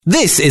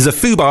This is a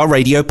Fubar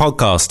Radio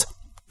podcast.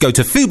 Go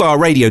to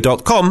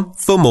fubarradio.com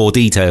for more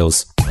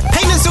details.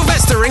 Payne &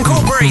 Sylvester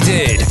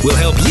Incorporated will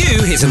help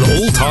you hit an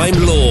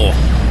all-time law.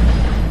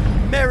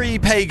 Merry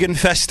Pagan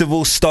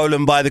Festival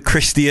stolen by the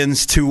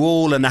Christians to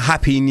all, and a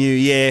Happy New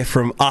Year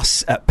from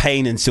us at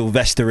Payne &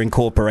 Sylvester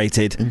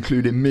Incorporated.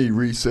 Including me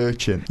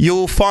researching.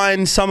 You'll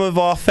find some of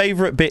our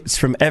favourite bits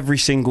from every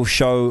single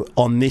show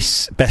on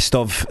this Best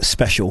Of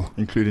special.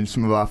 Including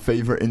some of our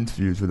favourite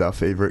interviews with our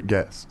favourite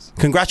guests.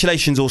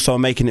 Congratulations also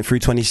on making it through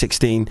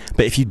 2016,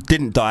 but if you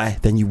didn't die,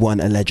 then you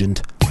weren't a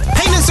legend.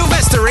 Payne &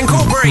 Sylvester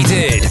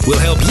Incorporated will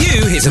help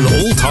you hit an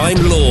all-time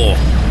law.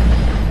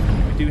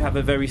 We do have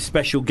a very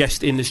special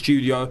guest in the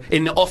studio,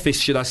 in the office,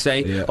 should I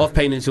say, of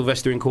Payne &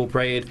 Sylvester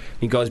Incorporated.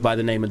 He goes by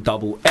the name of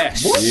Double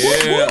S.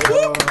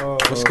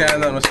 What's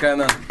going on?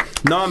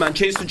 No, man,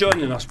 cheers for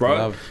joining us,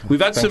 bro.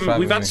 We've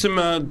had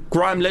some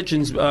grime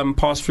legends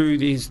pass through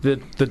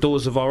the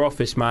doors of our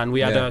office, man. We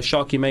had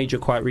Sharky Major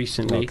quite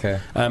recently.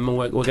 And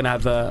we're going to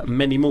have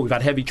many more. We've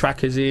had Heavy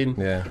Trackers in.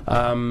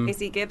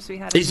 Izzy Gibbs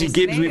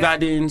we've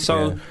had in.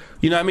 So,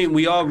 you know what I mean?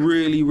 We are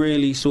really,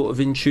 really sort of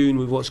in tune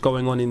with what's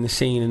going on in the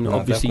scene. And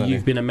obviously definitely.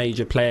 You've been a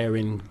major player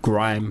in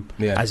grime,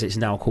 as it's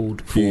now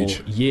called, for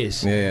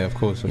years. Yeah, of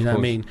course. You know what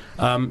I mean?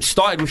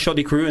 Started with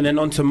Shoddy Crew and then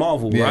on to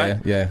Marvel, right?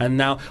 Yeah. And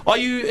now,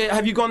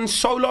 have you gone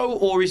solo,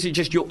 or is it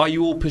just are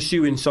you all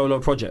pursuing solo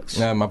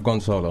projects? I've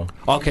gone solo.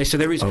 Okay, so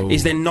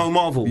is there no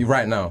Marvel?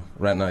 Right now,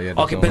 yeah.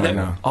 Okay, but then,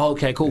 now.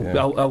 Okay, cool.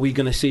 Yeah. Are we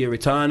going to see a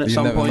return at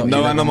some point?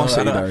 No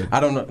animosity, though. I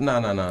don't know.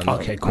 No.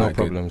 Okay, cool. No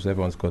problems.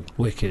 Everyone's good.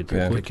 Wicked.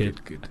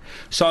 Good.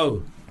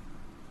 So,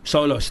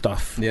 solo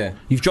stuff. Yeah.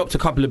 You've dropped a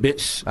couple of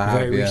bits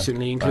very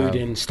recently,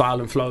 including Style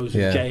and Flows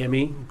with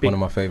JME. One of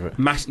my favourite.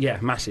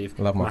 Massive.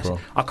 Love my bro.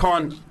 I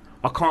can't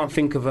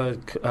think of a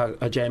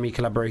JME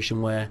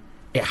collaboration where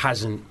it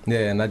hasn't.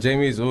 Yeah, and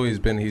Jamie's always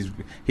been.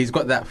 He's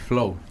got that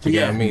flow. Do you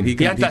get what I mean? He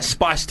had that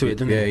spice to it,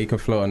 didn't he? Yeah, he can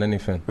flow on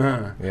anything.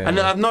 And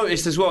I've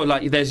noticed as well,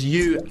 like there's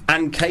you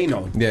and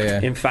Kano.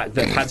 Yeah. In fact,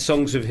 that had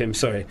songs with him.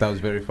 Sorry, that was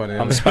very funny.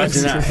 I'm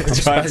spazzing out.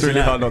 It's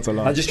really hard not to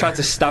laugh. I just tried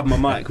to stab my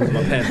mic with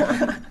my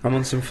pen. I'm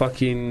on some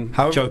fucking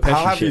Joe Pesci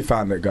How have shit. you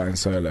found it going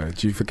solo?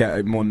 Do you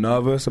get more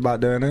nervous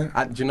about doing it?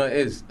 Do you know it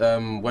is?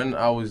 When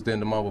I was doing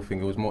the Marvel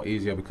thing, it was more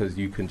easier because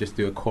you can just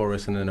do a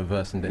chorus and then a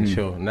verse and then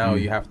chill. Now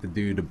you have to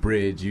do the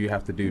bridge. You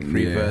have to do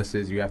 3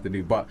 verses. You have to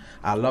do, but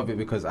I love it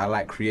because I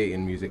like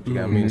creating music. Do you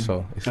get what I mean?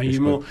 So are you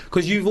more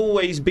because you've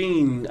always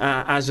been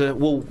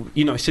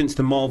since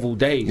the Marvel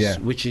days,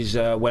 which is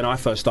when I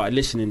first started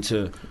listening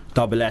to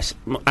Double S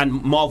and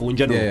Marvel in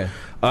general.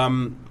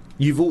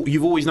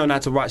 You've always known how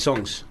to write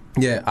songs.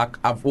 Yeah,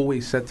 I've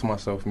always said to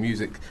myself,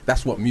 music,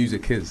 that's what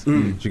music is. Do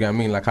you get what I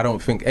mean? Like, I don't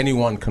think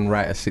anyone can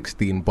write a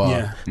 16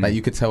 bar. Like,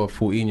 you could tell a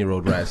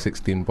 14-year-old write a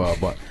 16 bar,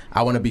 but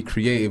I want to be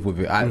creative with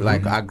it.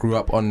 I grew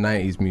up on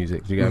 90s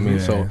music. Do you get what I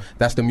mean? So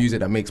that's the music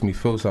that makes me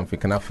feel something,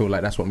 and I feel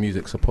like that's what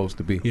music's supposed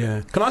to be.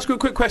 Yeah. Can I ask you a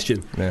quick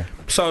question? Yeah.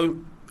 So,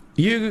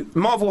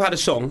 Marvel had a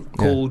song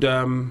called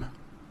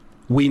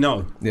We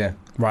Know. Yeah.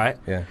 Right?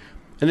 Yeah.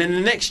 And then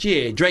the next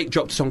year, Drake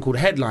dropped a song called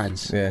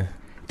Headlines. Yeah.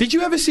 Did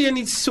you ever see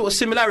any sort of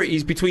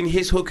similarities between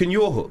his hook and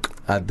your hook?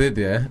 I did,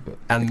 yeah.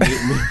 And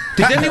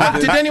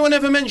did anyone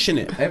ever mention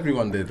it?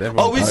 Everyone did.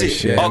 Oh, is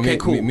it? Yeah, okay,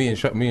 cool. Me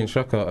and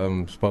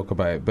Shaka spoke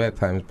about it bare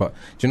times. But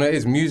do you know, it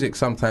is music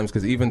sometimes,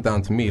 because even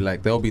down to me,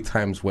 like, there'll be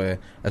times where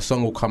a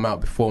song will come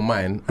out before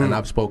mine and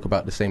I've spoke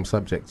about the same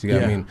subject. Do you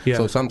get what I mean? Yeah.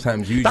 So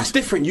sometimes that's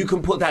different. You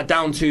can put that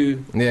down to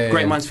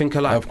Great Minds Think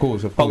Alike. Of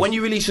course. But when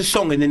you release a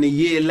song and then a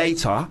year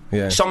later,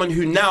 someone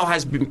who now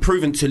has been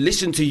proven to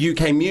listen to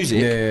UK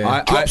music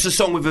drops a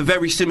song with a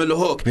very similar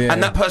hook,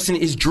 and that person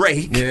is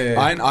Drake.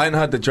 I ain't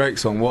heard the Drake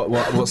song.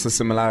 What's the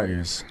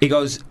similarities? He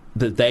goes,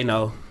 they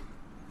know.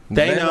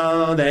 They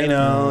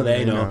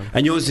know.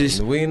 And yours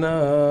is we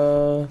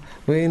know.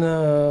 God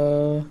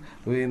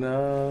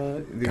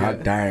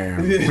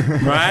damn.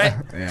 Right?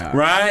 Yeah.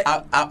 Right?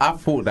 I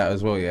thought that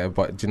as well, yeah.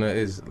 But do you know, it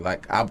is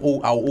like I'll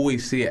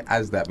always see it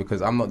as that,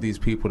 because I'm not these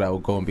people that will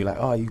go and be like,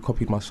 oh, you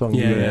copied my song.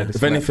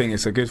 If anything,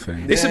 it's a good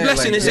thing. It's a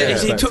blessing, isn't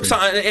it? He took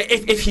something.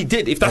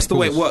 If that's the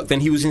way it worked, then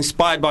he was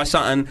inspired by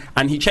something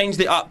and he changed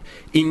it up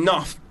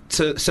enough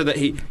so that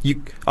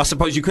I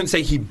suppose you couldn't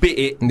say he bit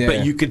it,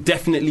 but you could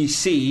definitely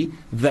see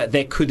that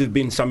there could have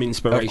been some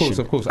inspiration.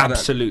 Of course.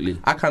 Absolutely.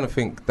 I kind of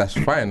think that's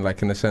fine,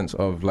 like, in the sense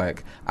of,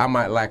 like, I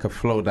might like a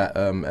flow that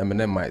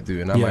Eminem might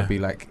do, and I might be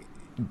like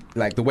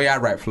the way I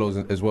write flows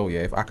as well,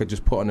 if I could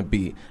just put on a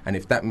beat, and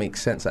if that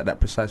makes sense at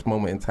that precise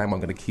moment in time, I'm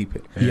going to keep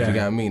it. Do you get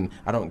what I mean?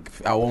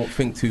 I won't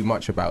think too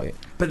much about it.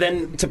 But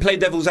then, to play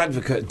devil's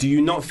advocate, do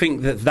you not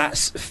think that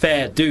that's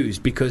fair dues?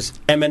 Because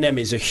Eminem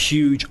is a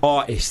huge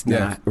artist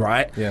now,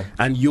 right? Yeah.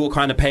 And you're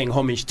kind of paying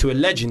homage to a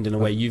legend in a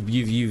way.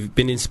 You've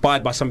been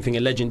inspired by something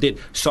a legend did.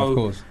 So of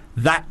course.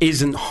 That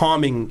isn't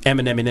harming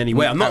Eminem in any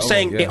way. I'm not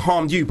saying it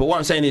harmed you, but what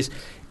I'm saying is,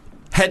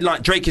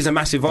 Drake is a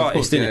massive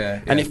artist, isn't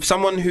it? And if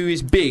someone who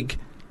is big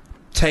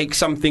take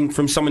something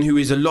from someone who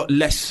is a lot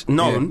less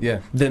known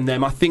than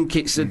them, I think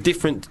it's a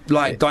different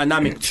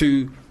dynamic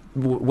to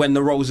when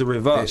the roles are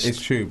reversed.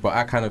 It's true, but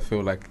I kind of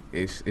feel like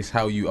it's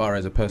how you are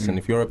as a person.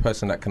 If you're a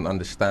person that can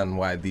understand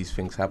why these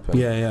things happen,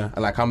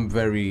 like I'm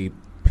very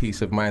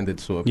peace-of-minded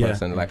sort of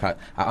person. Like I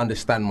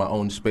understand my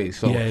own space,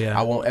 so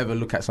I won't ever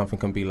look at something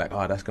and be like,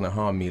 oh, that's gonna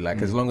harm me.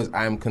 Like as long as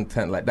I'm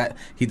content, like that.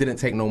 He didn't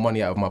take no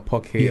money out of my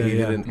pocket. He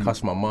didn't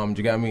cuss my mom. Do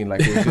you get what I mean?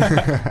 Like it was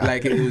just,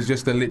 like it was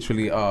just a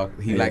literally,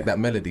 he liked that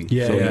melody,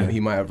 so he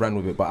might have ran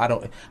with it.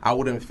 But I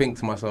wouldn't think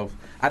to myself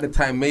at the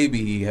time.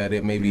 Maybe he heard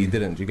it, maybe he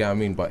didn't. Do you get what I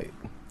mean? But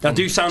I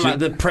do sound like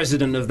the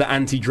president of the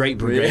anti-Drake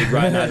brigade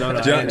right now.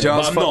 But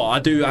I'm not. I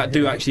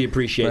do actually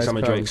appreciate some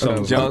of Drake's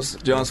songs.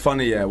 John's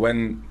funny, yeah.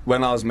 When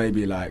I was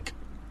maybe like,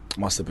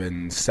 must have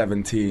been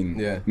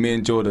 17. Me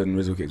and Jordan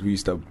Rizzle Kicks, we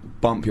used to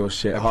bump your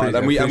shit hard,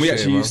 and we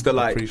actually used to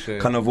like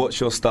kind of watch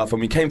your stuff.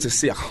 And we came to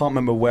see. I can't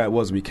remember where it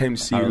was. We came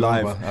to see you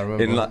live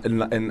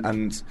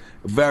and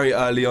very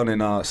early on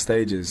in our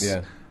stages.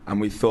 And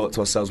we thought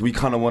to ourselves, we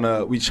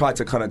tried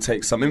to kind of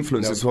take some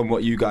influences from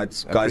what you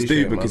guys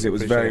do, because it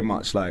was very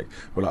much like,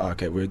 we're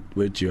like, okay, we're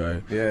a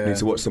duo. We need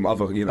to watch some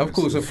other, of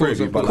course.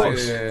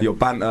 Your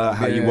banter,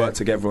 how you work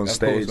together on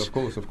stage. Of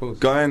course.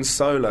 Going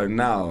solo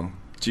now,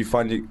 do you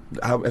find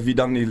have you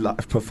done any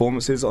live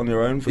performances on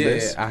your own for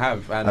this? Yeah, I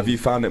have. And have you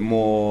found it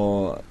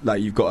more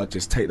like you've got to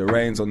just take the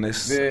reins on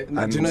this? Do you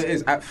know what it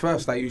is? At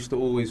first, I used to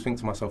always think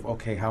to myself,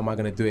 okay, how am I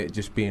going to do it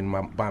just being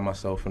by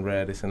myself and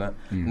rare this and that?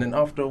 And then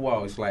after a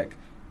while, it's like,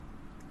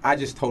 I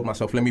just told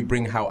myself, let me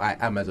bring how I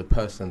am as a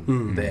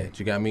person there. Do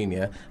you get what I mean?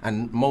 Yeah.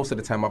 And most of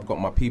the time, I've got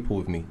my people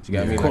with me. Do you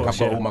get what I mean? Like I've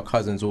got all my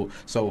cousins,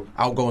 so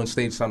I'll go on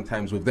stage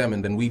sometimes with them,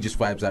 and then we just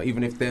vibes out,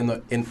 even if they're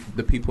not in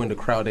the people in the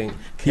crowd ain't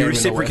caring. You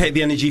reciprocate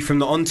the energy from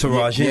the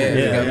entourage. You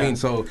know what I mean?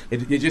 So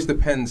it just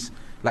depends.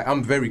 Like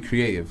I'm very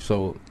creative,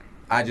 so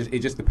it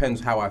just depends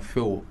how I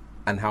feel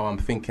and how I'm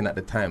thinking at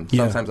the time.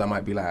 Sometimes I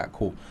might be like,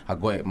 cool, I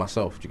got it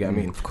myself. Do you get what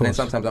I mean? Of course. And then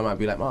sometimes I might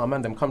be like, oh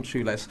man, them come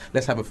true. Let's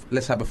have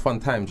a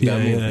fun time. Do you get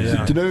what I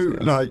mean? Do you know,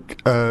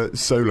 like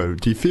solo?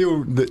 Do you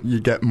feel that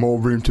you get more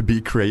room to be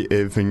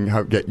creative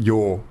and get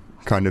your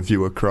kind of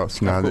view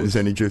across now that it's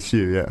only just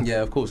you?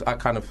 Yeah, of course. I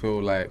kind of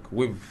feel like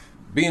with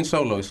being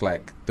solo, it's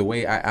like the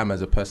way I am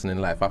as a person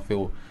in life. I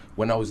feel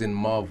when I was in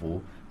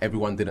Marvel,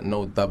 everyone didn't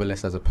know Double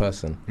S as a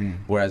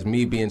person, whereas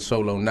me being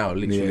solo now,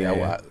 literally,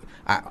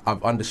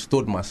 I've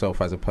understood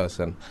myself as a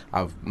person.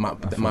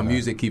 My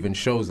music even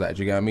shows that.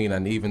 Do you get what I mean?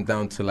 And even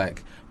down to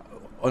like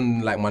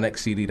on like my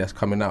next CD that's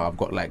coming out, I've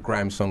got like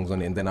grime songs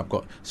on it, and then I've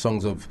got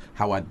songs of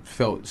how I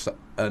felt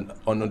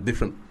on a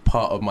different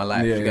part of my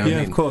life. Do you get what I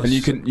mean? Of course.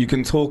 And you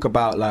can talk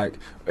about like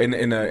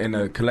in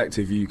a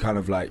collective, you kind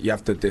of like you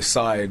have to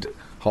decide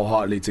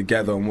wholeheartedly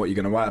together on what you're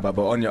going to write about,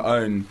 but on your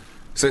own.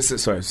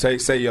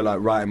 Say you're like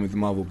writing with the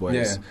Marvel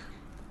Boys. Yeah.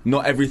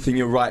 Not everything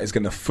you write is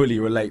going to fully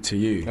relate to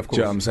you. Of course. Do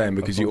you know what I'm saying?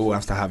 Because you all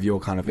have to have your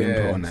kind of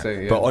input on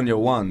it. But on your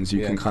ones,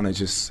 you can kind of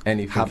just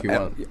have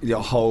your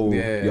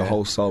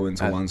whole soul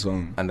into one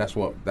song. And that's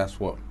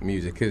what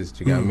music is.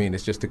 Do you get what I mean?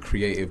 It's just a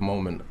creative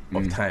moment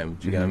of time.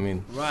 Do you get what I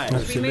mean? Right.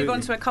 Should we move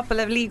on to a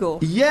couple of legal?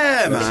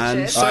 Yeah,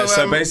 man.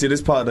 So basically,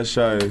 this part of the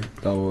show,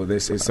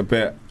 it's a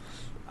bit.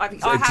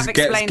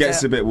 It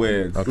gets a bit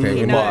weird.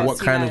 Okay, what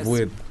kind of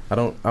weird?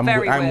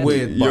 I'm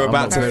weird. You're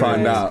about to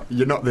find out.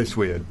 You're not this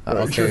weird.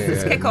 Okay,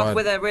 let's kick off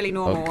with a really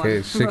normal one.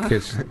 Okay,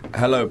 sickest.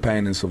 Hello,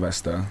 Payne and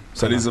Sylvester.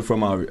 So these are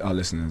from our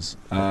listeners.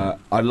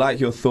 I'd like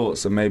your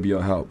thoughts and maybe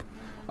your help.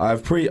 I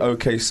have a pretty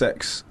okay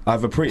sex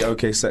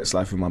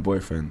life with my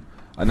boyfriend.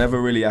 I never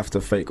really have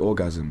to fake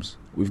orgasms.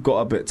 We've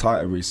got a bit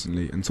tighter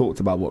recently and talked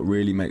about what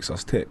really makes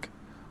us tick.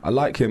 I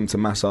like him to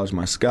massage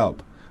my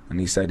scalp, and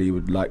he said he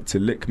would like to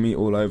lick me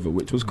all over,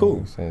 which was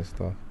cool.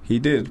 He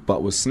did,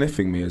 but was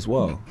sniffing me as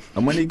well.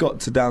 And when he got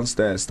to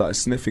downstairs, started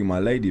sniffing my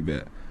lady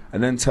bit,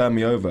 and then turned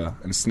me over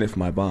and sniffed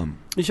my bum.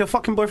 Is your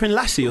fucking boyfriend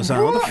Lassie or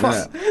something? What the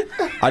fuck?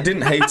 Yeah. I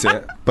didn't hate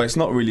it, but it's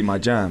not really my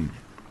jam.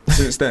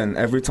 Since then,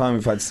 every time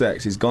we've had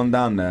sex, he's gone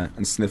down there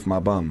and sniffed my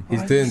bum.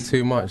 He's doing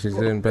too much. He's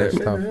doing bad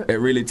stuff. It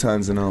really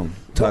turns him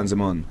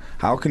on.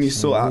 How can you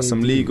sort out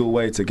some legal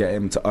way to get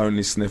him to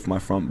only sniff my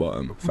front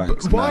bottom?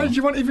 Thanks. Why do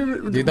you want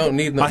even? You don't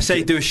need. I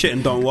say do a shit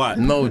and don't wipe.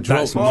 No,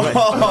 drop.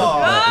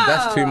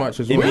 That's too much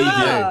as well.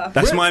 Immediate.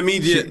 That's my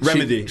immediate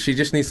remedy. She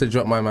just needs to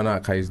drop my man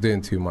out. He's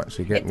doing too much.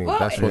 You get me?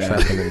 That's what's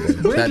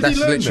happening. That's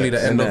literally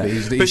the end of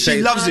it. But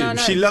she loves him.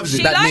 She loves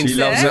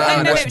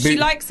it. She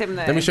likes him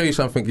though. Let me show you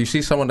something. You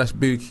see someone that's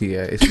booky.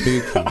 Yeah, it's booky.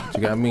 Do you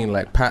get what I mean?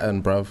 Like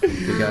pattern, bruv.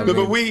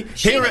 But we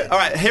here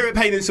at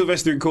Payne and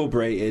Sylvester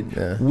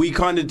Incorporated, we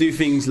kind of do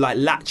things like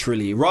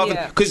laterally, rather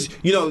because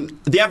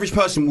the average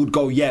person would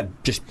go,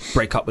 just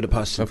break up with a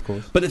person. Of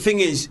course. But the thing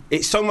is,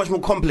 it's so much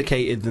more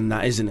complicated than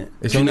that, isn't it?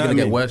 It's only going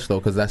to get worse though,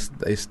 because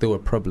it's still a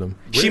problem.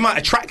 She might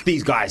attract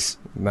these guys.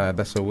 Nah,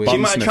 that's a weird. She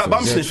might attract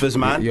bum sniffers,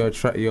 man. You're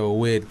a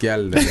weird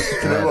gal.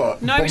 No,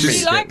 but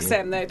she likes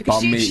him though,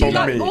 because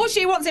all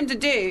she wants him to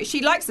do.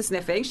 She likes the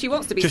sniffing. She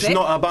wants to be just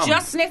not her bum.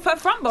 Just sniff her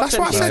front bottom. That's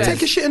why I said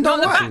take a shit and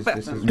don't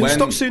wipe.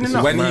 Stop soon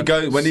enough.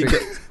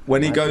 When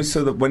when he goes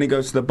to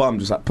the bum,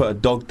 just like put a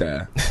dog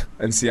there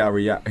and see how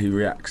he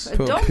reacts.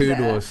 Put a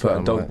poodle or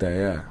something. Put a dog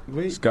there,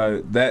 yeah. Just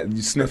go there.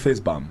 You sniff his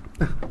bum.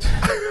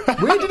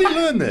 Where did he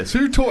learn this?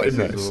 Who taught him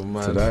this?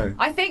 Today.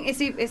 I think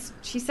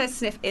she says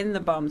sniff in the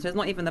bum, so it's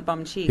not even the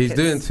bum cheek. He's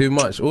doing too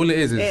much. All it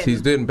is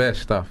he's doing bare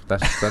stuff.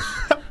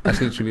 That's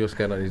literally what's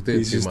going on.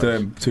 He's just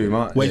doing too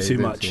much. Way too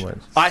much.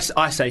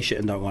 I say shit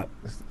and don't wipe.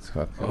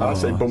 I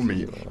say bum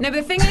meat. No, but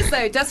the thing is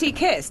though, does he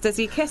kiss? Does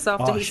he kiss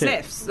after he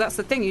sniffs? That's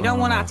the thing. You don't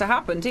want that to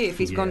happen, do you? If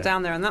he's gone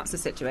down there and that's the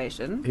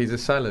situation. He's a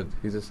salad.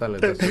 That's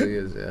what he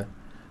is. Yeah.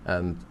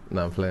 And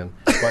no, I'm playing.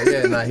 But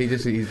yeah,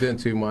 he's doing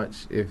too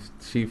much. If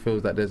she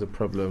feels that there's a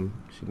problem,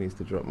 she needs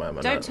to drop my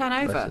man. Don't turn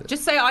over.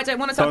 Just say I don't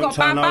want to. I've got a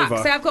bad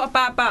back. Say I've got a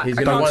bad back. He's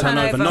going to turn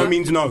over. No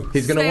means no.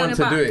 He's going to want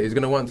to do it. He's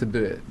going to want to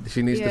do it.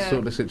 She needs to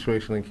sort the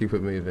situation and keep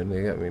it moving.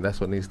 You get me?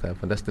 That's what needs to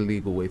happen. That's the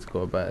legal way to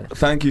go about it.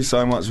 Thank you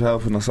so much for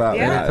helping us out.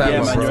 Yeah,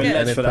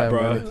 man. For that,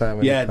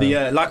 bro.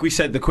 Yeah, like we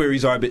said, the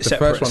queries are a bit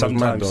separate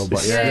sometimes.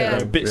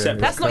 A bit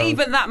separate. That's not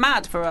even that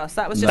mad for us.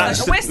 That was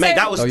just mate.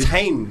 That was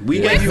tame. We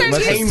gave you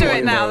tame used to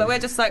it now that we're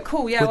just like,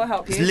 cool, yeah, we'll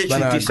help you. It's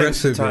literally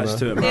desensitized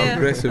to it, man.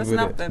 Aggressive with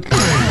it.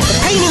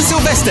 Payne and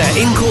Sylvester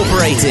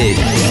Incorporated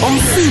on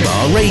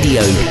Fubar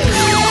Radio.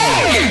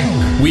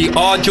 We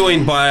are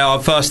joined by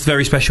our first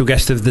very special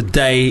guest of the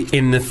day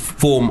in the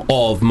form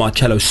of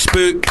Marcello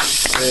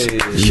Spooks. Hey,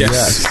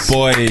 yes,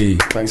 boy.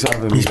 Thanks for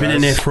having me. He's been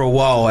in here for a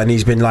while and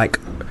he's been like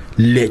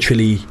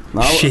literally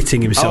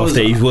shitting himself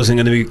that he wasn't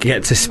going to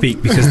get to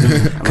speak because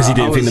he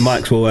didn't think the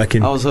mics were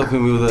working. I was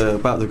hoping we were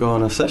about to go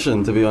on a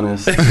session, to be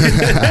honest.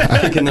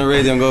 Picking the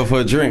radio and go for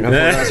a drink. I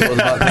thought that's what was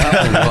about to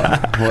happen,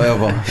 but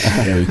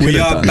whatever. We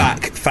are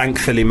back,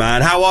 thankfully,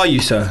 man. How are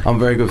you, sir? I'm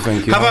very good,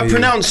 thank you. Have I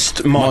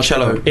pronounced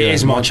Marcello? It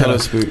is Marcello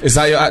Spooks. Is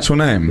that your actual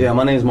name? Yeah,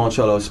 my name is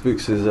Marcello.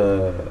 Spooks is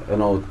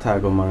an old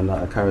tag of mine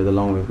that I carried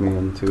along with me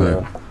into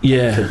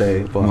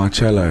today. But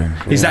Marcello.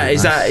 Is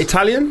that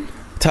Italian?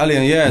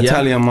 Italian, yeah,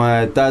 Italian.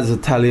 My dad's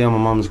Italian, my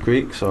mum's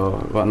Greek, so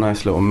I've got a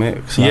nice little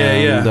mix.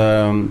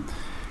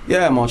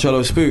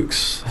 Marcello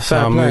Spooks. So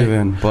I'm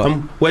moving. But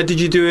where did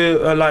you do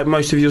it? Like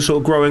most of your sort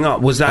of growing up,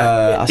 was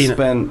that? I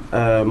spent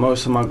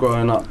most of my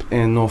growing up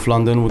in North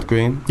London, Wood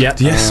Green. Yeah.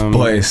 Yes,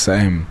 boy,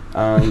 same.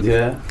 And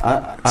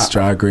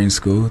Stroud Green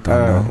School.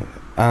 Don't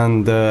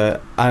know.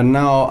 And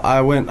now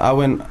I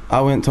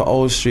went to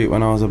Old Street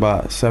when I was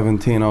about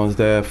 17. I was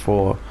there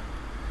for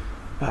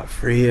about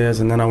 3 years,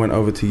 and then I went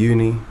over to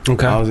uni.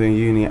 Okay. I was in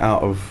uni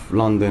out of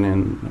London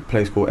in a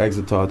place called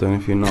Exeter. I don't know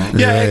if you know.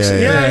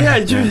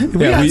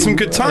 We had some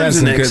good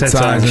times in Exeter,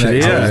 actually.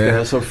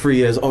 Yeah. So 3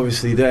 years,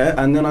 obviously there,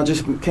 and then I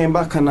just came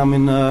back, and I'm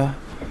in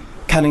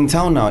Canning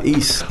Town now,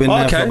 East. Been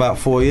there for about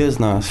 4 years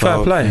now. So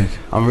fair play.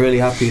 I'm really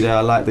happy there.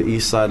 I like the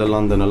East side of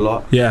London a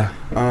lot. Yeah.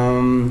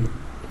 And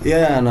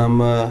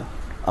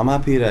I'm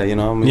happy there. You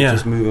know, I'm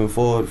just moving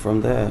forward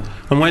from there.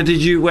 And when do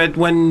you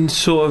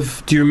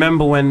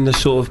remember when the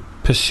sort of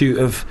pursuit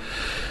of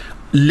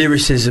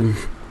lyricism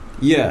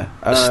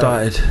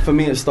started? For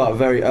me, it started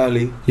very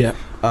early. Yeah.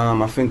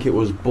 I think it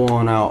was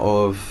born out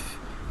of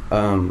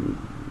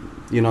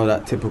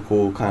that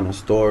typical kind of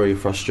story,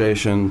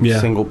 frustration,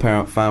 single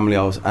parent family.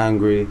 I was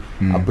angry.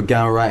 I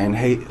began writing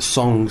hate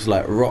songs,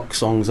 like rock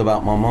songs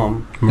about my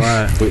mum,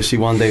 which she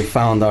one day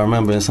found, I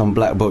remember, in some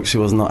black book. She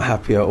was not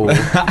happy at all.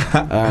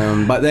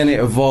 But then it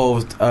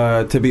evolved.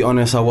 To be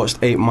honest, I watched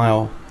 8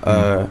 Mile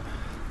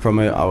from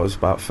it. I was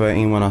about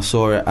 13 when I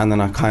saw it, and then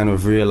I kind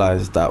of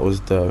realised that was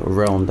the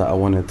realm that I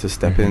wanted to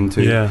step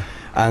into. Yeah.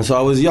 And so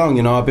I was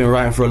young, I've been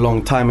writing for a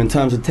long time. In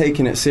terms of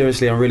taking it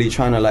seriously and really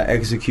trying to like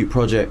execute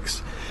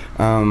projects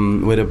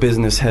with a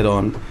business head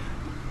on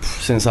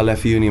since I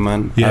left uni,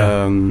 man.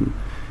 Yeah.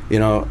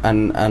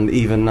 And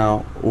even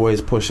now,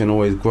 always pushing,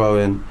 always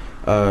growing.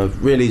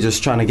 Really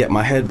just trying to get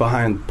my head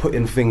behind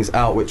putting things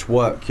out which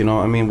work,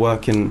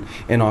 working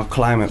in our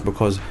climate,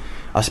 because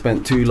I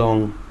spent too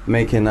long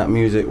making that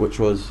music, which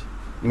was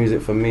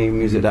music for me,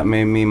 music that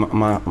made me,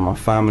 my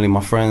family,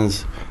 my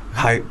friends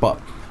hype. But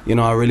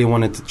I really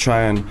wanted to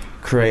try and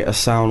create a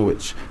sound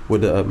which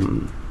would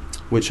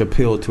which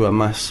appealed to a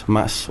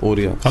mass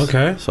audience.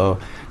 Okay. So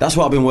that's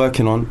what I've been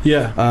working on.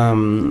 Yeah.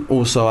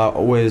 Also, I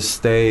always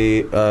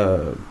stay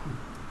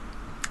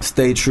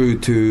true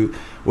to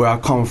where I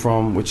come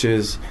from, which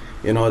is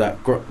that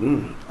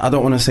I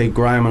don't want to say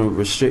grime and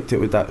restrict it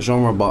with that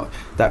genre, but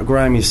that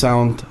grimy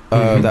sound,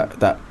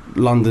 that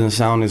London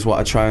sound is what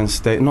I try and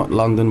stay. Not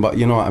London, but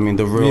you know what I mean.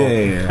 The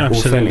real,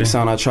 authentic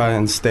sound. I try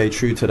and stay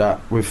true to that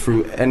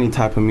through any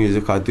type of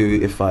music I do.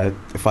 If I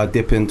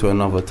dip into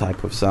another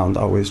type of sound,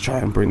 I always try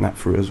and bring that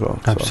through as well.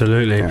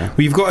 Absolutely. So, yeah.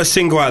 We've got a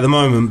single out at the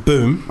moment.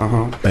 Boom.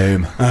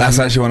 Boom. That's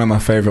actually one of my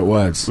favourite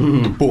words.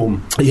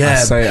 Boom. Yeah. I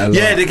say it a lot.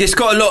 Yeah. It's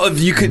got a lot of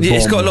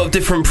It's got a lot of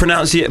different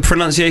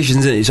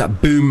pronunciations in it. It's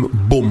like boom,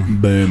 boom,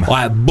 boom.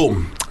 Alright,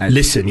 boom.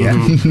 Listen, yeah.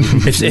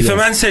 If a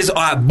man says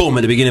 "alright, boom"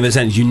 at the beginning of a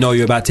sentence, you know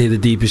you're about to hear the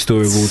deepest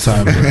story of all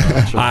time.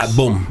 Alright,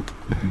 boom,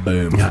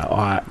 boom. Yeah,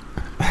 alright.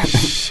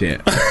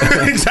 Shit.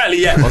 Exactly.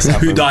 Yeah.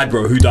 Who died,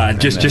 bro? Who died?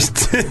 Just.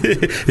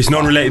 It's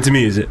non-related to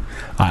me, is it?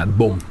 Alright,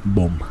 boom,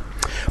 boom.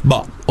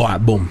 But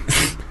alright, boom.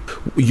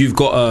 you've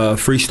got a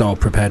freestyle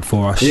prepared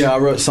for us. Yeah, I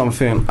wrote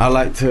something. I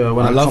like to,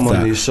 when I come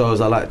on these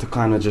shows, I like to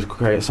kind of just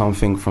create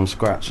something from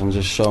scratch and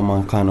just show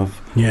my kind of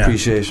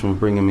appreciation for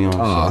bringing me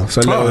on.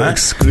 So a little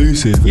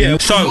exclusive. Yeah,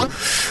 so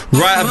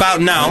right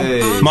about now,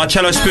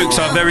 Marcello Spooks,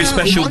 our very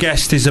special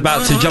guest, is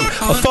about to jump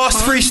a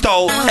fast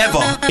freestyle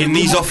ever in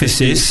these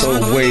offices.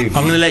 So wave.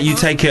 I'm going to let you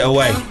take it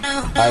away.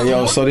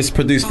 Yo, so this is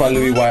produced by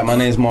Louis White. My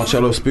name is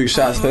Marcello Spooks.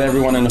 Shouts to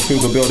everyone in the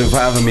Fuga building for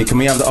having me. Can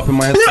we have the up in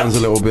my headphones a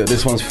little bit?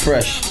 This one's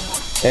fresh.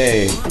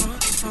 Hey,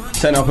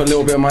 turn up a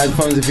little bit of my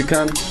headphones if you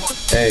can.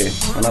 Hey,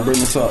 when I bring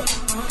this up.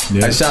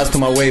 Yeah. Hey, shouts to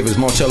my wavers.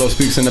 Marcello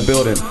Spooks in the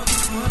building.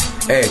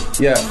 Hey,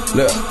 yeah,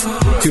 look.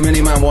 Too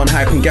many man want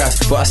hype and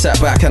gas, but I sat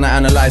back and I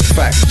analysed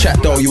facts.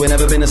 Chat though, you ain't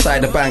never been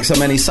inside the bank. So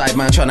many side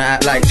man trying to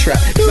act like trap.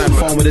 If man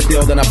phone with a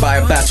deal, then I buy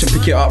a batch and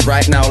pick it up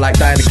right now like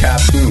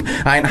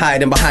Dynacap. I ain't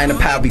hiding behind a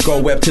pad. We go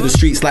web to the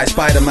streets like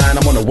Spider-Man.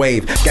 I'm on a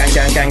wave. Gang,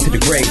 gang, gang to the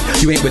grave.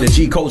 You ain't with a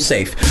G-code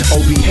safe.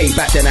 OB hate,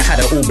 back then I had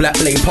an all black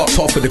blade. Popped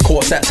off with the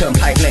course that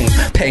turnpike lane.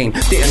 Pain,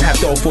 didn't have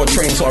dough for a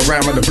train, so I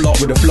ran around the block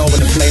with the flow and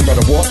the flame.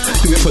 Brother, what?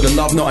 Do it for the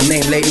love, not a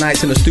name. Late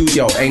nights in the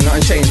studio. Ain't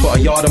nothing changed but a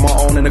yard of my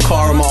own and a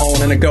car of my own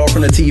and a girl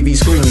from the TV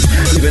screens.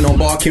 Living on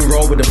Barking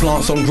Road with the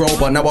plants on grow,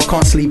 but now I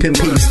can't sleep in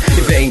peace.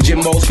 If it ain't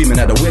Jimbo screaming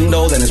at the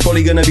window, then it's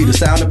probably gonna be the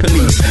sound of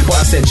police. But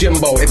I said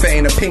Jimbo, if it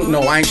ain't a pink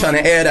no, I ain't trying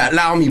to air that,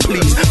 allow me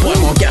please. Boy,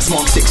 I'm on gas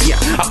mark 6, yeah.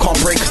 I can't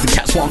break cause the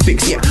cats won't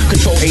fix, yeah.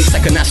 Control 8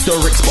 second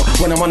asterisk, but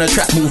when I'm on a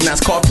track, move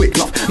NASCAR quick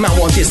enough. Man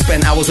want this,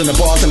 spend hours in the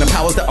bars and the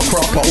powers that are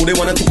cropped, but all they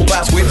wanna talk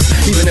about is whips.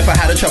 Even if I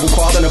had a travel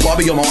car and a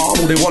Barbie on my arm,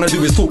 all they wanna do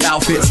is talk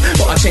outfits.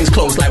 But I change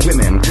clothes like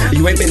women.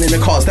 You ain't been in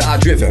the cars that I've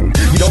driven.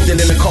 You don't deal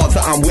in the cards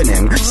that I'm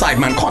winning.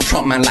 Sideman can't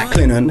trump man like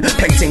Clinton.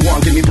 Plating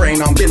one, give me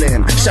brain, I'm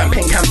billing.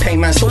 Champagne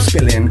campaign, man, still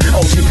spilling.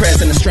 OG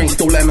prayers and the strength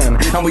still lemon.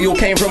 And we all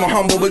came from a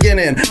humble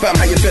beginning. Fam,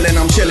 how you feeling?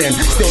 I'm chilling.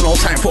 Still no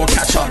time for a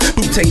catch up.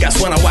 Booting gas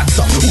when I wax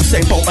up.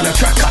 Usain Bolt on a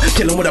tracker.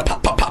 Killing with a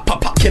pop, pop, pop, pop,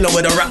 pop. Killing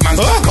with a rap man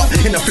back up.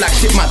 In the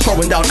flagship, man,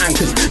 throwing down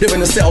anchors. They're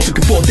in the cells,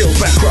 looking for deals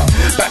bankrupt.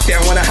 Back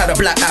then when I had a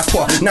black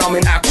aqua. Now I'm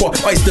in aqua.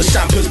 Oyster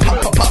shampoos, pop,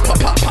 pop, pop, pop,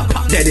 pop, pop,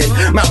 pop. Dead in.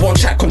 Man, one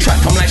chat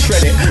contract, I'm like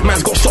shredded.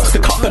 Man's got shots to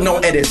cut, but no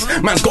edits.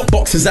 Man's got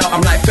boxes out,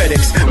 I'm like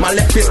FedEx. My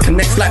left fist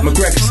connects like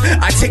McGregor's.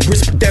 I take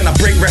risks, but then I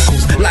break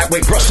records.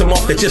 Lightweight, brush them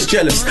off, they're just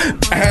jealous.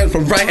 A hand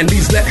from writing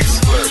these letters.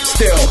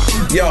 Still,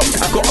 yo,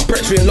 I got a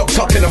brethren locked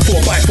up in a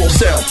 4x4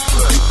 cell.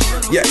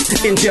 Yeah,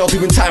 in jail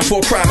doing time for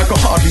a crime I can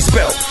hardly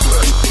spell.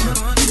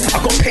 I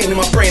got pain in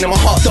my brain and my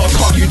heart, dog,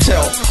 can't you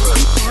tell?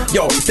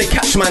 Yo, if they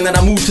catch man, then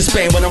I move to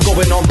Spain when I'm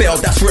going on bail,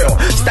 that's real.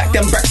 Stack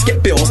them brats,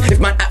 get bills. If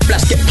man act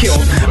flash, get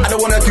killed. I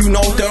don't wanna do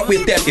no dirt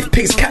with them. If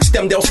pigs catch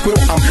them, they'll squill.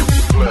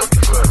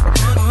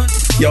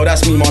 Yo,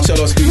 that's me,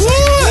 Marcello Spooks.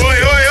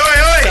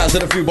 Shouts to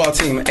the Fubar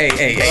team.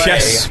 Hey.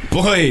 Yes,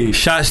 boy.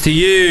 Shouts to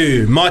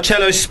you,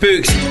 Marcello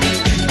Spooks.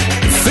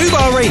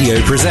 Fubar Radio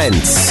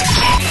presents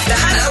The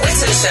Hannah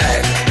Whitten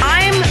Show.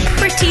 I'm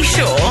pretty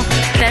sure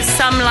there's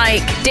some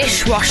like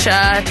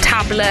dishwasher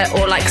tablet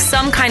or like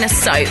some kind of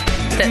soap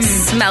that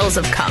smells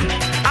of cum.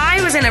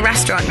 I was in a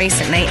restaurant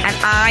recently and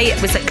I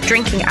was like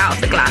drinking out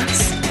of the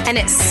glass and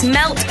it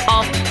smelt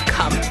of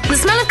cum. The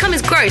smell of cum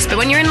is gross, but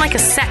when you're in like a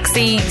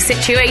sexy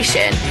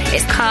situation,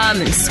 it's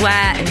cum and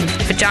sweat and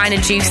vagina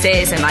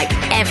juices and like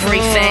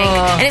everything.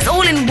 And it's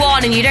all in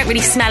one and you don't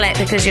really smell it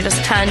because you're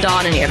just turned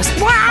on and you're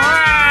just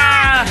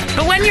wah!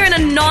 But when you're in a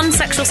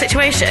non-sexual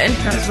situation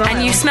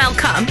and you smell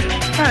cum,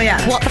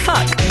 what the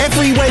fuck?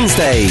 every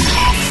Wednesday,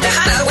 The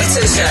Hannah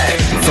Whitten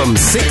Show. from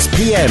 6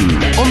 p.m.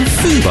 on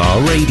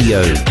Fubar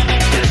Radio.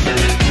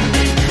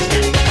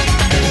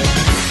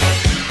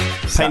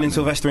 Payne and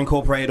Sylvester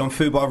Incorporated on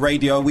Fubar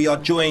Radio. We are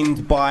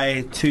joined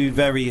by two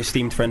very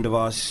esteemed friends of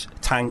ours,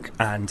 Tank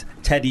and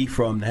Teddy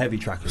from the Heavy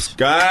Trackers.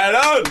 Going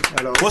on?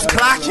 Hello. What's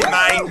clacking,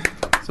 man?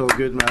 It's all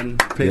good, man.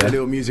 Played a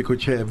little musical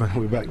chair, man.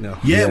 We're back now.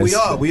 Yeah,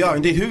 yes. we are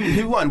indeed.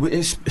 Who won?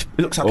 It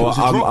looks like it was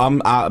a draw.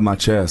 I'm out of my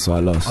chair, so I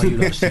lost. Oh, you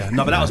lost, yeah.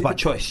 No, but that was by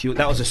choice.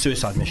 That was a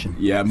suicide mission.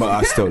 Yeah, but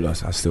I still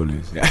lost. I still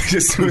lose. Yeah,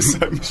 just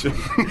suicide mission.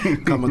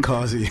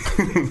 Kamikaze.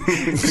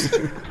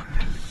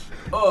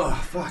 Oh,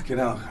 fucking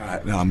hell.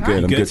 Right, no, I'm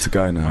good. I'm good to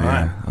go now.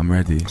 Right. Yeah, I'm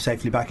ready.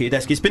 Safely back at your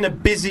desk. It's been a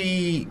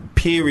busy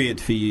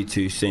period for you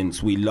two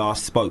since we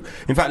last spoke.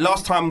 In fact,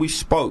 last time we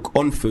spoke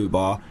on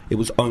Fubar, it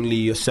was only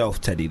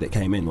yourself, Teddy, that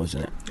came in,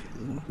 wasn't it?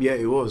 Yeah,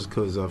 it was,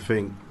 because I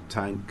think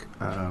Tank,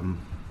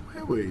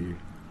 where were you?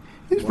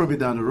 He's probably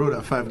down the road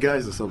at Five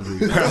Guys or something.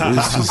 He's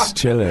just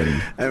chilling.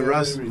 And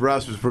Ras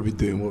was probably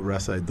doing what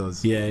Rasai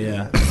does.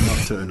 Yeah.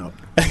 Not turn up.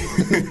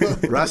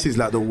 Ras is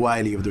like the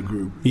Wiley of the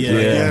group. Yeah,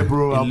 like, yeah,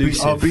 bro, I'll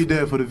be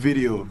there for the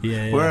video.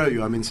 Yeah. Where are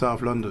you? I'm in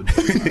South London.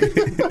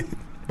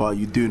 But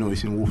you do know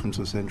it's in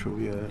Wolverhampton Central.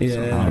 Yeah.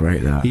 So I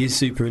rate that. He is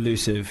super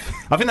elusive.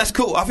 I think that's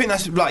cool. I think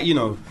that's like, you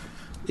know,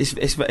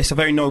 it's a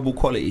very noble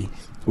quality.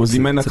 Was he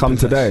meant to come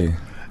today?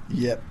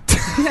 Yep.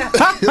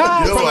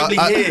 Probably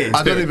here.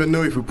 I don't even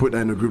know if we put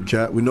that in a group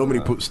chat. We normally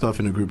put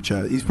stuff in a group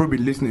chat. He's probably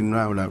listening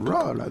now like,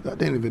 raw, like, I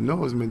didn't even know it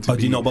was meant to be.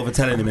 Do you not bother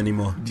telling him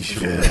anymore?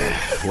 Yeah,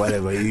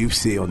 whatever you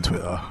see on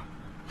Twitter.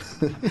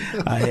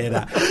 I hear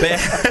that.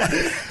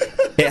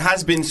 it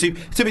has been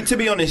to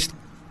be honest.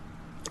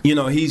 You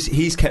know,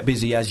 he's kept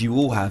busy, as you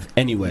all have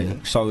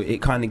anyway, so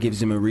it kind of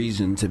gives him a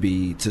reason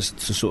to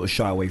sort of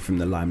shy away from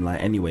the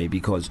limelight anyway,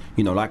 because,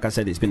 you know, like I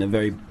said, it's been a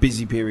very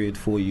busy period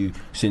for you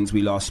since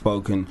we last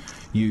spoke, and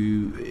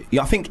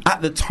I think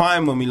at the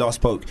time when we last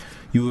spoke,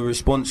 you were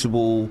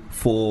responsible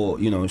for,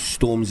 you know,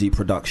 Stormzy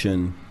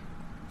production,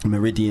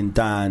 Meridian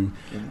Dan,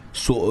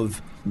 sort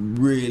of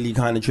really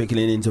kind of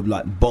trickling into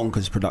like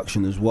Bonkers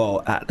production as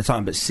well at the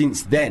time, but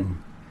since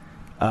then,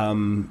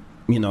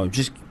 you know,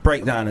 just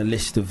break down a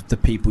list of the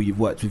people you've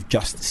worked with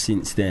just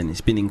since then.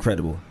 It's been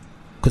incredible.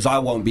 Because I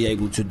won't be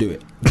able to do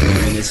it. I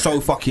mean, there's so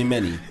fucking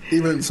many.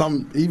 Even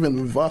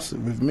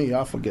with me,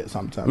 I forget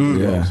sometimes.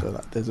 Well. So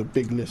like, there's a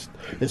big list.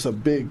 It's a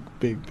big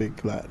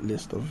like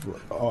list of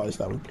artists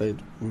that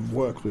we've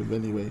worked with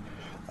anyway.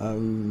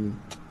 I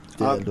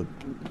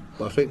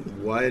think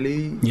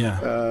Wiley.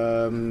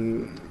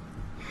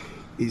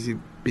 Easy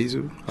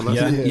Bizu.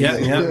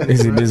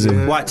 Easy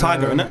Bizu. White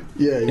Tiger, isn't it?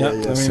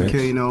 Yeah.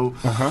 Kano.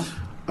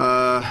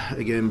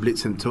 Again,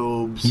 Blitz and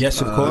Tobes.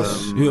 Yes, of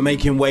course. Who are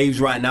making waves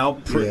right now.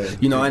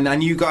 You know,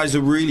 and you guys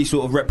are really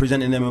sort of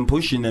representing them and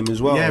pushing them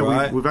as well,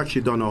 right? We've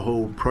actually done a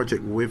whole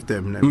project with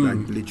them that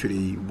like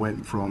literally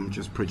went from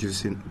just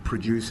producing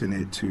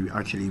it to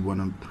actually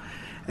want to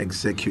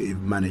executive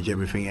manage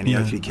everything, and he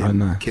actually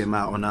came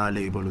out on our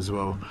label as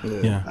well.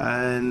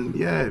 And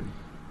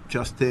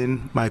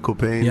Justin, Michael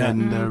Payne,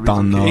 and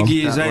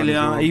Iggy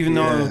Azalea. Even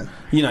though,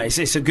 you know,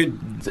 it's a good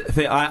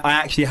thing. I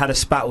actually had a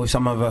spat with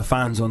some of her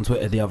fans on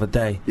Twitter the other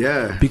day.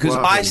 Yeah, because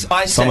I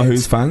said, some of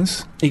whose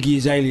fans? Iggy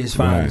Azalea's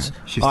fans. Right.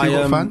 She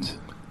still got fans?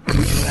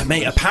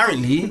 Mate,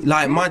 apparently,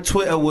 like my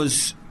Twitter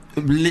was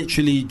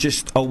literally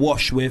just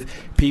awash with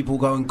people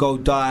going "Go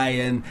Die"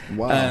 and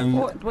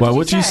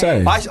what did you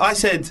say? I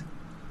said,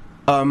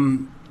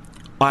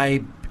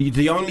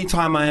 the only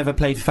time I ever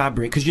played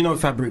Fabric, because you know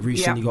Fabric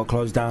recently got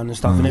closed down and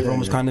stuff, and everyone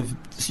was kind of,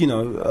 you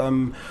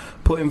know,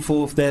 putting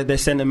forth their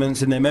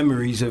sentiments and their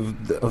memories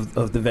of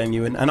the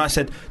venue, and I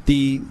said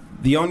the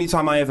only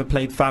time I ever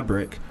played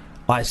Fabric,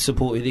 I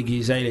supported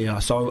Iggy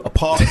Azalea. So a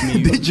part of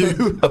me,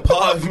 a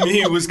part of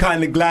me was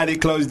kind of glad it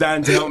closed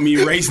down to help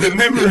me erase the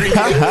memory.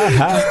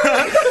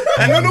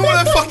 And then all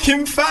the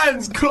fucking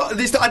fans,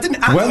 I didn't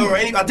at her or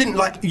anything. I didn't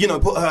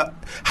put her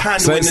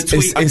hand in the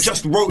tweet. I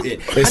just wrote it,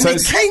 and they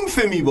came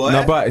for me, boy.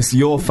 No, but it's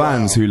your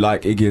fans who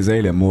like Iggy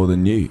Azalea more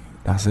than you.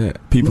 That's it.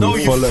 People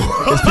who follow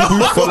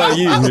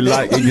you who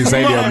like Iggy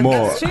Azalea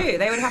more. That's true.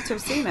 They would have to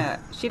have seen it.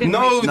 She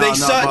didn't. They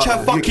search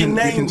her fucking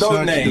name,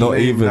 don't they? Not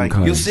even.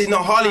 You'll see. No,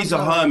 Harley's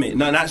a hermit.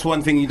 No, that's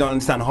one thing you don't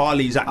understand.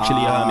 Harley's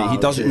actually a hermit. He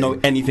doesn't know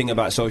anything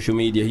about social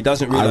media. He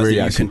doesn't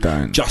realise that you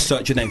can just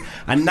search your name.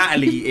 And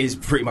Natalie is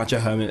pretty much a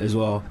hermit as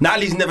well.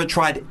 Natalie's never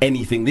tried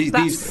anything.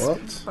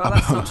 That's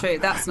not true.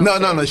 That's not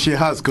true. No, she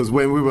has, because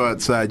when we were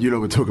outside, you know,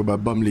 we talk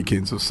about bum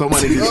licking. So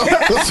someone in this,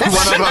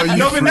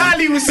 but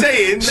Natalie was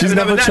saying she's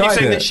never tried it.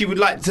 That she would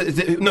like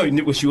to. No,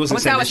 she wasn't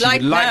saying that she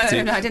would like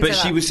to. But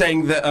she was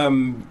saying that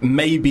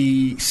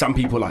maybe some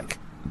people like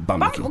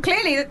bum licking. Well,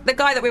 clearly the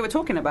guy that we were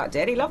talking about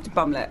did. He loved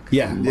bum lick.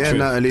 Yeah,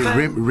 Natalie,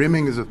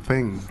 rimming is a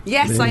thing.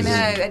 Yes, I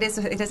know. It is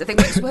a thing.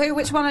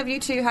 Which one of you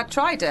two had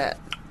tried it?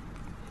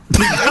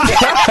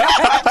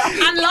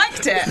 And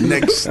liked it.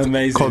 Next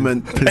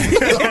comment, please.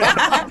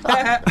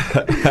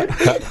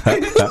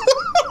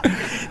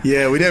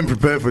 Yeah, we didn't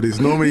prepare for this.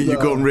 Normally you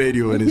go on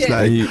radio and it's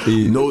like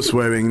no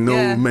swearing,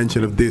 no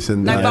mention of this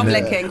and no that. No bum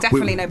licking,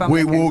 definitely no bum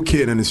licking. We walk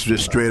in and it's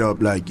just straight up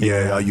like,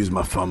 I use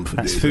my thumb for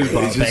this.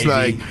 It's just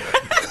like,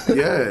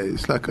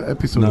 it's like an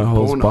episode of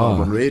Pornhub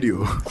on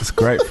radio. It's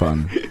great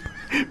fun.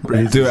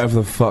 We do whatever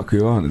the fuck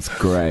we want. It's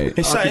great.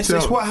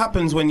 It's what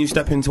happens when you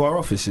step into our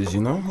offices, you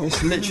know?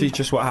 It's literally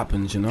just what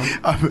happens, you know?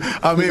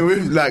 I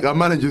mean, our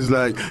manager's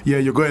like,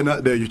 you're going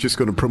out there, you're just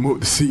going to promote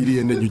the CD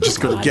and then you're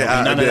just going to get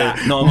out of there. None of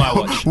that. Not on my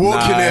watch.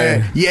 Walk in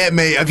there.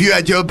 Mate, have you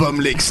had your bum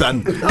lick,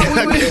 son?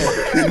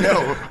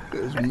 No.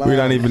 We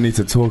don't even need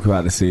to talk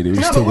about the CD. We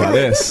just talk about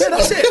this. Yeah,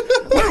 that's it.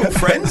 We're all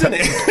friends, isn't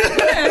it?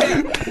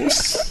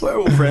 We're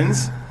all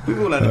friends. We've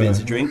all had a bit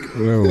to drink.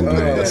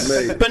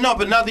 But now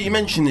that you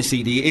mention the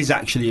CD, it is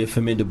actually a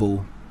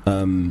formidable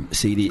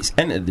CD. It's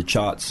entered the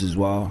charts as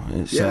well.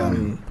 It's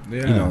you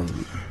know,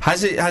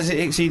 has it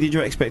exceeded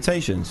your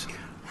expectations?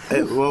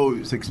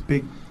 It's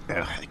big.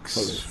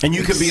 And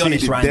you can be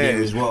honest right there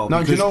as well.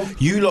 No,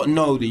 you lot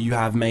know that you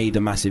have made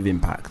a massive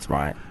impact,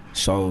 right?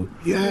 So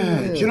do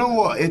you know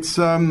what? It's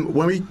I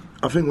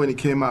think when it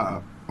came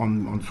out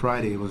on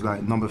Friday, it was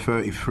like number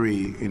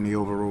 33 in the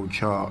overall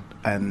chart,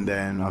 and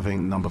then I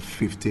think number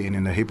 15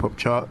 in the hip hop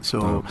chart.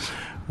 So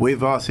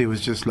with us, it was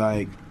just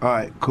like, all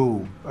right,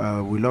 cool.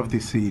 We love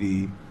this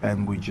CD,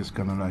 and we're just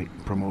gonna like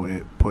promote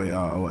it, put it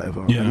out or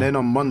whatever. Yeah. And then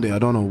on Monday, I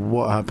don't know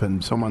what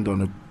happened. Someone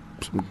done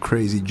some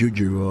crazy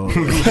juju or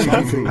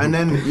something, and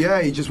then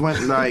it just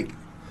went like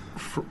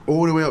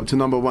all the way up to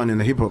number 1 in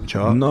the hip hop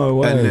chart. No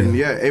way. And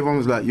then everyone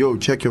was like, "Yo,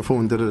 check your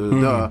phone."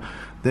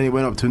 Then it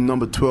went up to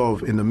number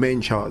 12 in the main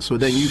chart. So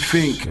then you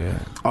think,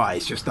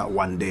 it's just that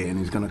one day, and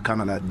it's gonna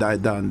kind of like die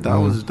down. That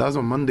was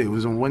on Monday. It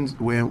was on Wednesday.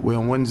 We're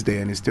on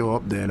Wednesday, and it's still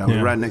up there. And I was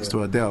right next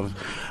to Adele.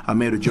 I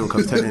made a joke. I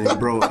was telling him,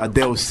 bro,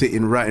 Adele's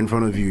sitting right in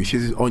front of you.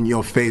 She's on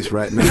your face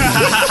right now.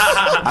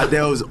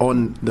 Adele's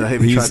on the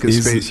Heavy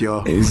Tracker's face,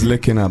 y'all. He's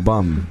licking her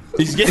bum.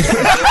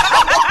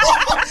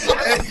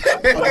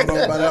 I don't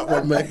know about that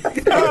one, mate.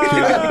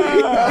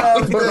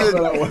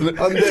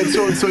 I'm dead.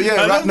 So yeah,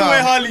 I love the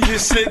way Harley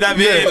just slid that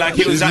bit in like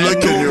it was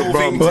like a normal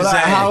thing to say.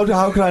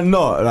 How can I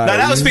not? Like,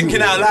 that was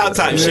thinking out loud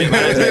type shit,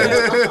 man.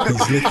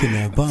 He's licking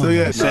her bum. So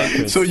yeah,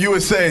 so you were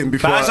saying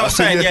before. But as I was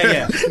saying,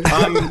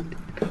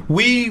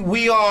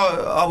 we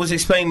are. I was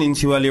explaining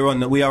to you earlier on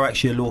that we are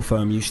actually a law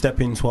firm. You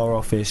step into our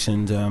office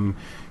and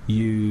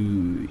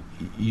you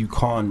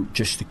can't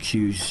just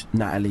accuse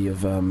Natalie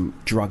of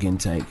drug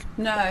intake.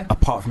 No.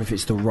 Apart from if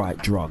it's the right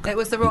drug. It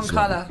was the wrong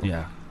colour.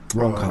 Yeah.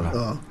 Wrong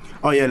colour.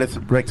 Oh yeah, let's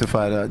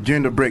rectify that.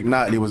 During the break,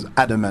 Natalie was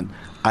adamant,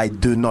 I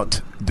do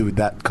not do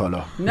that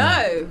colour.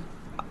 No.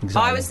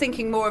 Exactly. I was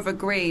thinking more of a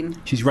green.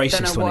 She's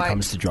racist when it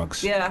comes to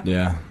drugs. Yeah.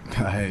 Yeah.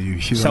 I hear you.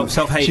 She's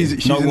self-hating.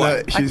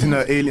 She's in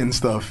her alien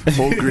stuff.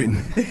 All green.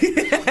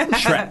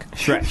 Shrek.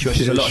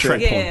 She's a lot of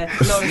Shrek porn. Yeah,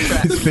 a lot of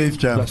Shrek. Space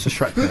Jam. Lots of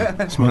Shrek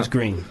porn. Smells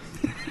green.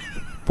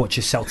 Watch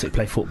your Celtic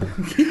play football.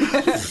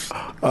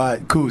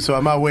 Alright, cool. So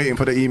am I waiting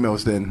for the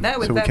emails then?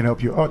 No, so we can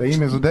help you. Oh, the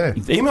emails are there.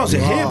 The emails are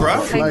here,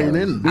 bro. Flying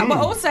in. But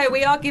also,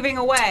 we are giving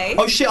away.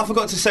 Oh shit, I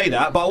forgot to say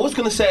that, but I was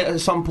going to say it at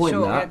some point.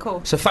 Sure, now. yeah,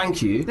 cool. So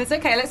thank you. That's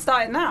okay, let's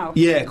start it now.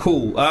 Yeah,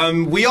 cool.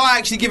 We are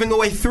actually giving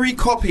away 3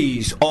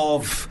 copies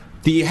of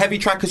the Heavy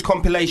Trackers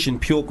compilation,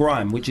 Pure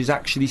Grime, which is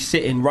actually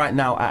sitting right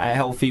now at a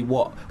healthy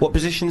what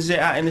position is it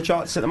at in the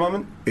charts at the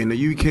moment? In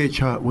the UK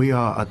chart, we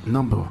are at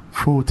number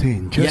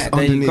 14, just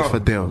underneath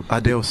Adele.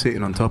 Adele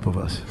sitting on top of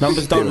us.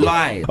 Numbers don't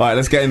lie. All right,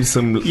 let's get into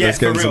some. Let's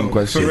get into some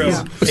questions. For real.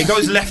 Yeah. It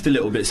goes left a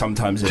little bit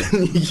sometimes.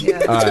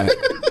 Yeah. All right,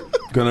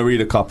 gonna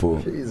read a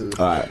couple. Jesus.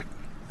 All right,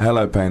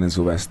 hello, Payne and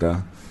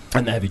Sylvester.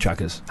 And the Heavy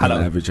Trackers. Hello.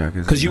 And the Heavy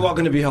Trackers. Because you are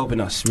going to be helping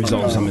us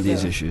resolve some of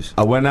these issues.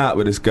 I went out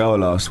with this girl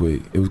last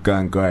week. It was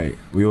going great.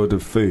 We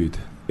ordered food.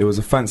 It was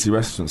a fancy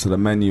restaurant, so the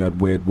menu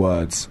had weird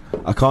words.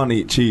 I can't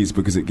eat cheese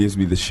because it gives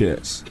me the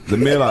shits. The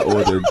meal I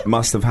ordered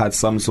must have had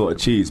some sort of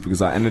cheese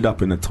because I ended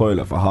up in the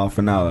toilet for half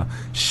an hour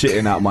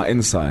shitting out my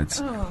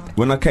insides.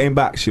 When I came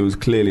back, she was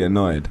clearly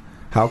annoyed.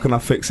 How can I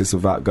fix this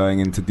without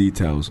going into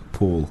details?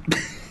 Paul.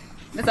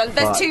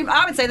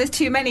 I would say there's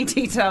too many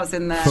details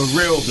in there. For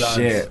real, blood.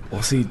 Shit,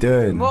 what's he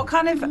doing?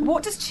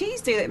 What does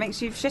cheese do that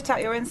makes you shit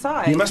out your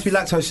inside? You must be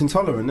lactose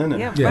intolerant, isn't it?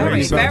 Yeah,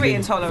 very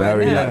intolerant.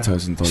 Very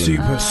lactose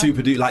intolerant.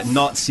 Super like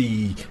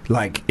Nazi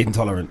like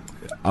intolerant.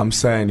 I'm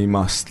saying he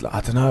must.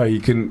 I don't know.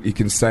 You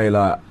can say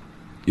like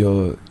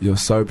you're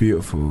so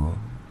beautiful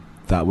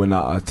that when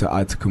I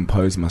had to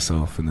compose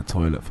myself in the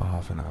toilet for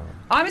half an hour.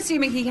 I'm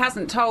assuming he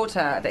hasn't told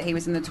her that he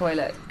was in the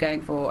toilet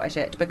going for a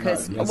shit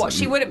because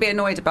she wouldn't be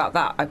annoyed about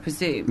that, I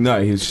presume.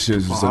 No, she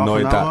was just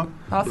annoyed that.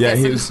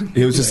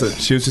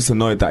 She was just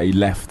annoyed that he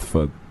left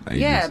for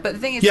ages. Yeah, but the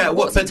thing is,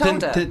 what's he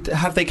told her?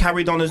 Have they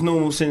carried on as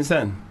normal since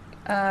then?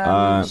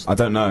 I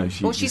don't know.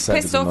 She's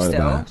pissed off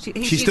still.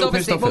 She's still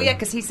pissed off. Well, yeah,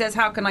 because he says,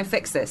 "How can I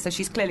fix this?" So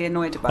she's clearly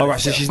annoyed about it. All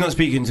right, so she's not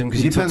speaking to him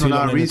because he took too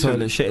long in the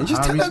toilet shit.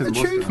 Just tell her the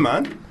truth,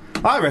 man.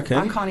 I reckon.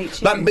 I can't eat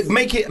cheese. Like,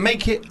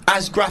 make it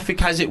as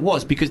graphic as it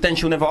was, because then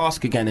she'll never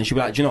ask again, and she'll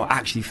be like, do you know what,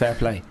 actually, fair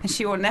play. And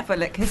she will never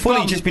lick his Fully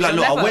bum. just be like,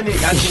 look, I went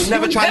in, and she'll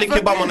never try to lick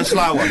your bum on a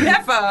sly one.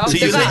 Never. So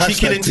you're literally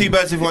killing 2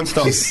 birds with one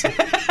stone.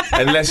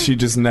 Unless she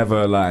just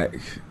never, like,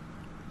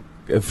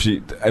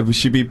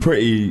 she'd be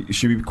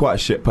quite a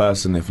shit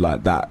person if,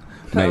 like, that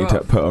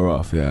put her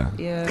off, yeah.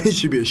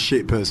 She'd be a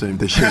shit person if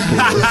the shit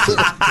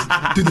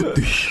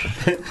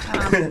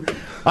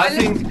I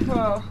think.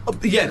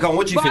 Yeah, go on.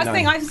 What do you think?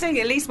 I think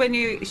at least when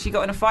she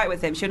got in a fight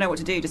with him, she'll know what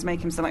to do. Just make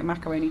him some like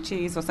macaroni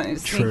cheese or something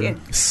to sneak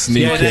in.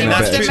 Sneak in.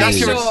 That's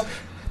true.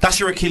 That's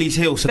your Achilles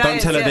heel. So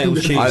don't tell her that it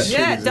was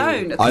cheese.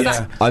 Don't.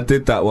 I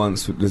did that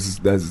once. There's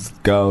this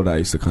girl that I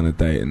used to kind of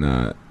date,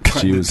 and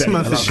she was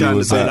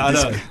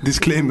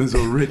disclaimers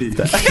already.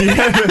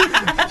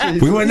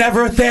 We were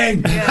never a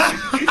thing.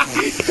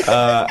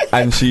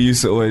 And she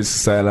used to always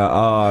say like,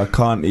 "Oh, I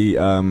can't eat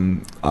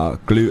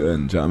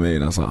gluten." Do you know what I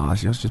mean? I was like,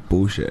 she was just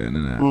bullshitting,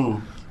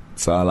 innit?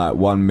 So like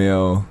one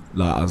meal,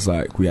 like I was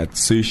like, we had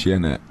sushi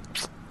in it. Do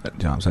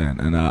you know what I'm saying?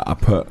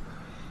 And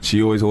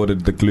she always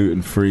ordered the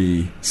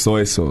gluten-free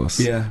soy sauce.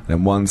 Yeah.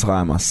 Then one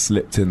time I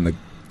slipped in the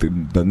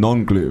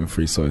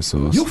non-gluten-free soy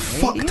sauce. You're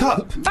fucked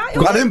up.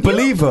 I didn't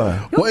believe her.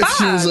 What if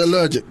she was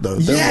allergic though?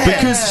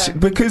 Yeah.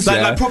 Because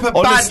like proper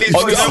bad news.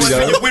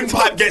 When your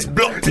windpipe gets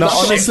blocked. No,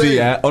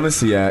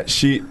 honestly,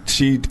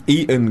 she'd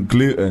eaten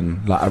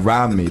gluten like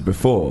around me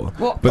before,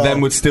 but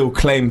then would still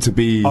claim to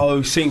be.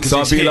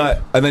 So I'd be like,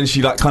 and then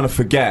she'd like kind of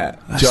forget.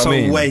 Do you know what I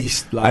mean?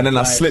 Waste. And then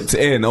I slipped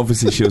it in.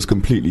 Obviously, she was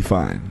completely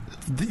fine.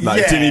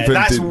 Like, didn't even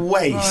that's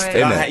waste.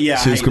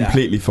 She was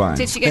completely fine.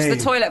 Did she go to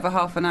the toilet for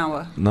half an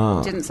hour?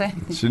 No. Didn't say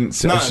anything.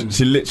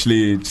 She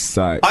literally just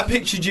like. I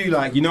pictured you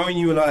like, you know, when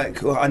you were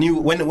like, I knew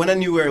when I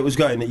knew where it was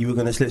going that you were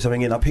going to slip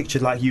something in. I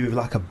pictured like you with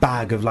like a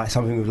bag of like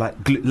something with like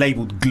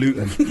labelled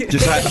gluten,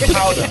 just like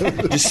powder,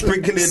 just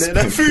sprinkling it.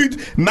 And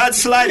food, mad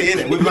slightly in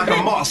it with like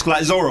a mask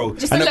like Zorro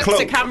just and to a look cloak.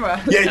 to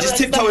camera. Yeah, just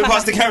tiptoeing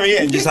past the camera,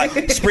 and just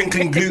like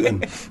sprinkling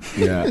gluten.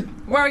 Yeah.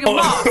 Wearing a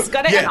mask,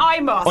 an eye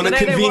mask on a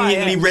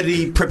conveniently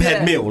ready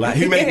prepared meal. Like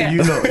who made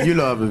you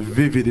lot have a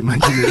vivid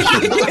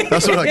imagination.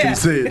 That's what I can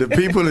say. The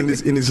people in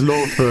his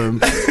law firm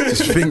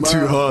just think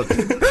too hard.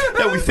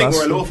 Yeah, we think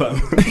we're a law firm.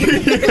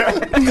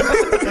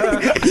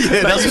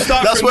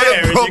 That's what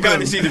the problem.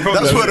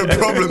 That's what the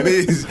problem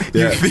is.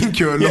 You think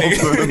you're a law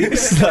firm.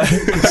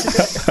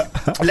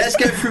 Let's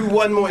get through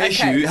one more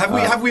issue.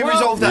 Have we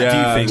resolved that? Do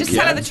you think? Just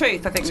tell her the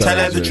truth. I think. Tell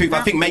her the truth.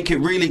 I think make it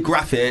really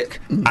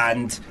graphic,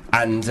 and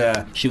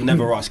she'll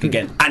never ask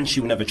again, and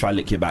she'll never try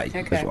lick your back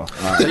as well.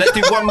 So let's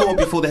do one more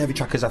before the heavy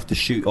trackers have to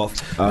shoot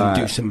off and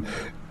do some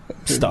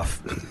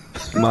stuff.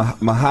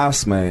 My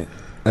housemate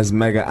has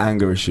mega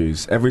anger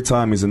issues. Every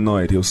time he's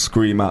annoyed, he'll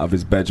scream out of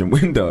his bedroom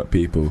window at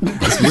people.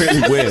 It's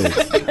really weird.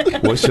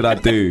 What should I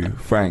do,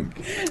 Frank?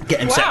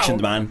 Get him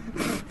sectioned, man.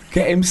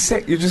 Get him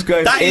sick. You're just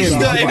going. That is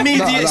the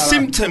immediate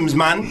symptoms,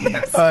 man.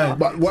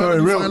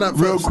 Sorry,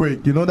 real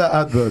quick. You know that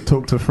advert?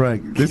 Talk to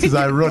Frank. This is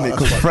ironic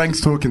because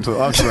Frank's talking to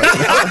us right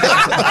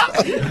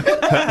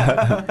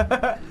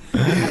now.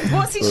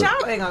 What's he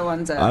shouting? I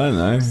wonder. I don't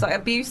know. It's like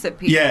abusive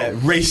people. Yeah,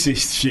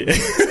 racist shit.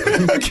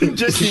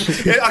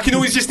 I can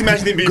always just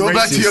imagine him being Go racist.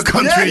 back to your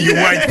country, you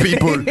white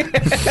people.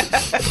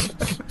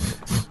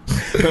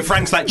 But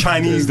Frank's like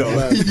Chinese though.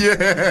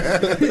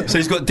 Yeah. So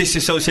he's got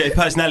dissociative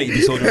personality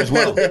disorder as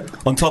well.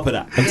 On top of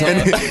that.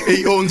 And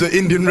he owns an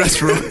Indian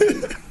restaurant.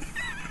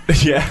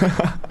 Yeah,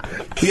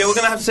 we're going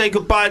to have to say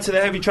goodbye to the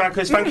heavy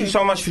trackers. Thank you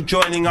so much for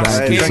joining us.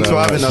 Thanks for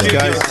having us,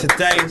 guys.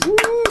 Today.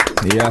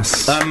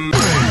 Yes. Payne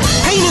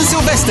and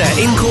Sylvester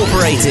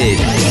Incorporated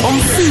on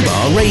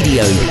Fubar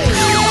Radio.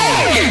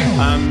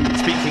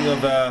 Speaking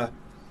of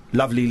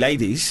lovely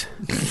ladies,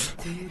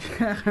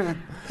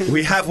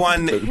 we have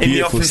one in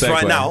the office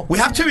right now. We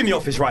have two in the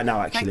office right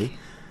now, actually.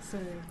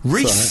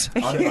 Reese.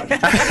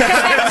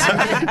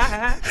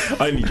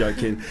 Only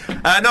joking.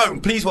 No,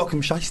 please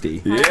welcome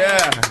Shiesty.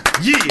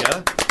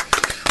 Yeah.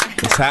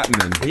 What's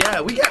happening?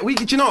 Yeah, we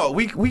do you know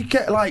what? We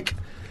get like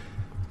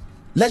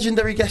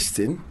legendary guests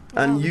in,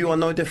 and you are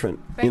no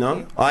different. Thank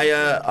you.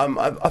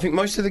 I think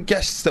most of the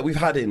guests that we've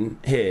had in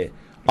here,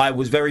 I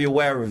was very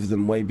aware of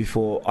them way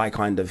before I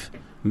kind of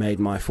made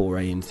my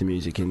foray into the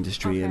music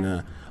industry,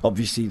 and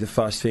obviously the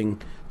first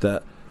thing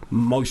that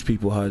most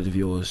people heard of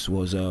yours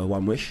was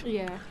One Wish.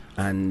 Yeah.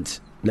 And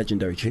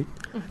legendary tune.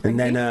 And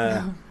then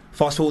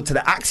fast forward to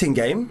the acting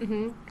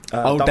game.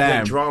 Oh,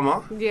 damn. Drama,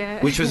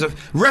 which was a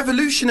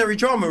revolutionary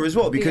drama as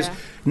well, because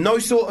no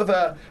sort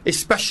of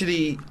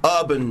especially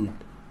urban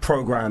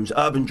programs,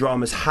 urban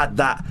dramas had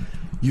that.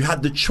 You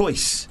had the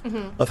choice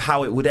of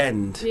how it would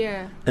end,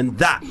 and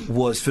that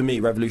was for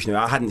me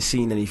revolutionary. I hadn't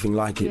seen anything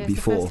like it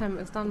before. It's the first time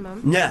it was done,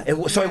 man. Yeah, it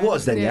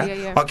was then.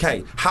 Yeah.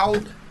 Okay, how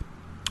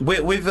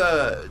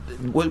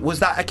was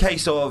that a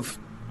case of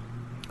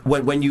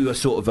when you were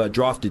sort of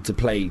drafted to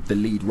play the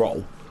lead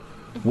role?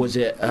 Was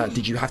it?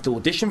 Did you have to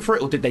audition for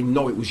it, or did they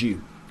know it was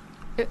you?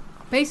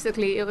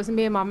 Basically, it was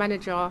me and my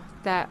manager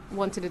that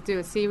wanted to do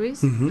a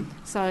series.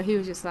 So he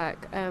was just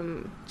like,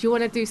 do you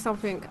want to do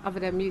something other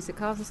than music?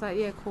 I was just like,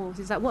 yeah, cool.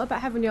 He's like, what about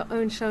having your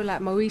own show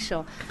like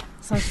Moesha?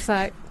 So I was just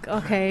like,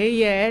 okay,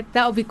 yeah,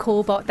 that would be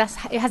cool, but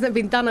it hasn't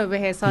been done over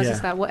here. So I was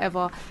just like,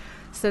 whatever.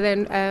 So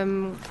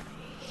then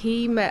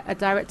he met a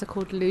director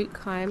called Luke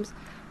Himes,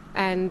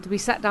 and we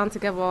sat down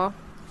together,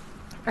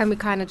 and we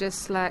kind of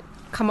just like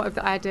come up with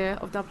the idea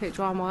of double plate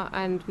drama,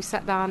 and we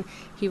sat down.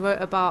 He wrote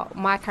about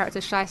my character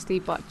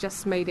Shiesty, but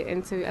just made it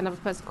into another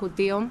person called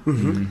Dion,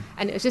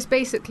 and it was just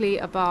basically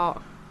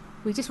about,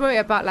 we just wrote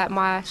about like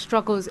my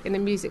struggles in the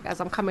music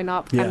as I'm coming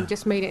up, and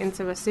just made it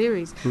into a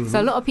series.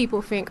 So a lot of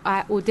people think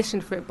I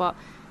auditioned for it, but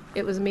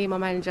it was me, my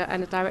manager,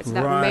 and the director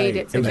that made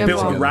it together. It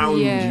was built around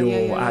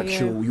your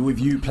actual, with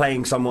you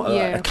playing somewhat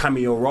a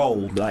cameo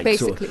role, like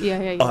basically,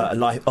 sort of,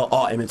 like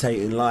art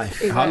imitating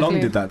life. Exactly. How long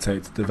did that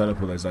take to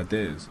develop all those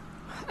ideas?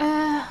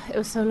 It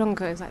was so long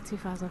ago. It was like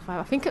 2005.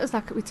 I think it was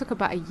like, we took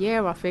about a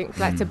year, I think,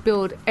 like to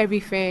build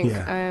everything,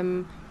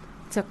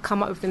 to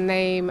come up with the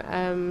name,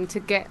 to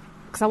get,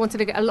 because I wanted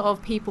to get a lot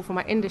of people from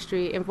my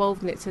industry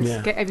involved in it, to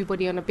get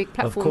everybody on a big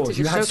platform. Of course,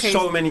 to you had showcase.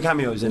 So many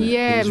cameos in it.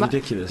 It was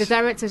ridiculous. The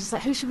director was just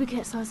like, who should we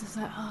get? So I was just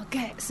like,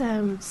 get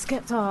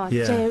Skepta,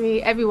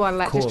 Jerry, everyone,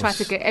 like just try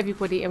to get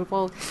everybody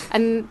involved.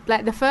 And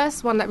like the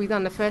first one that we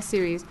done, the first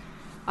series,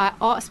 I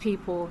asked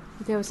people,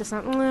 they was just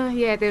like,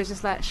 they was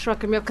just like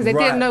shrugging me off because they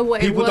didn't know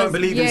what people it was. People don't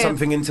believe in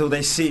something until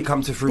they see it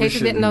come to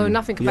fruition. They didn't know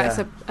nothing about it.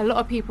 So a lot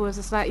of people was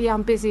just like,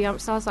 I'm busy.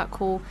 So I was like,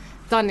 cool,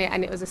 done it,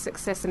 and it was a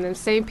success. And then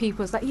same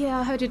people was like,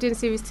 I heard you're doing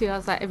series 2. I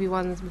was like, we've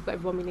got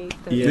everyone we need.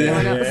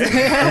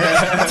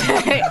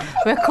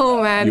 We're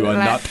cool, man. You are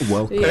not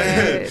welcome.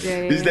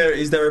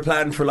 Is there a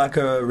plan for like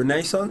a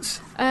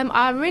renaissance?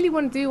 I really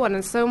want to do one,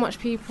 and so much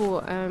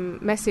people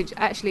message.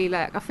 Actually,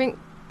 like I think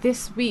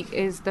this week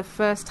is the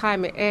first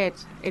time it aired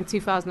in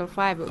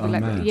 2005. It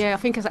will be I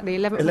think it's like the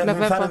 11th of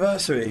November.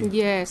 Anniversary.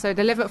 Yeah, so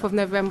the 11th of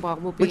November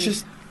will be. Which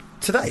is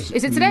today.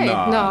 Is it today?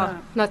 No,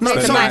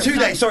 sorry, 2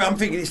 days. Sorry, I'm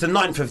thinking it's the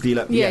 9th of the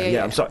 11th.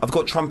 Yeah. I'm sorry, I've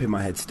got Trump in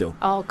my head still.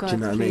 Oh God, do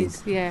you know please,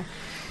 what I mean? Yeah.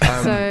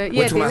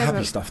 We're talking about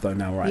happy stuff though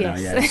now, right now.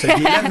 Yeah. So the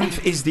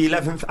 11th is the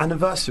 11th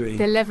anniversary.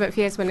 The 11th,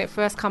 yes, when it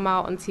first come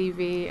out on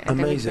TV. And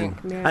amazing.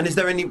 And is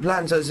there any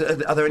plans?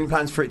 Are there any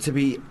plans for it to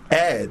be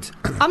aired?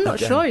 I'm not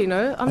sure.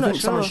 I'm not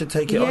sure. Someone should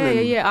take it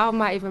on. Yeah. I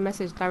might even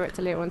message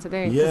director later on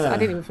today. Yeah. I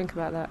didn't even think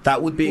about that.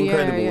 That would be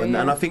incredible.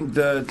 And I think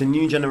the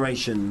new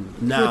generation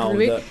now.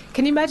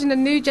 Can you imagine the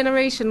new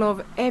generation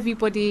of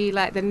everybody,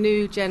 like the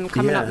new gen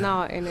coming up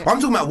now in it? I'm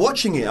talking about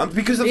watching it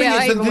because the thing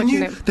is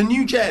the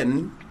new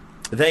gen.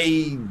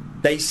 They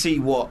see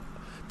what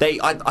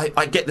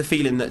I get the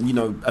feeling that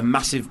a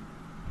massive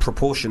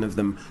proportion of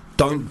them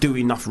don't do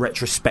enough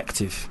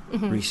retrospective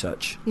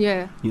research.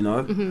 Yeah.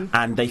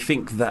 And they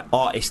think that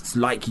artists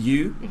like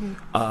you,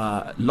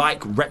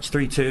 like Wretch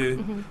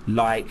 32,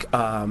 like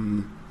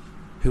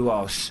who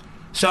else?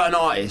 Certain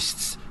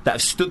artists that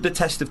have stood the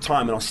test of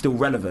time and are still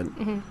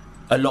relevant.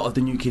 A lot of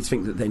the new kids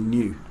think that they're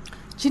new.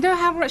 Do you know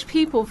how much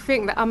people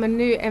think that I'm a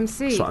new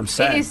MC? That's what I'm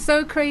saying. It is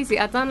so crazy.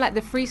 I've done like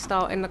the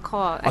freestyle in the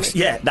car. And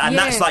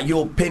that's like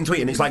your pin tweet,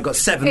 and it's like got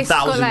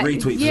 7,000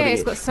 retweets. Yeah,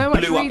 it's got so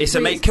much retweets. It's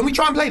amazing. Can we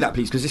try and play that,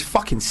 please? Because it's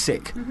fucking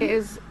sick.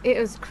 It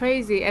is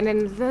crazy. And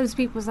then those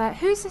people was like,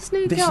 "Who's this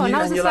new girl?" And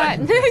I was just like,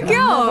 "New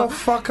girl,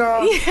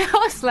 motherfucker." Yeah,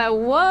 I was like,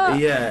 "What?"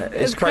 Yeah,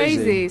 it's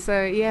crazy.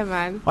 So yeah,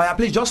 man. Oh yeah,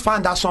 please just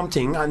find out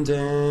something and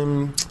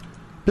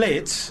play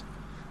it.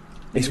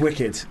 It's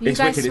wicked. It's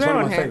wicked. It's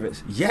one of my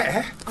favourites.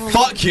 Yeah. Oh.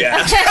 Fuck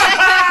yeah.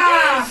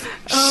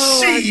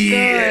 Oh my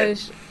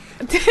gosh.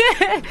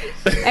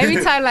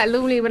 Every time, like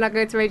normally when I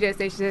go to radio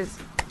stations,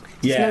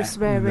 no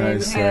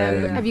swearing.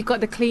 Have you got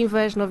the clean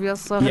version of your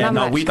song? Yeah,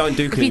 no, we don't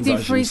do clean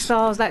versions. If you do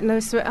freestyles, like no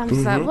swear, I'm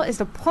just like, what is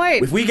the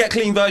point? If we get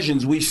clean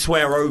versions, we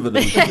swear over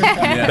them.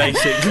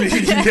 Basically,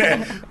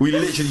 we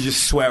literally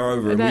just swear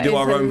over them. We do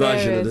our own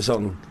version of the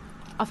song.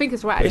 I think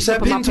it's right. It's a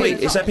pin tweet.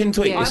 It's a pin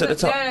tweet. It's at the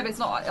top. No, but it's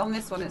not on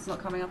this one. It's not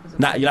coming up as a.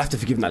 Nah, you'll have to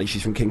forgive Natalie.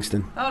 She's from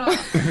Kingston. Oh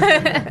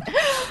no.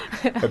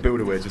 A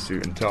builder wears a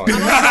suit and tie.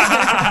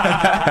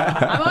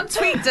 I'm on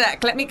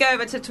TweetDeck. Let me go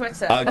over to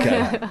Twitter.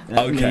 Okay.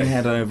 Let me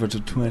head over to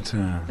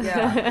Twitter.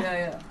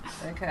 Yeah.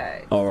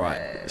 Okay. All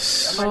right.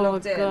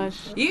 Gosh.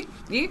 You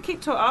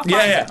keep talking.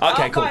 Yeah.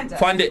 Okay. Cool.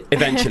 Find it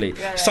eventually.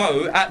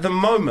 So at the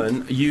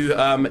moment, you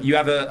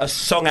have a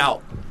song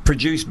out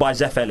produced by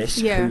Zeph Ellis,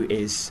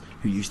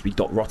 who used to be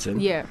Dot Rotten.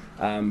 Yeah.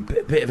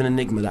 Bit of an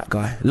enigma, that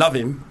guy. Love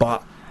him,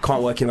 but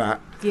can't work him out.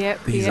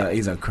 Yep.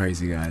 He's a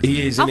crazy guy.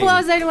 He is. I thought I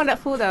was the only one that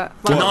thought that.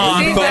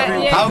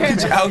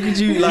 How could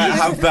you like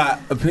have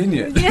that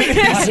opinion?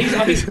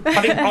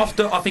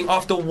 I think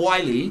after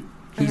Wiley,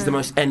 he's the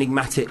most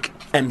enigmatic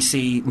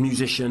MC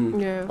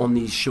musician on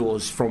these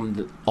shores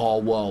from our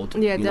world.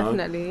 Yeah,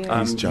 definitely.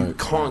 Yeah. You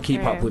can't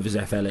keep up with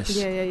Zeph Ellis.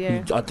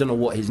 Yeah. I don't know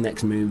what his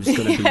next move is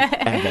going to be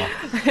ever.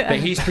 But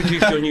he's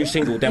produced your new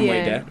single, Dem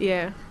Way There.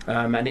 Yeah.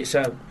 And it's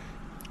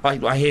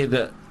I hear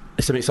that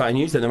there's some exciting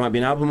news that there might be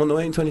an album on the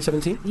way in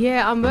 2017.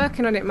 Yeah, I'm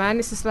working on it, man.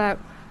 It's just like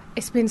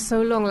it's been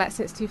so long, like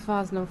since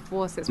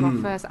 2004, since my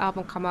first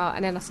album come out,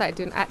 and then I started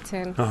doing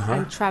acting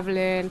and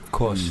traveling, of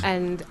course,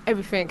 and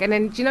everything. And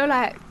then do you know,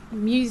 like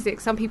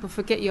music, some people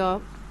forget you're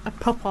a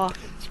proper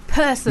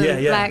person.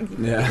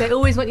 They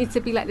always want you to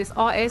be like this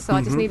artist, so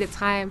I just needed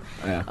time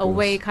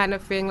away, kind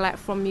of thing, like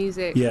from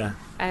music.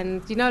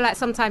 And you know, like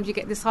sometimes you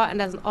get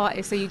disheartened as an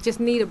artist, so you just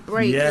need a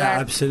break.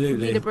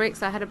 Absolutely. You need a break.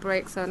 So I had a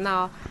break. So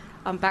now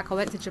I'm back. I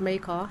went to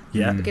Jamaica at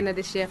the beginning of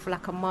this year for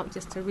like a month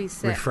just to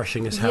reset.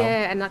 Refreshing as hell.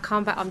 Yeah, and I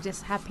come back, I'm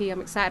just happy,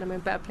 I'm excited, I'm in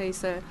a better place.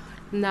 So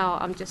now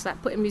I'm just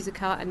like putting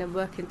music out and then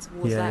working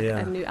towards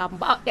a new album.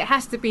 But it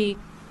has to be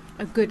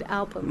a good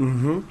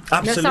album.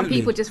 Absolutely. You know, some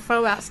people just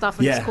throw out stuff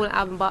and just call it an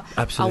album, but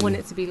I want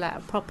it to be like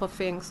a proper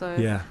thing.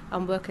 So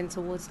I'm working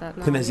towards that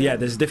now.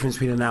 There's a difference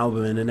between an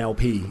album and an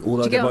LP,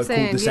 although they're both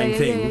called the same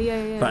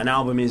thing. But an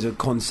album is a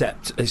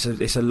concept.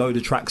 It's a load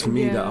of tracks for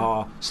me that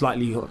are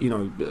slightly,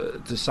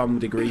 to some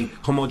degree,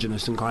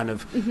 homogenous and kind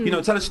of,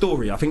 tell a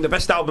story. I think the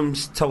best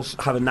albums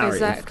have a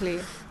narrative. Exactly.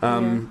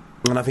 And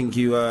I think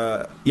you,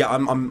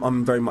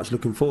 I'm very much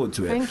looking forward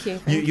to it.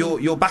 Thank you.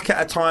 You're back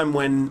at a time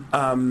when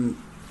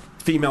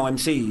female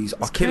MCs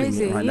are killing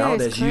it right now.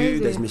 There's you,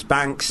 there's Miss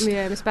Banks.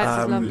 Yeah, Miss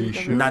Banks is lovely.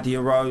 Nadia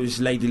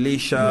Rose, Lady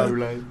Leisha.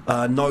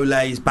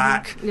 Nole's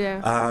back.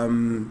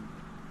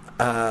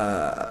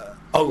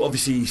 Oh,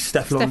 obviously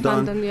Steph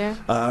London. Yeah.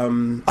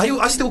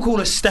 I still call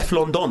her Steph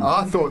London.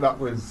 I thought that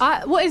was.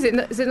 What is it?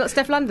 Is it not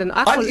Steph London?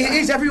 It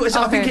is everywhere.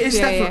 I think it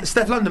is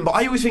Steph London, but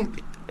I always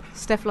think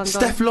Steph London.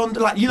 Steph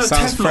London, like, you know,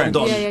 Teflon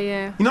Don.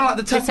 Yeah. You know, like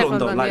the Teflon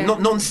Don, like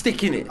not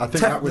non-stick in it. I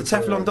think that was the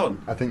Teflon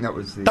Don. I think that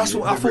was the. That's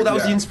what I thought. That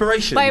was the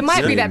inspiration. But it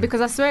might be that because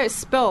I swear it's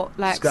spelt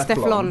like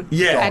Stefflon.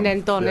 Yeah. And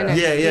then Don, innit?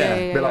 Yeah.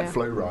 A bit like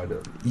Flow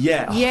Rider.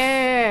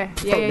 Yeah.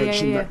 Don't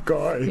mention that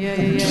guy. Yeah.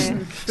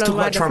 Let's talk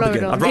about Trump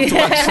again. I'd rather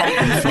talk about Trump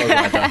than Flow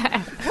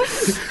Rider.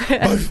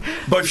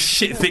 Both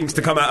shit things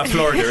to come out of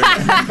Florida, isn't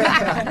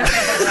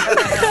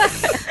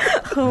it?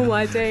 Oh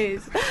my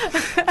days.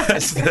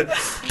 That's the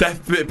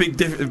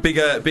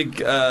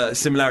big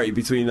similarity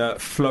between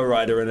Flow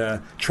Rider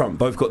and Trump.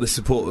 Both got the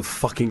support of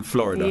fucking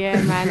Florida.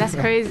 Yeah, man, that's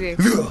crazy.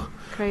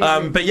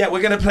 But yeah,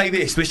 we're going to play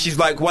this, which is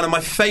like one of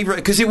my favourite,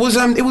 because it was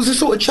a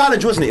sort of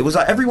challenge, wasn't it? It was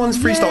like everyone's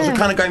freestyles were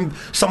kind of going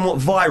somewhat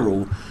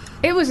viral.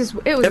 It was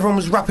everyone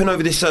was rapping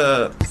over this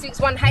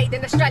 6-1 height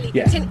in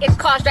Australia. Tinted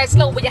cars drive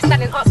slow when you're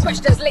standing, ask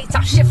questions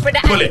later. Shift for the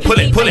pull it.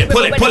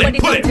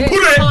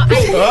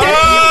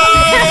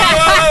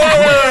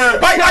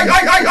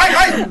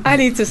 I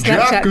need to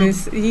Snapchat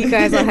this. You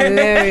guys are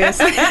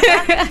hilarious.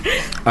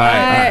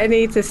 I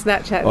need to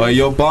Snapchat this. Oh,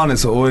 your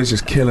bonnets are always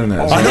just killing it.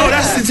 I know,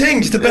 that's the thing.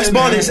 It's the best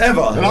bonnets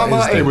ever. And I'm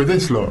out here with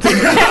this lot.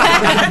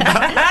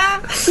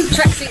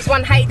 Tracksuits,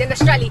 one height in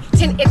Australia.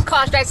 Tinted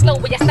cars drive slow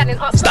when you're standing,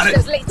 ask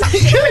questions later.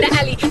 Shift for the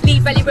alley.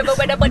 Leave Valley River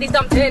where the body's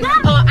dumped in.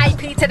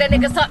 R.I.P. to the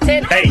niggas tucked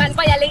in. Man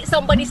violate,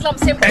 somebody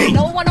slumps him.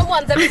 No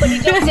one-on-ones, everybody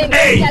jumps in.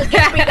 Y'all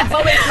can't read that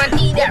for waste, man.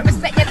 Eat that.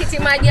 Respect your kitty,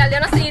 man. Y'all, you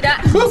don't see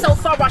that. So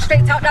thorough,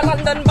 straight out the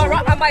London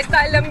borough. And my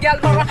style, them y'all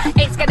borough.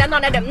 Ain't scared of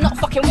none of them, not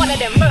fucking one of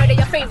them. Murder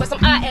your favourites,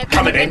 some out here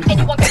coming in.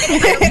 Anyone can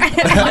get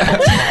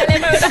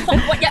it. Murder,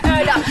 fuck what you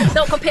heard of.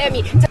 Don't compare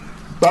me to...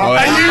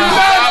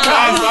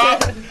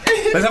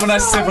 Let's have a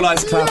nice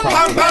civilised clap.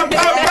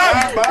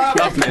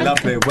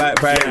 Lovely.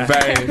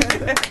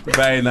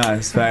 Very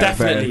nice.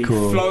 Definitely. Very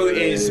cool. Flow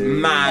is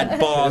mad.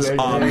 Bars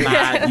are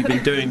mad. You've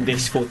been doing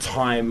this for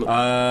time.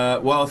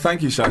 Well,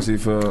 thank you, Shazzy,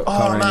 for coming.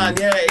 Oh man,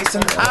 yeah, it's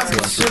an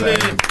absolute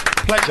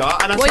pleasure.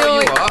 And I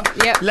tell you what,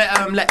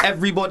 let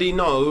everybody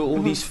know, all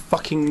these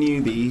fucking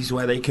newbies,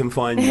 where they can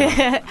find you.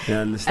 You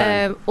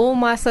understand? All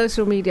my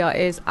social media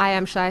is I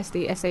am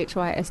Shiesty,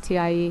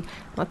 SHYSTIE.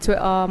 My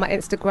Twitter, my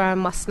Instagram,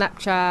 my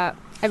Snapchat,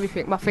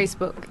 everything. My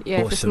Facebook.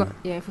 Yeah, awesome.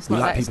 If it's not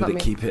like that, people that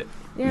keep it.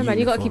 Yeah, man,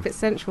 you got to keep it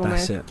central,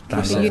 That's man.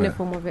 That's keep the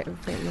uniform of it,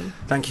 everything, man.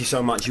 Thank you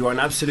so much. You are an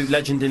absolute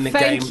legend in the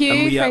Thank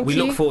game. You, and we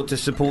look forward to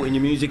supporting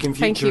your music in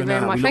future. Thank you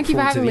very much. Thank you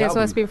for having me as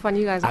well. It's been fun.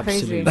 You guys are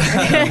crazy.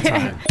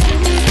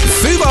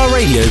 Fubar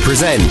Radio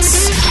presents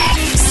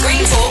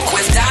Screen Talk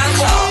with Dan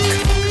Clark.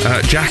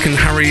 Jack and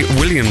Harry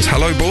Williams.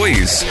 Hello,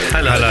 boys.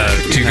 Hello.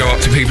 Do you go up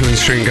to people in the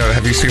street and go,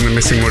 have you seen the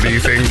missing? What do you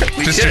think?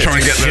 Just to try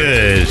and get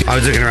them. I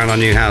was looking around our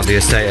new house. The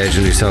estate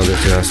agent who sold it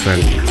to us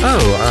went,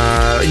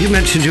 you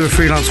mentioned you were a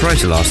freelance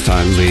writer last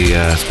time we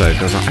spoke.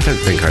 I was like, I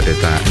don't think I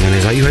did that. And then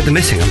he's like, you read The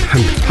Missing?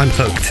 I'm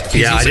hooked.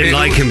 Yeah, I didn't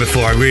like him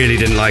before. I really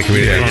didn't like him.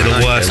 He was one of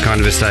the worst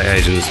kind of estate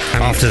agents.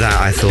 After that,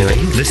 I thought,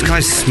 this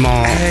guy's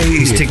smart.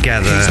 He's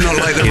together. He's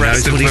not like the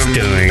rest of what he's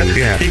doing.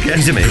 Yeah.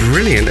 He's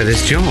brilliant at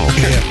his job.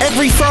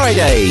 Every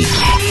Friday.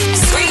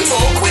 Screen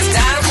Talk with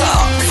Dan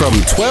Clark. From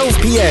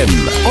 12 p.m.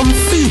 on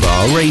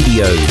Fubar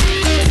Radio.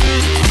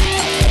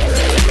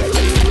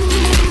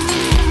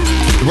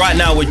 Right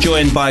now we're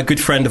joined by a good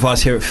friend of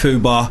ours here at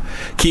Fubar.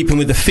 Keeping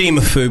with the theme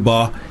of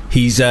Fubar,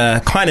 he's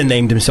kind of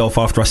named himself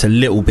after us a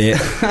little bit.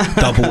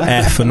 Double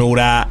F and all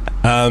that.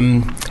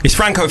 It's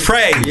Franco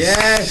Fraze.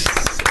 Yes.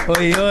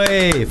 Oi,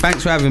 oi.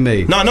 Thanks for having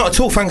me. No, not at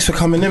all. Thanks for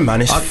coming in,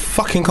 man. It's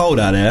fucking cold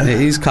out there.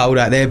 It is cold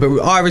out there, but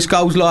Iris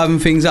Gold's liven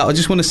things up. I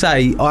just want to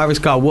say, Iris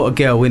Gold, what a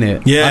girl,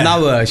 innit? Yeah. I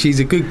know her. She's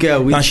a good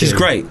girl. No, she's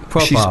great.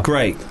 Proper. She's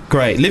great.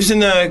 Lives in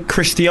the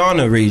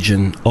Christiania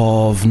region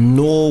of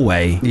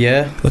Norway.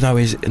 Yeah. What now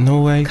is it?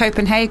 Norway?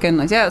 Copenhagen.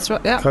 Yeah, that's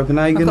right. Yeah.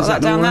 Copenhagen. I've got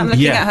that down there. I'm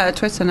looking at her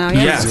Twitter now.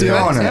 Yeah.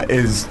 Christiania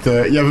is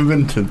the... You ever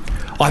been to...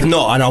 I've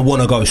not, and I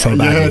want to go so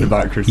badly. You heard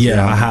about Christiania?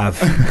 Yeah, I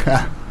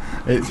have.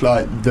 It's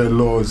like the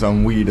laws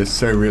on weed are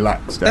so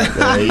relaxed out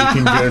there. You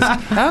can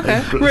just...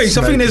 Okay. Reece,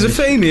 I think there's a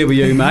theme here with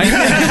you, mate.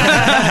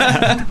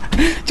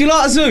 Do you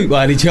like a zoot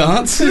by any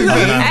chance?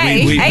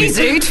 Hey,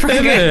 zoot.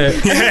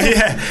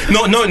 Yeah.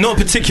 Not a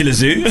particular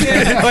zoot.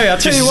 Yeah. Wait,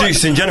 just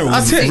zoots in general.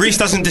 Reece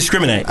doesn't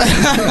discriminate.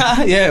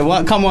 Yeah,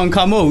 well, come on,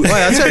 come all. Wait,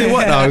 I'll tell you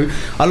what, though.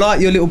 I like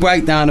your little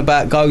breakdown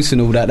about ghosts and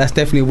all that. That's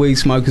definitely a weed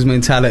smoker's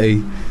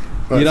mentality.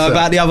 You know,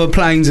 about the other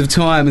planes of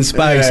time and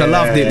space. I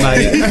loved it,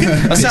 mate.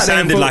 It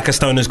sounded like a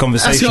stoner's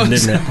conversation,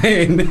 didn't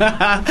it?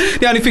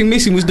 The only thing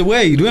missing was the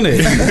weed, wasn't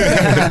it?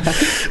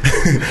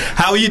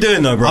 How are you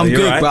doing, though, bro? I'm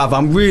good, bruv.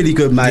 I'm really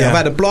good, mate. I've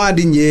had a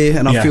blinding year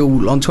and I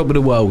feel on top of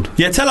the world.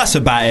 Yeah, tell us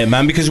about it,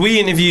 man, because we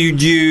interviewed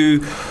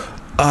you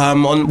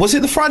on... Was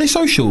it the Friday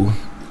Social?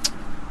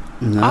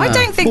 No. I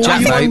don't think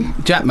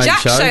Jack Mate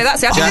show.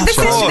 That's it.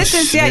 This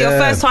is your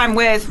first time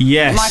with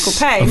Michael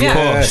Payne. Of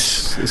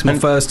course. It's my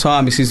first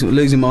time. This is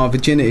losing my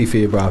virginity for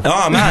you, bro.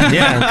 Oh man,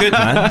 yeah, good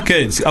man,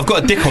 good. I've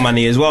got a dick on my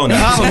knee as well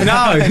now. Oh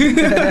no,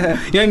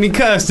 you ain't been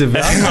cursed of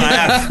it. I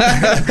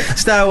have.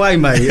 Stay away,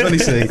 mate.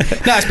 Honestly,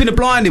 no, it's been a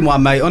blinding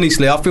one, mate.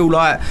 Honestly, I feel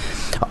like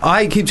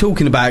I keep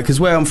talking about it because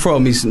where I'm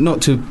from is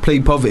not to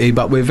plead poverty,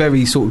 but we're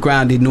very sort of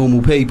grounded,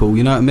 normal people.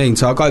 You know what I mean?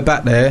 So I go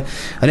back there,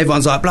 and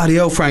everyone's like, "Bloody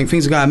hell, Frank,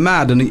 things are going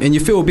mad," and you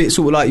feel a bit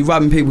sort of like you're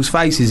rubbing people's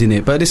faces in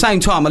it. But at the same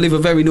time, I live a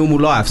very normal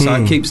life, so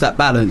it keeps that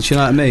balance. You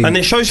know what I mean? And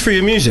it shows through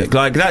your music.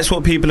 Like that's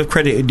what people have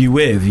credited you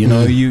with. You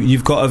know,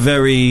 you've got a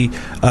very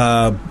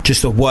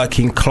just a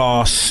working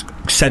class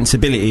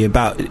sensibility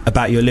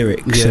about your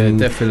lyrics. Yeah, and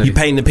definitely. You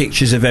paint the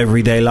pictures of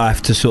everyday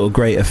life to sort of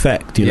great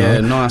effect. You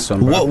know, nice one.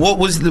 Bro. What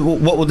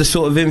were the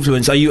sort of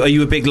influence? Are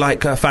you a big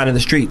fan of the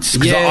streets?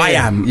 Because I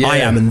am,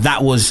 and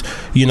that was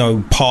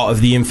part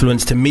of the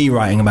influence to me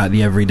writing about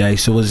the everyday.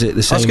 So was it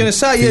the same? I was going to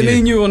say, me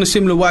and you are on a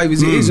similar wave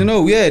as it is, and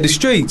all. Yeah, the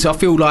streets. I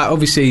feel like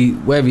obviously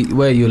where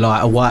you're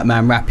like a white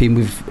man rapping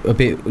with a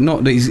bit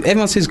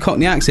everyone says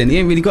Cockney accent. He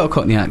ain't really got a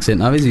Cockney accent,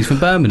 though, is he? He's from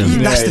Birmingham. Yeah,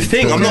 that's the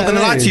thing. I'm not going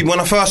to lie to you. When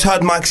I first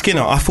heard Mike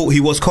Skinner, I thought he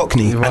was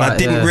Cockney, and I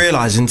didn't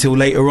realise until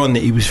later on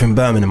that he was from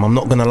Birmingham. I'm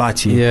not going to lie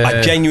to you.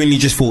 I genuinely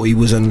just thought he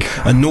was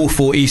a North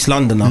or East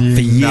Londoner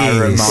for years.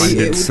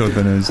 Narrow-minded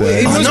Southerners.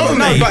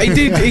 But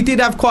he did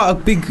have quite a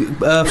big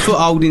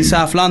foothold in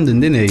South London,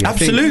 didn't he?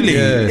 Absolutely.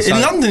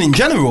 In London in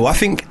general, I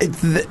think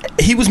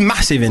he was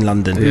massive in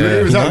London. Yeah.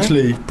 He was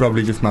actually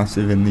probably just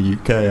massive in the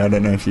UK. I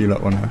don't know if you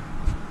want to.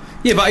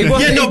 Yeah, but he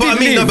wasn't.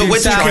 Yeah, but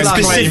we're talking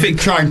specific.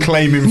 Try and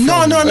claim him.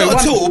 No, not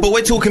at all. But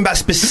we're talking about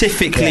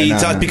specifically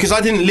because I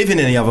didn't live in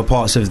any other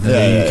parts of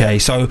the UK.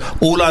 So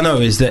all I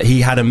know is that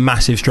he had a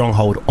massive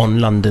stronghold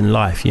on London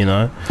life. You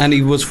know, and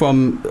he was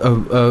from a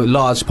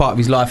large part of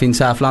his life in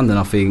South London.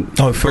 I think.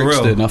 Oh, for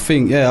Brixton, real? I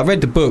think. Yeah, I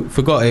read the book.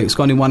 Forgot it. It's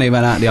gone in one ear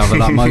and out the other,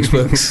 like most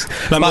books.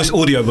 Most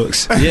audio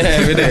books.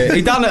 Yeah, really.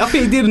 He done it. I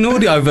think he did an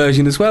audio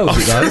version as well.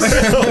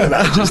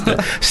 Just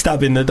a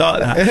stab in the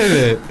dark.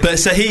 But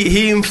so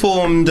he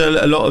informed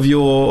a lot of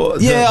your.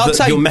 I'd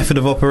say your method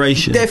of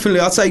operation.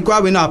 Definitely, I'd say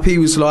growing up, he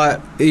was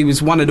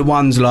one of the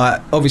ones.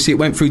 Like, obviously, it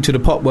went through to the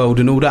pop world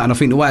and all that. And I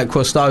think the way it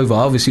crossed over,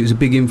 obviously, it was a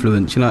big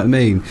influence. You know what I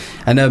mean?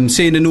 And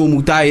seeing the normal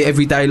day,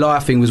 everyday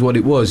life thing was what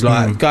it was.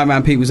 Like going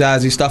around people's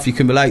houses, stuff you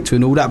can relate to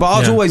and all that. But I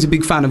was always a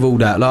big fan of all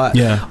that. Like,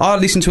 I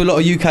listened to a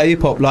lot of UK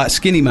hip hop, like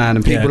Skinny Man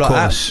and people like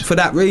that, for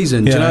that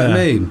reason. Do you know what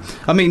I mean?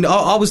 I mean,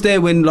 I was there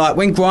when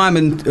grime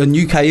and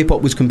UK hip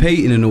hop was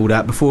competing and all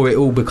that before it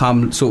all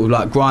become sort of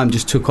like grime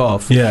just took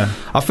off. Yeah,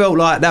 I felt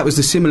like that was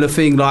the similar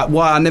thing, like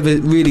why I never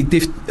really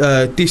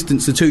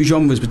distanced the two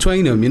genres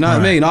between them. You know what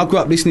I mean? I grew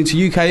up listening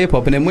to UK hip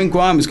hop, and then when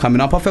grime was coming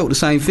up, I felt the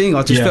same thing.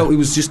 I just felt it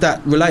was just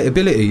that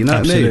relatability. You know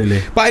what I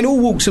mean? But in all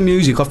walks of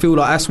music, I feel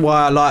like that's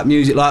why I like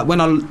music. Like when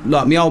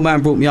my old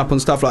man brought me up on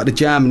stuff like the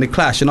Jam and the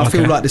Clash, and I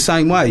feel like the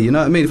same way. You know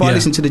what I mean? If I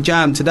listen to the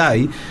Jam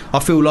today, I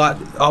feel like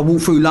I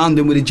walk through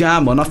London with the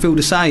Jam on. I feel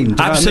the same.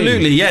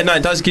 Absolutely, yeah. No,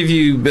 it does give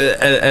you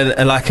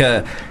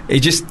it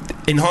just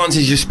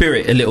enhances your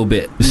spirit a little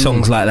bit with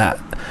songs like that.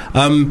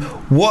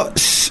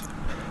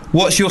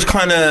 What's your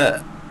kind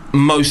of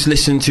most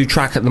listened to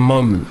track at the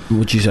moment,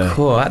 would you say?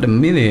 At the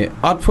minute,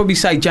 I'd probably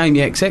say Jamie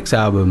XX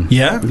album.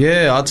 Yeah?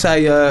 Yeah, I'd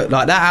say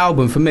like that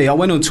album for me. I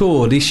went on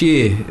tour this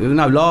year.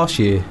 No, last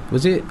year.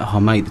 Was it?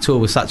 Oh, mate, the tour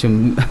was such a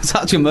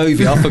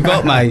movie. I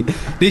forgot, mate.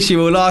 This year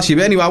or last year.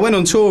 But anyway, I went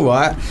on tour,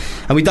 right?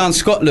 And we done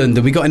Scotland,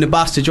 and we got in the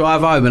bus to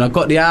drive home, and I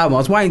got the album. I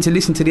was waiting to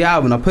listen to the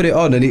album, and I put it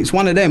on, and it's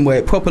one of them where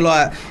it proper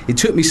like, it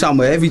took me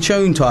somewhere, every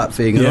tune type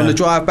thing. And on the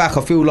drive back,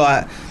 I feel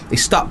like it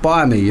stuck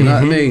by me, you know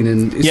what I mean?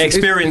 And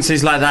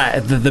experiences like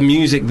that, the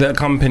music that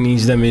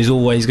accompanies them is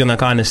always going to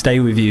kind of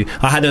stay with you.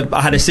 I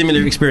had a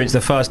similar experience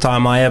the first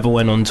time I ever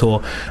went on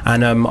tour,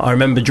 and I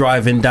remember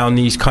driving down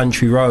these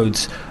country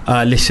roads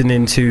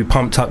listening to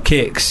Pumped Up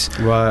Kicks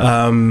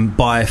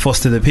by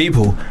Foster the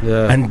People,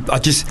 and I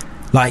just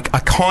I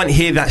can't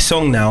hear that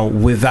song now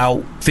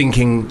without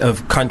thinking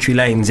of Country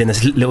Lanes in a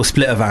little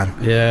splitter van.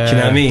 Yeah, do you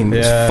know what I mean?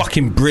 Yeah. It's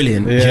fucking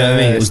brilliant. Do you know what I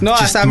mean? It's nice.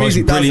 Just that the most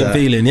music brilliant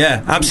feeling.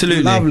 Yeah,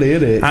 absolutely. It's lovely,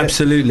 isn't it?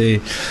 Absolutely.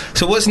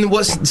 So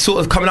what's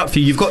sort of coming up for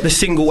you? You've got the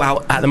single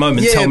out at the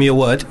moment. Tell me a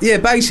word. Yeah,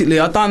 basically,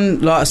 I've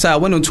done, like I say, I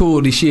went on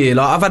tour this year.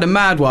 Like, I've had a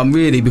mad one,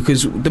 really,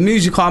 because the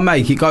music I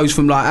make, it goes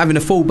from like having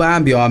a full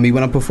band behind me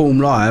when I perform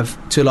live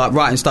to like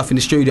writing stuff in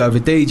the studio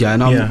with a DJ,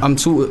 and I'm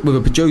sort of with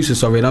a producer,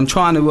 and I'm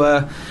trying to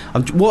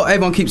what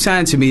everyone keeps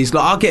saying to me is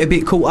like I get a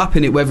bit caught up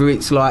in it, whether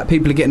it's like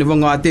people are getting the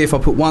wrong idea if I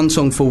put one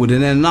song forward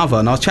and then another.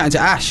 And I was chatting to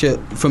Ash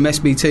from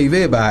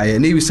SBTV about it,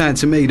 and he was saying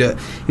to me that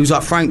he was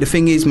like, Frank, the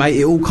thing is, mate,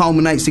 it all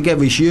culminates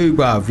together. It's you,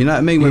 bruv, you know what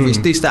I mean? Whether it's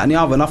this, that and the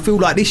other. And I feel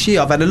like this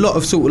year I've had a lot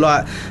of sort of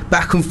like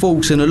back and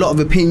forths and a lot of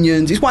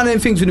opinions. It's one of them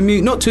things with the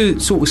music, not to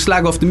sort of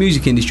slag off the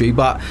music industry,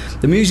 but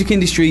the music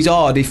industry is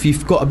hard if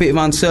you've got a bit of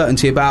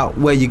uncertainty about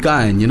where you're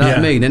going, you know what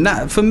I mean? And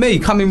that, for me,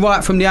 coming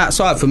right from the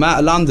outside, from out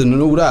of London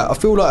and all that, I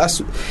feel like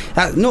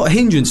that's not a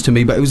hindrance to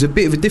me, but it was a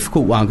bit of a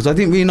difficult one because I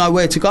didn't really know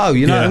where to go.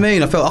 You know what I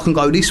mean? I felt I can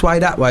go this way,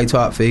 that way,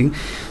 type thing.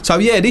 So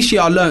this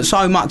year I learned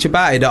so much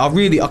about it that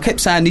I kept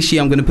saying this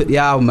year I'm going to put the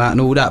album out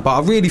and all that, but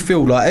I really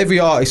feel like every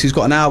artist has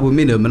got an album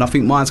in them, and I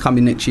think mine's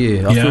coming next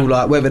year. I feel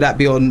like whether that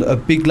be on a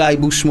big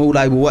label, small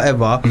label,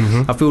 whatever,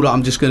 I feel like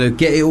I'm just going to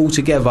get it all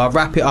together,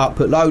 wrap it up,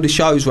 put load of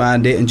shows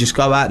around it, and just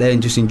go out there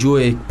and just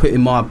enjoy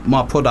putting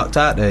my product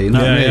out there. You know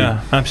what I mean?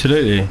 Yeah,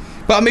 absolutely.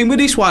 But I mean, with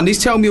this one,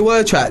 this Tell Me a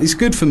Word track, it's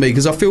good for me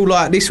because I feel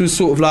like this was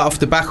sort of like off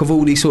the back of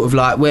all these sort of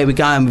like where we're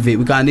going with it,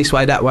 we're going this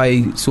way, that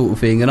way sort of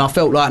thing, and I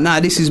felt like, nah,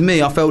 this is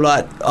me. I felt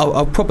like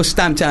I proper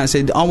stamped out and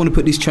said, I want to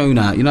put this tune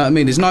out, you know what I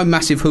mean? There's no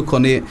massive hook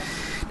on it.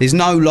 There's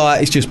no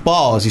like, it's just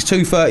bars. It's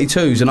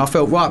 232s, and I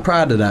felt right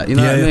proud of that. You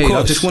know what I mean?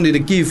 I just wanted to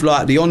give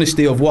like the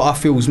honesty of what I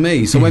feel's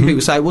me. So when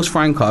people say what's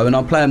Franco, and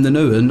I play them the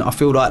new one, I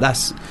feel like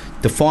that's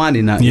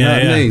defining that. You know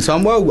what I mean? So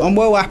I'm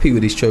well happy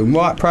with this tune.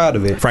 Right proud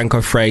of it.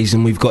 Franco Phrase,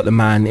 and we've got the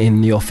man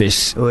in the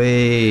office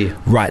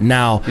right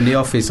now. In the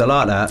office, I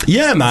like that.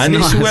 Yeah, man.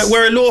 Nice.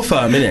 We're a law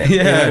firm, innit?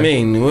 You know what I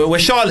mean? We're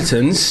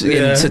charlatans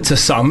to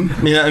some.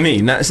 You know what I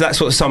mean?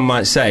 That's what some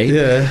might say.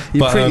 Yeah.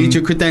 You printed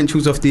your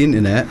credentials off the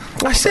internet.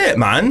 That's it,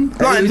 man.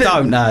 Like, you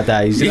don't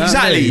nowadays. You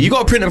exactly. You got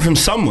to print them from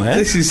somewhere.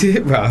 This is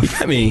it, bro. You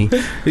get me?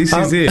 This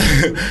is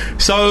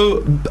it.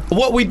 So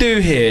what we do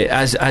here,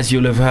 as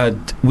you'll have heard,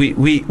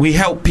 we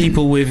help people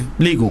with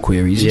legal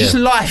queries, just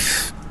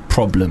life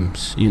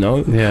problems, you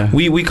know.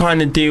 We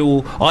kind of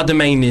deal, our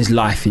domain is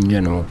life in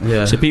general,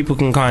 so people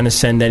can kind of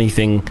send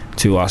anything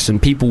to us,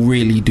 and people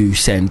really do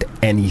send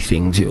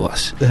anything to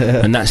us,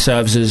 and that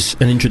serves as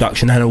an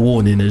introduction and a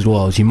warning as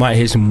well, so you might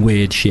hear some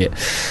weird shit,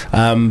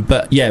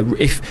 but yeah,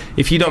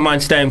 if you don't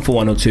mind staying for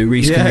one or two,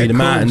 Reese can read them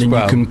out, and then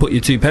you can put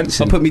your 2 pence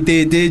in. I'll put me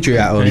Dear Deirdre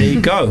out on. There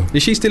you go.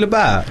 Is she still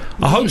about?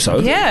 I hope so.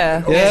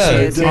 Yeah, she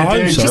is. I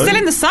hope so. She's still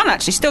in the Sun,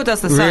 actually. Still does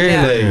the Sun.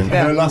 Really?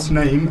 Yeah. Her last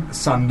name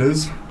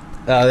Sanders.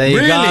 Oh, there you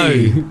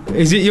go.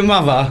 Is it your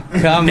mother?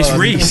 Come it's on.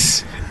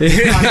 Reese.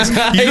 You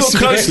look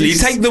closely.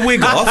 Take the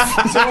wig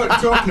off. So we're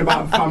talking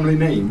about family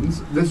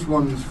names. This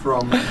one's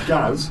from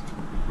Gaz,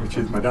 which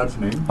is my dad's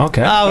name.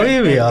 Okay. Oh,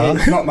 here we are.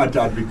 It's not my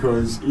dad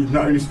because he's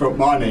not only spelled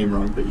my name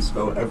wrong, but he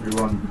spelled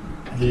everyone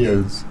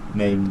here's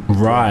name.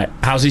 Right.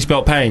 How's he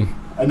spelled Payne?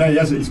 No, he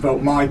hasn't. He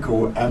spelled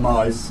Michael,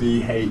 Michael.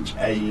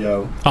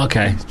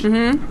 Okay.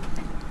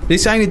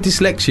 This ain't a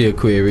dyslexia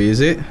query,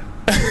 is it?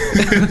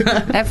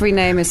 Every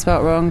name is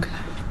spelt wrong.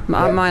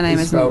 My name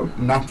is spelled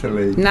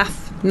Natalie.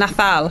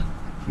 Nathal.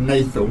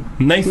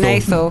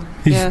 Nathal.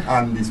 Yeah.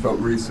 And he spelled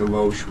Reese or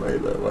Welsh way,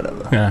 but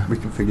whatever. Yeah. We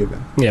can forgive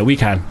him. Yeah, we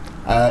can.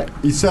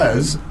 He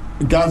says,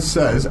 Gaz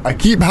says, I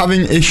keep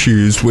having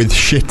issues with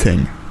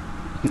shitting.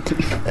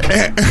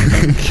 Okay.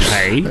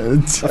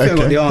 I think I've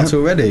got the answer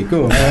already.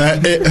 Go on.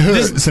 It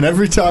hurts, and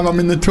every time I'm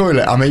in the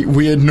toilet, I make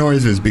weird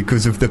noises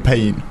because of the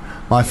pain.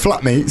 My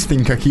flatmates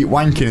think I keep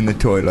wanking in the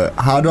toilet.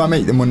 How do I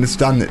make them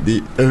understand that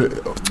the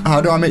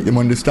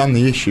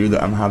issue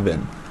that I'm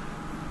having?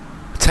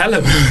 Tell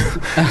him.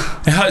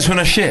 It hurts when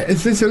I shit.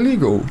 Is this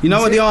illegal? You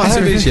know what the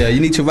answer is, yeah? You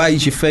need to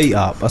raise your feet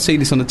up. I see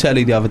this on the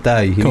telly the other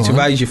day. You need to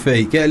raise your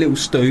feet. Get a little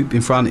stoop in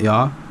front of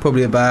you.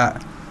 Probably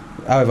about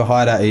however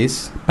high that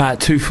is. About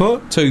 2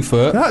 foot? 2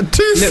 foot. 2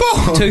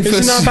 foot? 2 foot.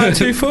 Isn't that about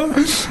 2 foot?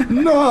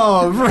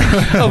 No,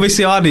 bro.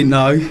 Obviously I didn't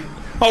know.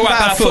 Oh, right,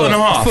 about a foot and a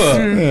half.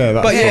 Yeah,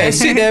 but yeah,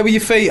 sit there with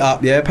your feet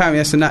up. Yeah, apparently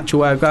that's the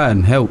natural way of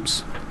going.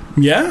 Helps.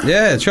 Yeah?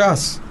 Yeah,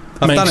 trust.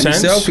 I've Makes done it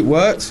sense. myself. It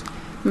worked.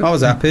 I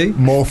was happy.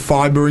 More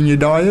fibre in your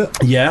diet?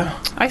 Yeah.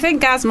 I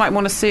think Gaz might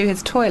want to sue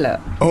his toilet.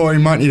 Or he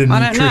might need a nutritionist.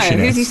 I don't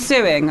know. Who's he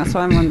suing? That's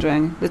what I'm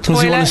wondering. The toilet?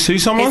 Does he want to sue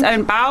someone? His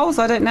own bowels?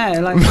 I don't know.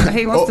 Like,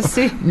 he wants to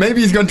sue.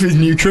 Maybe he's gone to his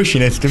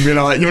nutritionist and be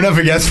like, you'll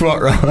never guess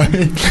what, right?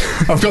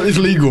 I've got this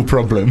legal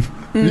problem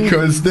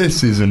because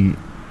this isn't...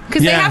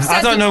 Yeah,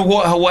 I don't know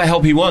what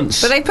help he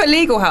wants. But they put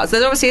legal help. So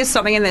there obviously is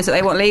something in this that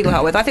they want legal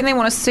help with. I think they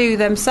want to sue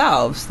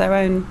themselves, their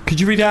own...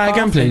 Could you read it out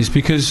again, please?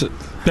 Because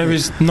there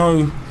is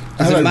no...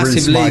 There's a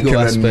massive legal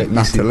aspect.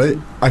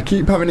 Natalie, I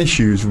keep having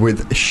issues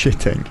with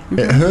shitting.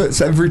 It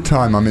hurts every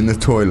time I'm in the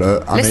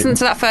toilet. Listen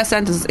to that first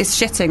sentence. It's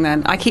shitting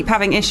then. I keep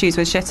having issues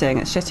with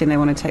shitting. It's shitting they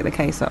want to take the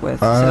case up with.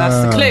 So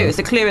that's the clue. It's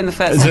a clue in the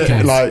first sentence.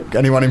 Is it like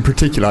anyone in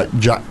particular? Like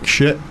Jack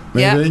Shit,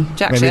 maybe? Yeah,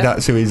 Jack maybe Shit.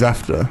 That's who he's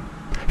after.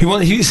 He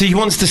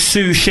wants to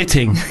sue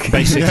shitting,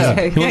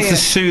 basically. He wants to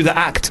sue the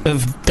act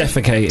of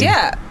defecating.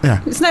 Yeah.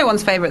 It's no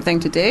one's favourite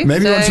thing to do.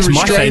 Maybe he wants to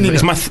restrain it.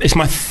 It's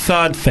my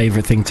third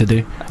favourite thing to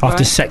do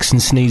after sex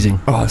and sneezing.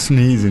 Oh,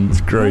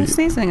 sneezing's great.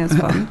 Sneezing is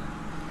fun.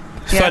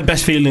 Third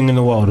best feeling in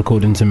the world,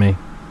 according to me.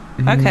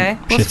 Okay.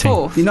 What's Shitting.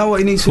 fourth? You know what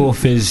you need to...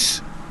 Fourth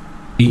is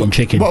eating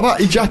chicken. What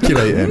about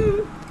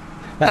ejaculating?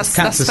 That's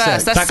first.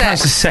 That's that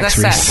counts as sex,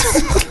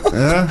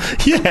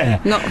 Reese. Yeah.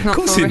 Not of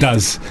course for it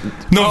does.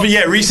 No, but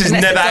yeah, Reese has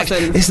never...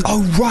 It's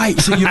right,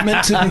 so you're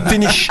meant to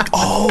finish...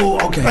 Oh,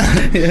 okay.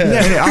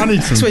 Yeah, I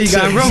need some That's where you're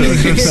going wrong.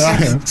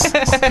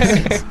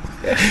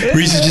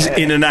 Reese is just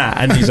in and out,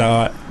 and he's like, all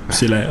right.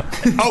 See you later.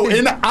 Oh,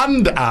 in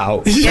and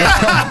out.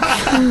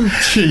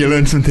 Gee, you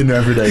learn something new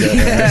every day.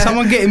 Yeah.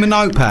 Someone get him a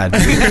notepad.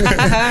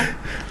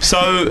 So,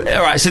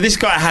 all right. So this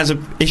guy has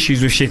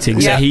issues with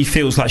shitting. So he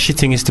feels like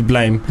shitting is to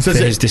blame for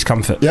his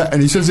discomfort. Yeah,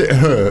 and he says it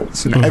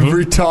hurts, and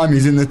every time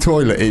he's in the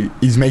toilet,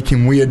 he's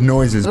making weird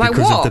noises like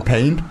because what? of the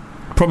pain.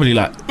 Probably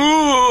like,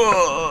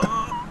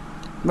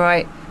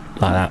 right, like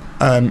that.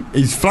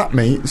 His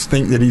flatmates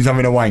think that he's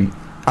having a wank.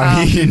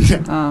 I mean,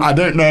 I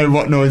don't know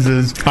what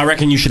noises. I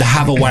reckon you should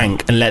have a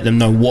wank and let them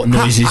know what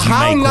noises you make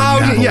when you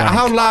have a wank.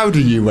 How loud are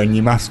you when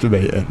you're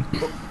masturbating?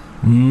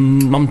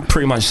 I'm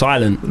pretty much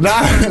silent.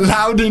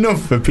 Loud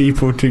enough for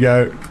people to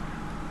go.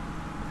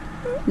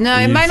 No,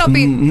 it may not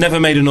be. Never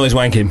made a noise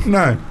wanking.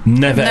 No,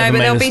 never. No, but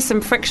there'll be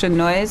some friction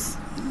noise.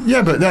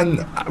 Yeah, but then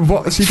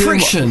what's he doing?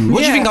 Friction?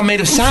 What do you think I'm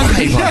made of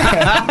sandpaper?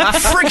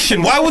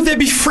 Friction? Why would there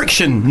be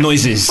friction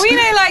noises? Well, you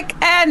know, like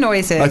air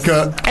noises. Like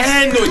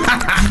air noise.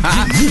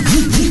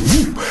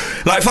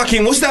 Like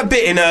fucking, what's that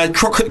bit in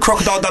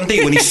Crocodile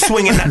Dundee when he's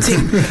swinging that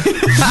thing?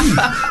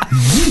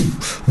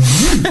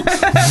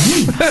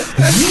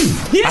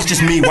 That's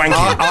just me wanking.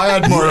 I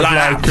had more of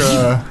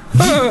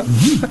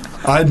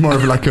I had more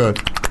of like a.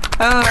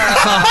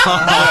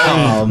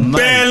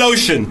 Bear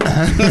lotion.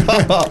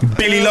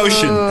 Billy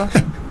lotion.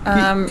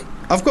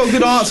 I've got a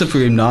good answer for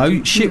him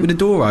though. Shit with the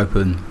door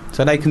open,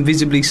 so they can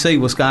visibly see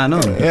what's going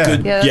on.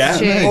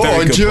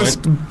 Or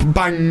just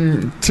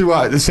bang two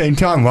out at the same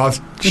time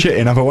whilst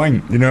shitting, have a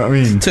wank. You know what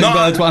I mean? Two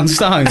birds, one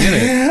stone, isn't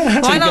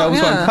it? Why Two not?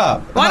 girls, one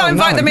cup. Why not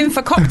invite them in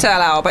for cocktail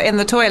hour, but in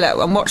the toilet,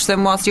 and watch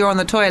them whilst you're on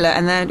the toilet,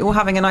 and then all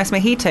having a nice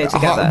mojito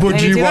together?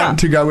 Would you want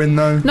to go in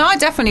though? No, I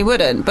definitely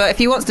wouldn't. But if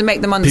he wants to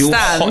make them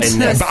understand,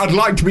 but I'd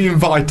like to be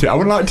invited. I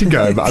wouldn't like to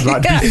go, but I'd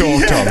like to be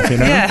thought of. You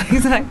know? Yeah,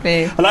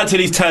 exactly. I like to at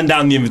least turn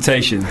down the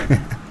invitation.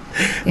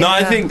 No,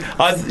 I think.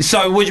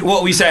 So, what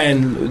are we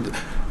saying?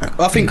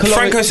 I think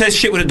Franco says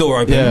shit with the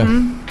door open. Yeah.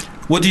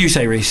 What do you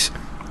say, Reese?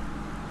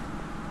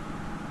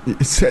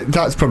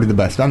 That's probably the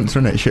best answer,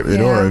 isn't it? Shit with the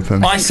door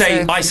open. I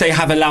say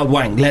have a loud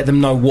wank. Let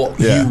them know what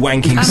you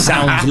wanking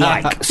sounds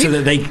like, so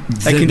that they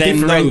can know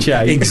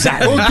differentiate.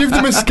 exactly. Or give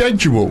them a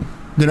schedule.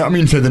 You know what I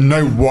mean? So they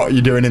know what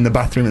you're doing in the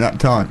bathroom at that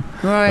time.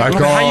 Right. Like,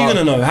 how are you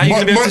going to know? How are you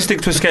going to be able to stick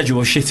to a schedule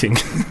of shitting?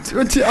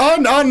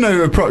 I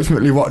know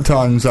approximately what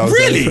times I'll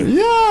Really? go.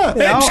 Yeah.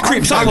 It just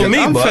creeps up on me,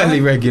 I'm but fairly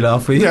regular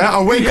for you. Yeah,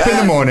 I'll wake up in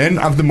the morning,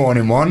 have the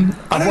morning one.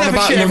 I don't have a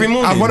shit every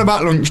morning. Have one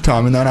about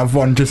lunchtime and then have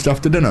one just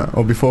after dinner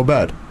or before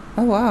bed.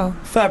 Oh wow.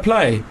 Fair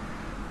play.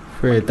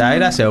 For a day,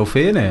 that's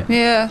healthy, isn't it?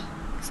 Yeah.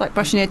 It's like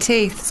brushing your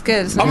teeth. It's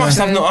good. Isn't I must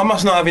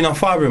not have enough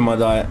fibre in my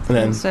diet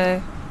then. So.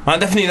 I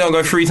definitely don't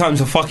go 3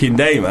 times a fucking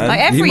day, man.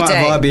 Like every you might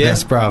day. have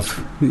IBS,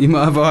 bruv. You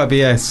might have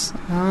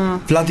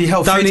IBS. Bloody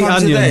hell, Don't 3 eat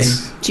times onions.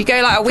 a day. Do you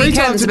go like a 3 weekends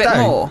times a a bit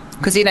day? more?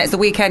 Because you know it's the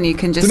weekend, you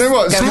can just Do you know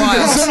what? go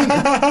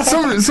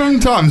wild.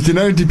 Sometimes, you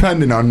know,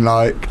 depending on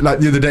like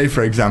the other day,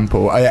 for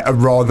example, I ate a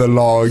rather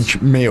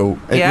large meal.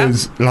 It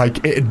was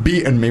like it had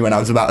beaten me when I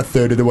was about a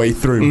third of the way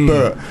through,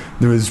 but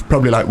there was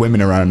probably like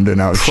women around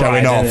and I was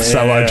showing off,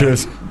 I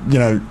just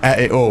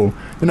ate it all.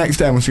 The next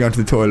day I must have gone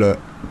to the toilet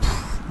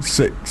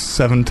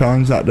 6-7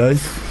 times that day.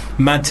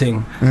 Mad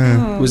thing.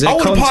 Yeah. Was there I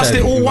would have passed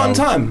it all involved? one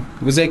time.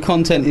 Was there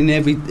content in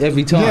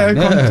every time?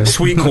 Yeah,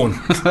 Sweet corn.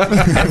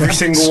 Every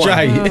single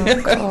Straight. one.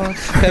 Oh, God.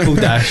 Pebble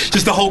dash.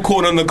 Just the whole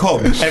corn on the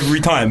cob every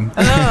time.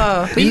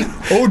 Oh, but you,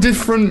 All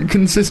different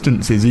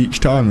consistencies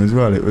each time as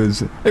well. It was.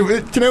 Do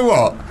you know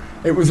what?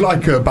 It was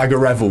like a bag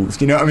of Revels.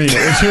 Do you know what I mean?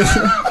 It was just.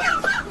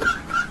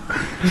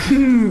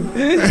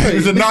 It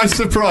was a nice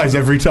surprise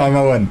every time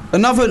I went.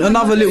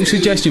 Another little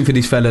suggestion for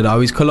this fella though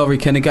is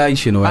caloric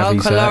negation or whatever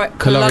you say.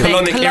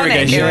 Colonic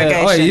irrigation.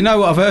 Yeah. Oh, you know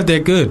what? I've heard they're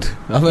good.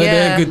 I've heard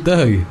they're good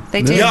though.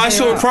 They do. Yeah, I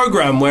saw a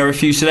programme where a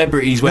few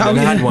celebrities went and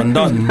had one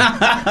done.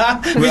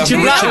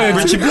 Richard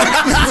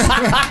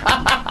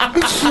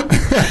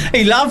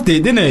He loved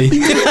it, didn't he? He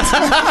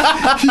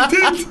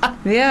did.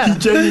 Yeah. He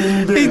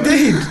genuinely did. He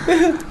did.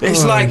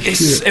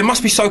 It's it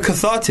must be so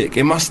cathartic.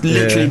 It must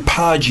literally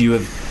purge you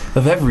of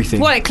everything.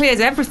 Well, it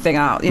clears everything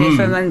out, you know,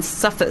 from the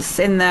stuff that's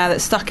in there,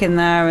 that's stuck in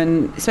there,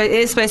 and so it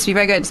is supposed to be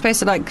very good. It's supposed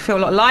to like feel a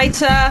lot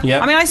lighter.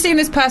 Yep. I mean, I assume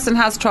this person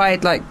has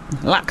tried like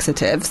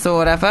laxatives or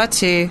whatever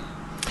to.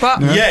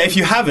 But yeah, if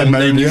you haven't,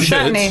 then you should.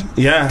 Certainly.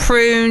 Yeah.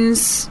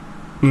 Prunes.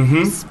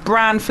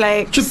 Bran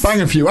flakes. Just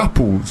bang a few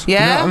apples. Yeah.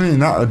 You know what I mean?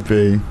 That would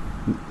be.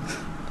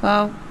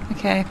 Well,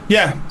 okay.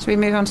 Yeah. Should we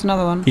move on to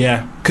another one?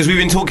 Yeah, because we've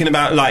been talking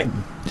about like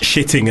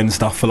shitting and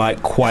stuff for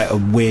like quite a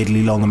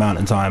weirdly long amount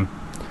of time.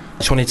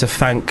 Just wanted to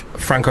thank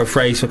Franco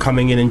Fraze for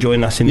coming in and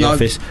joining us in the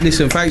office.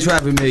 Listen, thanks for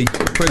having me.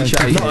 Appreciate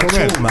it. Not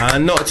at all,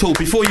 man. Not at all.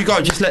 Before you go,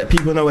 just let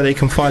people know where they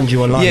can find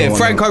you online. Yeah,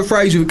 Franco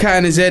Fraze with K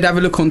and a Z. Have a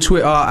look on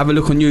Twitter, have a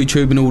look on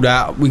YouTube and all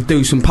that. We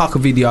do some pucker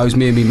videos,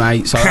 me and me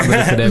mate, so have a look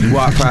at them.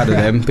 Right proud of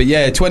them. But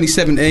yeah,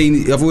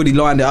 2017, I've already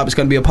lined it up. It's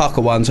going to be a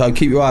pucker one, so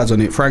keep your eyes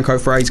on it. Franco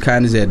Fraze, K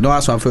and a Z.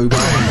 Nice one, Fubar.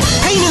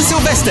 Payne and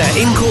Sylvester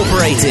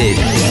Incorporated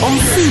on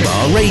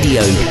Fubar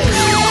Radio.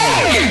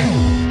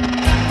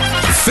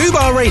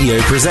 Fubar Radio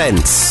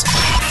presents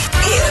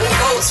Ian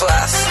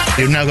Goldsworth.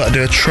 You've now got to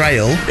do a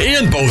trail.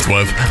 Ian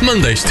Boldsworth,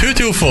 Mondays 2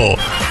 till 4.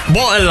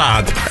 What a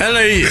lad.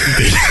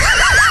 L-A-D.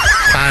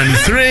 And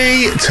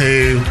 3,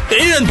 2...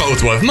 Ian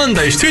Boldsworth,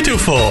 Mondays 2 till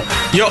 4.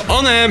 Your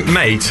on-air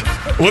mate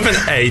with an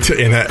 8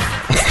 in it.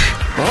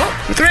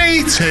 What?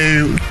 3,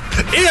 2...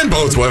 Ian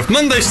Boldsworth,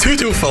 Mondays 2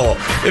 till 4.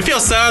 If you're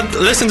sad,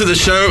 listen to the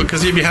show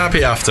because you'll be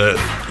happy after.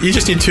 You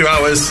just need 2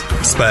 hours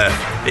spare.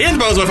 Ian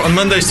Boldsworth on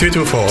Mondays 2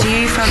 till 4. Do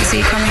you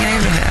fancy coming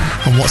over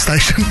here? On what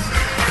station?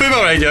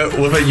 Fubar Radio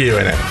with a U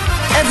in it.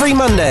 Every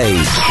Monday.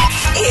 Ian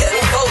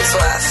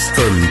Boldsworth.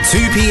 From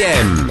 2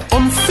 p.m.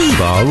 on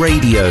Fubar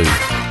Radio.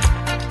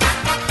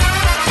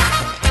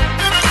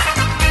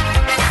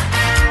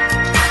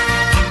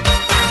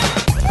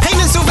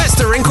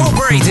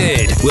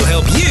 Incorporated will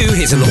help you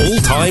hit an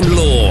all-time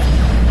low.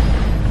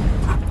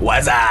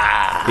 What's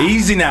up?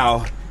 Easy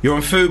now. You're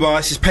on Fubar.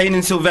 This is Payne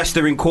and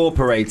Sylvester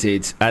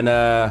Incorporated, and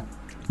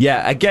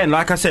yeah, again,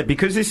 like I said,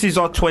 because this is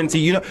our 20.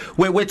 You know,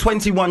 we're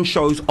 21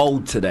 shows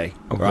old today,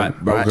 right?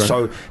 Okay.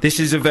 So this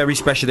is a very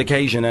special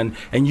occasion,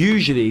 and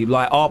usually,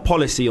 like our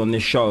policy on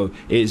this show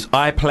is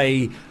I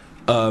play.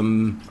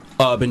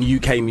 Urban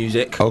UK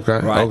music.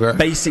 Right?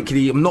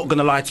 Basically, I'm not going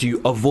to lie to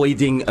you,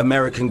 avoiding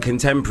American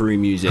contemporary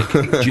music.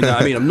 Do you know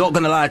what I mean? I'm not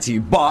going to lie to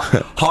you, but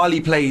Harley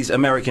plays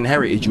American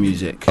heritage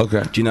music.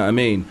 Do you know what I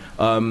mean?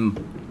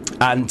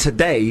 And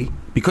today,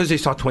 because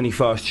it's our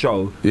 21st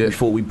show, we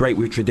thought we'd break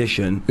with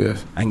tradition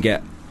and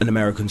get an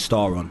American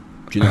star on.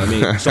 Do you know what I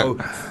mean? So,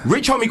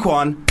 Rich Homie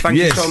Quan, thank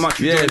you so much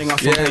for joining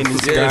us on Payne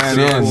and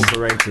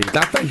Sylvester Incorporated.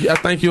 I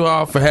thank you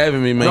all for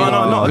having me, man.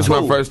 No, this is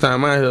my first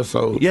time out here,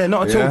 so yeah,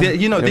 not at all.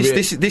 You know,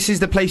 this is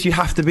the place you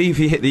have to be if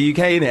you hit the UK,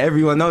 innit?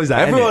 Everyone knows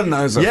that. Everyone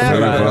knows that. Yeah,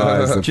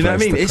 man. Do you know what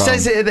I mean? It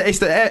says it.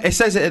 It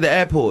says it at the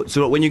airport.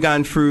 So when you're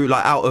going through,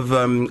 like, out of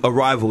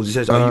arrivals, it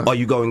says, "Are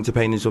you going to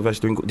Payne and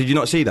Sylvester?" Did you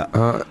not see that?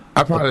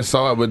 I probably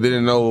saw it, but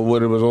didn't know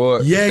what it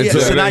was. Yeah.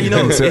 So now you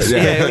know.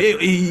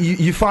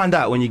 You find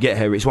out when you get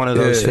here. It's one of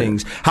those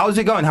things. How's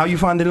it going? How are you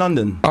finding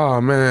London?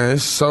 Oh man,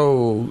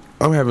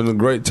 I'm having a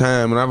great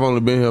time, and I've only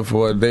been here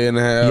for a day and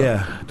a half.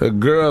 Yeah, the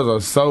girls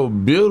are so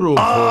beautiful.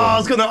 Oh, I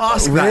was gonna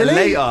ask that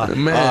later,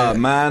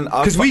 man.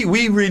 Because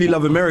we really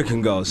love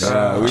American girls.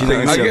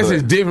 I guess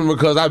it's different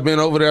because I've been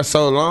over there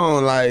so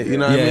long. Like, you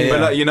know what I mean?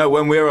 But like, you know,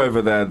 when we're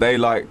over there, they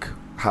like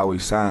how we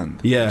sound.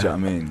 Yeah. Do you know what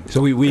I mean?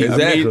 So we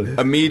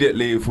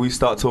immediately, if we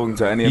start talking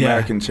to any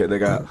American chick, they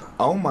go,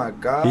 "Oh my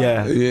god."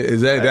 Yeah.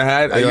 Is that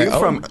Are you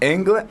from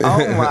England? Oh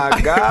my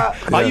god.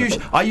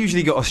 I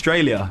usually get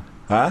Australia.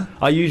 Huh?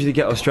 I usually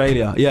get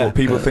Australia. Yeah. Well,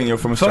 people think you're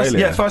from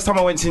Australia. First time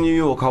I went to New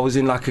York, I was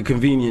in like a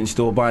convenience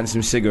store buying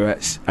some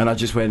cigarettes, and I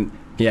just went,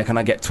 "Yeah, can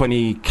I get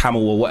 20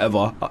 Camel or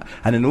whatever?"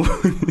 And then,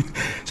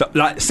 so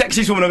like,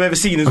 sexiest woman I've ever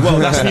seen as well.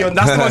 That's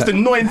the most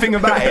annoying thing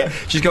about it.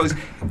 She goes, "Are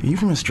you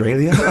from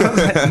Australia?" I was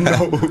like,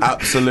 "No,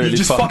 absolutely." You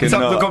just fucked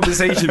up the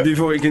conversation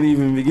before it can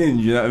even begin.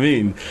 You know what I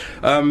mean?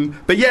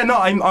 But yeah, no,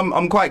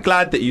 I'm quite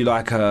glad that you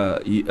like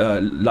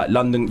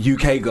London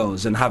UK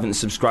girls and haven't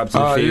subscribed to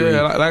the theory.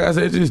 Yeah, like I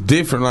said, it's just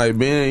different. Like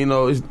being, you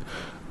know, it's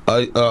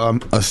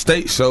a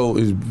state show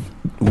is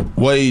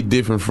way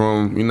different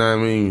from, you know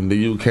what I mean,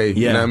 the UK. Yeah.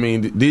 You know what I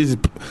mean? This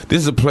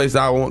is a place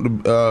I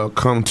want to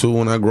come to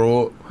when I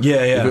grow up.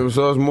 Yeah.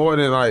 So it's more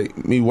than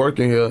like me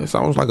working here. It's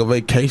almost like a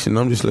vacation.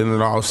 I'm just letting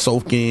it all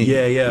soak in.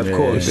 Yeah, of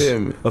course.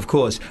 Of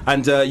course.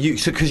 And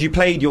because you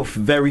played your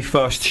very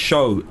first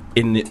show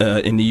in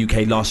the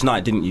UK last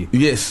night, didn't you?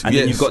 Yes. And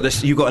then you've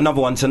got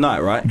another one tonight,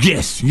 right?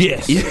 Yes.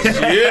 Yes.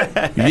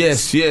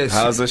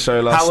 How's the show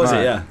last night? How was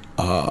it? Yeah.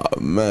 Oh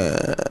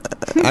man,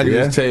 I can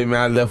just tell you,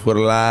 man, I left with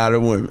a lot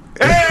of women.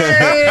 Hey!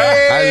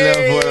 I left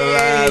with a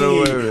lot of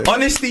women.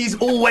 Honesty is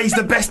always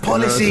the best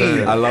policy. You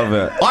know I love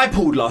it. I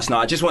pulled last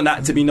night. I just want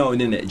that to be known,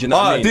 innit? Do you know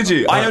what I mean? Did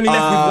you? I only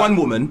left with one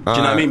woman. Do you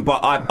know what I mean?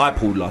 But I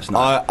pulled last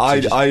night.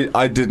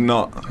 I did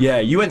not. Yeah,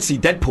 you went to see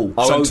Deadpool.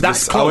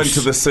 That's close. I went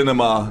to the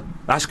cinema.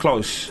 That's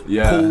close.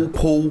 Yeah.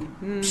 Paul.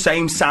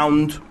 Same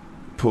sound.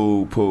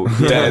 Paul.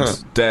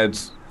 Dead.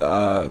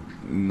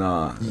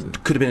 Nah.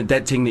 Could have been a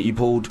dead thing that you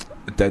pulled.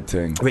 A dead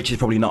thing. Rich is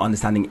probably not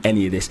understanding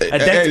any of this. A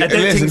dead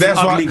thing's an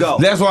ugly girl.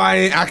 That's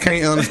why I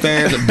can't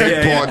understand the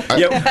dead part.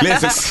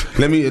 Listen,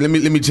 let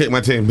me check my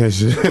text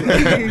message.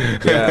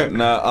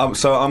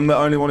 So I'm the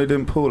only one who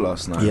didn't pull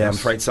last night. Yeah, I'm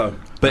afraid so.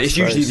 But it's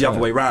usually the other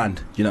way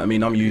round. You know what I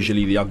mean? I'm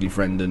usually the ugly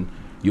friend and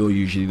you're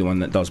usually the one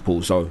that does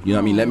pull, so you know what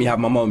I mean. Let me have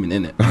my moment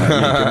in it. You can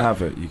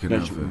have it. You can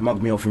have it.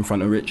 Mug me off in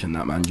front of Rich and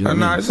that, man. Do you know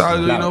what I mean? It's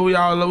all, you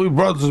know, we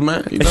brothers,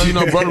 man. You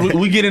know, brother.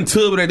 We get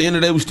into it, but at the end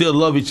of the day, we still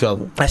love each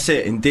other. That's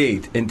it,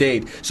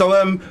 indeed.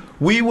 So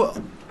we were.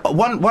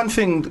 One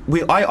thing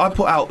I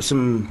put out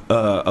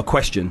a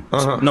question.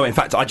 No, in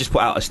fact, I just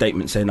put out a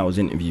statement saying I was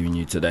interviewing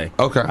you today.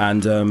 Okay.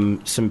 And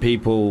some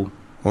people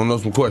want to know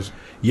some questions.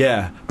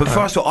 Yeah, but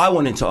first of all, I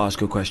wanted to ask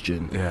a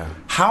question. Yeah.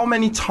 How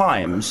many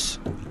times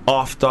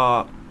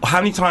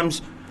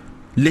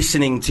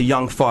listening to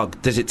Young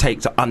Thug does it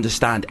take to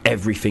understand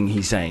everything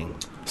he's saying?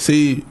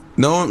 See,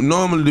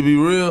 normally, to be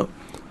real,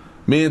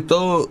 me and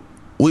Thug,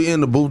 we in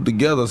the booth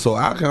together, so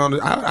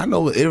I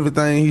know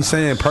everything he's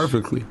saying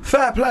perfectly.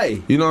 Fair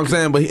play. You know what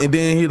I'm saying? And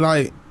then he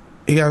like,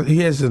 he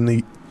has a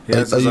unique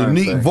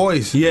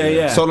voice.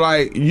 Yeah. So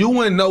like you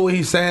wouldn't know what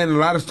he's saying. A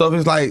lot of stuff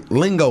is like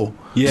lingo.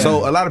 Yeah.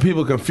 So a lot of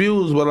people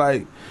confused, but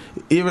like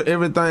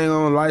everything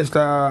on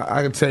lifestyle,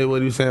 I can tell you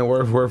what he's saying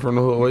word for word from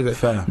the hood. What he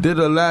said, did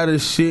a lot of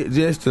shit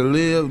just to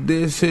live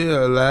this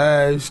here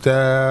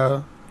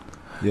lifestyle.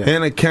 Yeah.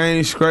 And I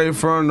came straight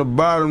from the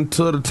bottom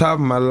to the top of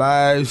my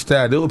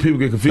lifestyle. That's what people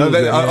get confused.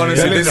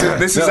 Honestly,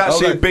 this is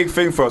actually a big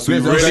thing for us. We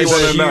really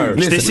want to know.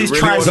 This is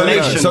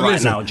translation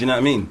right now. Do you know what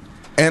I mean?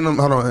 And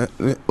hold on,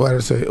 what did I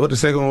say? What the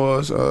second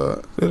was?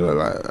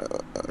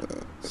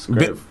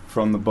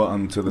 From the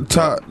bottom to the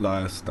top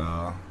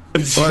lifestyle.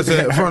 I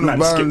said from the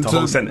bottom to the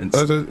whole sentence.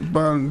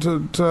 Bottom to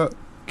the top.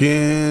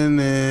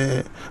 And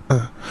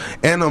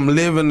I'm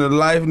living the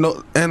life,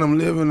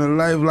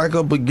 like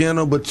a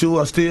beginner, but you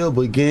are still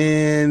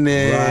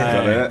beginning.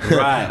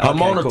 Right.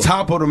 I'm on the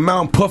top of the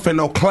mountain,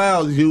 puffing on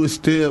clouds. You is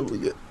still,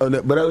 but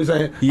that was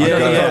saying,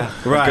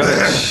 right.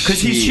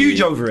 Because he's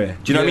huge over here.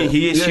 Do you know what I mean?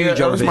 He is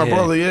huge over here. That's my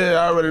brother. Yeah,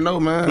 I already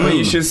know, man. But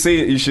you should see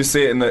it. You should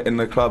see it in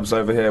the clubs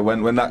over here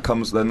when that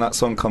comes. When that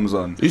song comes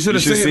on, you should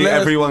see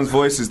everyone's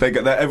voices. They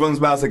get everyone's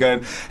mouths are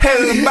going. That's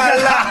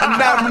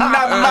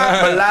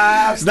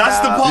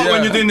the part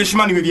when you're doing the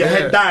shmoney with your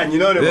head down, you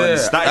know the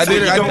ones. I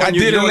did it last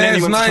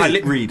night.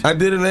 I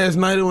did it last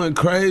night. It went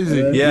crazy.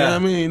 Yeah. You know what I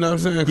mean? You know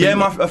what I'm saying?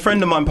 Yeah, a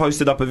friend of mine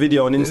posted up a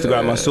video on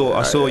Instagram. I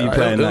saw you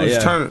playing that.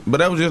 Yeah. But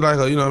that was just like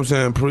you know what I'm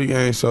saying,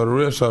 pre-game show. The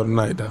real show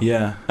tonight, though.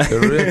 Yeah. The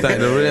real thing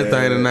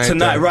tonight.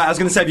 Tonight, right? I was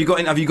gonna say, have you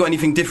got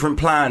anything different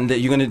planned? That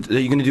you're gonna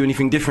do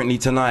anything differently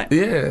tonight?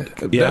 Yeah.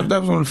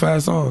 That was one of the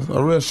 5 songs.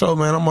 A real show,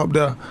 man. I'm up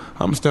there.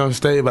 I'm still on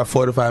stage about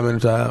 45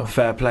 minutes to an hour.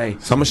 Fair play.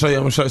 So I'm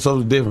gonna show you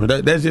something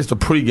different. That's just a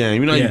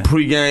pre-game. You know, you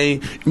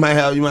pre-game. You might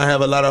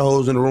have a lot of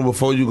hoes in the room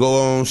before you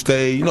go on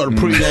stage. You know, the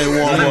pre-game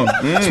warm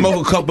up.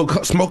 Smoke a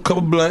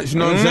couple blunts. You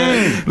know what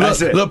I'm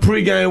saying? Little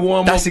pre-game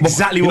warm up. That's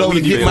exactly what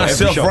we do. Get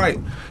myself right.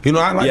 You know,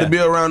 I like to be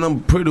around them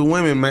pretty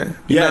women, man.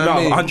 You know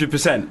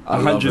 100%.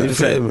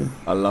 100%.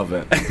 I love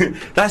it.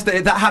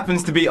 That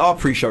happens to be our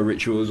pre-show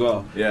ritual as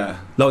well. Yeah.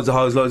 Loads of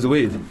hoes, loads of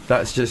weed.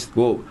 That's just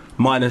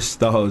minus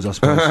the hoes, I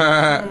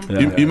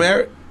suppose. You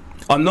married?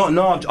 I'm not.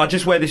 No, I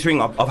just wear this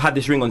ring. I've had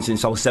this ring on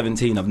since I was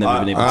 17. I've never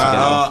been able to get it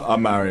off.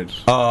 I'm married.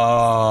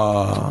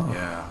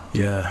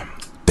 Yeah.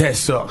 That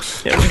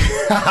sucks. Yeah.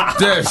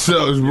 That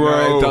sucks,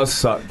 bro. It does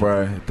suck,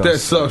 bro. That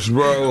sucks,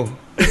 bro.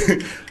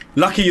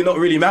 Lucky you're not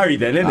really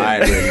married then, innit? I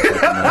ain't really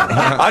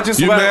I just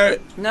you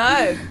married?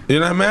 No. You're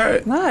not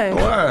married? No.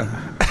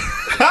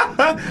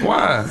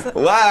 Why?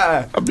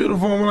 Why? A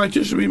beautiful woman like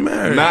you should be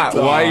married. Why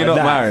are you not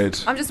married?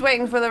 I'm just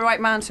waiting for the right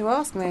man to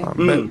ask me.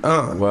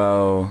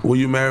 Well, will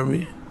you marry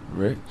me?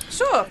 Rich?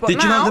 Sure, but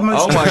Did you know the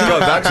most? Oh my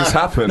God, that just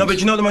happened. No,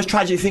 but you know the most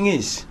tragic thing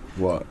is?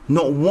 What?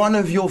 Not one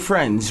of your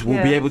friends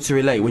will be able to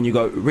relate when you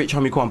go, Rich,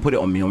 homie, come and put it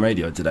on me on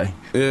radio today.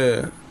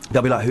 Yeah.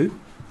 They'll be like, who?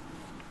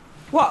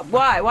 What?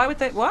 Why? Why would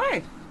they?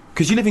 Why?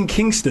 Because you live in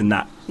Kingston,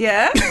 that.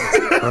 Yeah.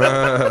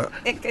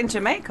 In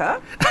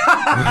Jamaica.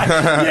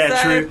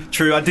 Yeah,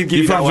 true. I did give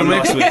you that one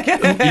last week.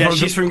 Yeah,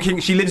 she's from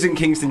she lives in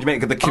Kingston,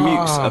 Jamaica. The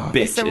commute's a bitch.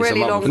 It's a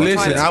really long time.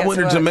 Listen, I went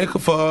to Jamaica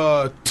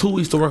for 2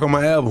 weeks to work on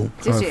my album.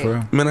 Did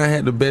you? Man, I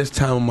had the best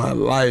time of my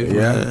life,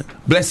 man.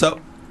 Bless up.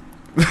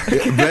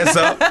 Bless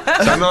up.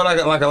 So I know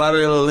like a lot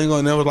of the little lingo,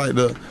 and that was like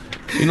the,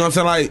 you know what I'm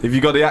saying? Like, have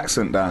you got the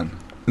accent down?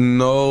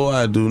 No,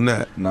 I do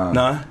not.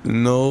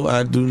 No,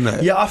 I do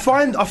not. Yeah, I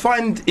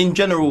find in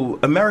general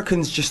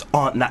Americans just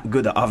aren't that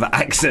good at other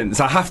accents.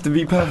 I have to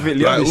be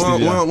perfectly honest.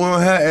 We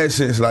don't have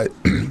accents. Like,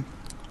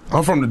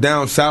 I'm from the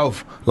down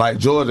south, like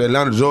Georgia,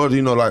 Atlanta, Georgia.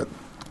 You know, like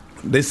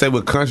they say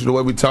with country the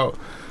way we talk.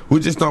 We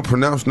just don't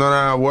pronounce none of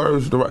our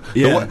words. I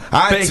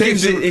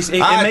text you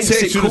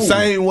the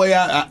same way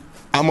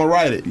I'm gonna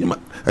write it.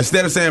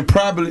 Instead of saying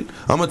probably,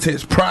 I'm gonna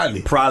text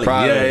probably.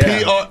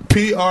 Yeah.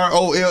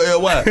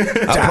 P-R-O-L-L-Y.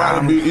 I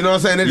probably, you know what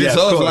I'm saying? It's just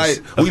us,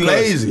 like, we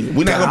lazy.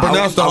 We not gonna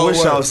pronounce the whole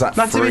word. I was that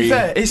free. To be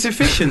fair, it's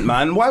efficient,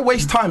 man. Why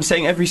waste time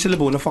saying every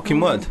syllable in a fucking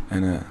word?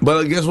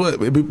 But guess what?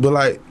 But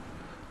like,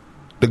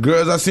 the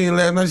girls I seen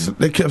last night,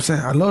 they kept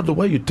saying, I love the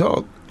way you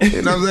talk.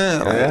 You know what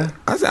I'm saying?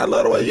 I said, I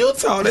love the way you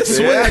talk. That's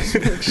sweet.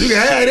 You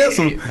can have this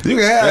one. You can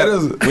have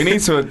this one. We need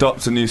to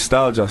adopt a new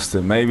style,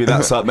 Justin. Maybe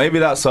that's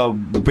our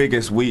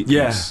biggest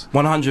weakness.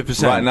 Yeah,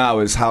 100%. Right now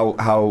is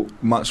how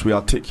much we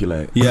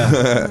articulate.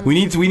 Yeah, we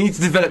need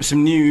to develop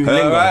some new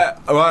lingo. Right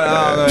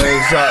now,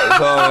 stop,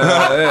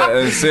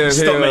 mate. You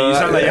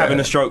sound like you're having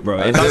a stroke,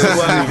 bro. It doesn't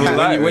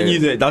work. When you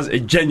do it,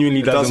 it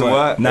genuinely doesn't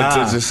work. Nah.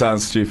 It just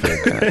sounds stupid.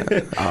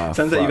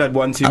 Sounds like you've had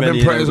one too many. I've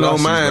been practicing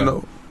on mine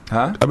though.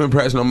 Huh? I've been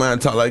practicing on mine.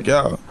 Talk like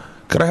y'all.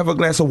 Could I have a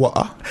glass of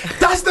water?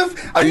 That's the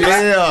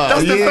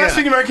first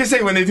thing Americans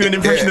say when they do an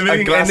impression of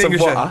English. A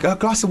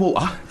glass of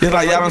water. Yeah,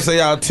 like y'all don't say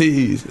y'all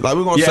teas. Like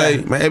we're gonna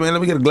say, man, hey man,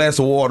 let me get a glass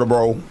of water,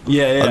 bro.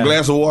 Yeah. A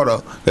glass of water.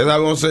 That's how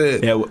we're gonna say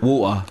it. Yeah,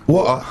 water.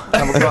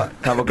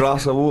 Have a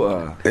glass of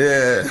water.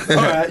 Yeah. All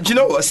right. Do you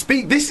know what?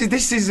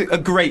 This is a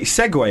great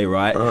segue,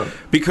 right?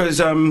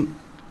 Because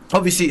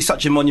obviously it's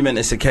such a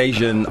monumentous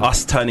occasion,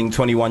 us turning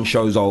 21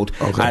 shows old,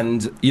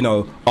 and you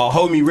know our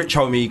homie, Rich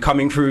homie,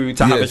 coming through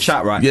to have a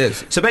chat, right?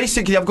 Yes. So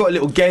basically, I've got a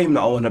little game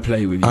that I want to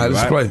play with you.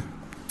 Let's play.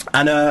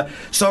 And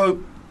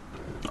so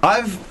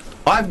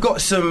I've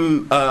got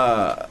some.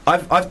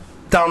 I've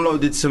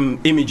downloaded some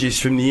images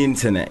from the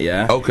internet.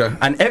 Yeah. Okay.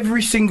 And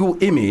every single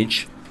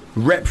image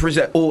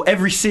represent, or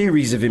every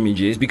series of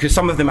images, because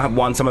some of them have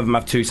 1, some of them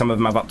have 2, some of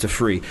them have up to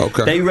 3.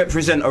 Okay. They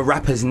represent a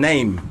rapper's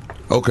name.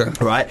 Okay.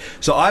 Right.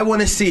 So I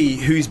want to see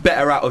who's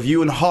better out of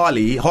you and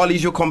Harley.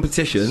 Harley's your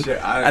competition,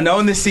 and I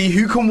want to see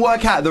who can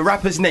work out the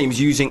rappers' names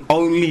using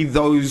only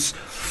those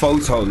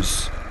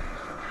photos.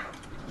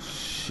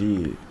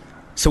 Shit.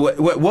 So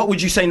what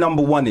would you say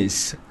number 1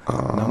 is?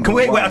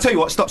 Wait, I'll tell you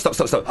what. Stop.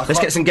 Let's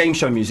get some game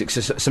show music,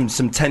 so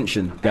some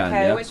tension going.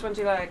 Okay, yeah? which one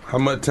do you like? How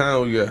much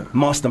time we got?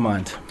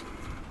 Mastermind.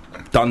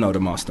 Don't know the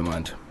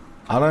Mastermind.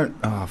 I don't.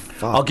 Oh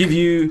fuck. I'll give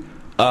you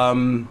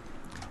 10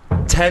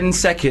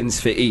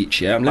 seconds for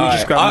each. Yeah. Let me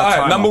just grab my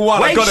timer. Number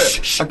 1. Wait, I got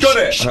it. I got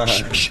it.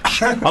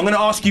 I'm going to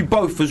ask you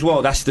both as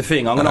well. That's the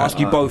thing. I'm going to ask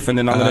you both, and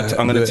then I'm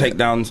going to take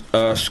down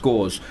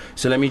scores.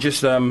 So let me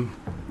just.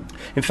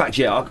 In fact,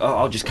 yeah,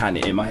 I'll just count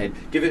it in my head.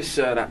 Give us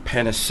that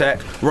pen a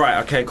sec.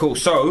 Right, okay, cool.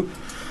 So,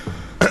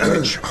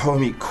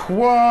 homie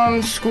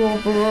Quan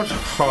scoreboard,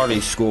 Harley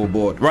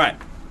scoreboard. Right.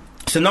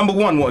 So number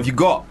 1, what have you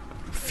got?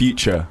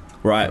 Future.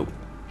 Right.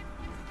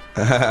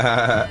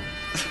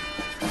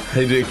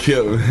 He did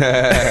kill me.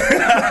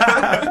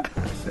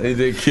 He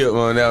did kill me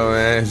on that one,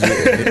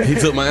 man. He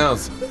took my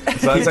answer.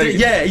 So he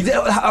did.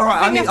 All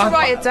right. I think you have to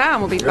write it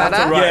down. Will be better.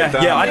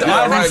 I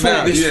haven't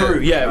thought this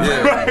through.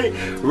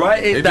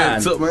 Write it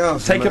down. Took my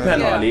answer, Take a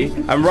pen, Harley,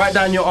 and write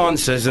down your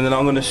answers, and then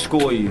I'm going to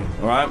score you.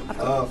 All right.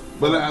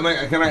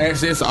 But can I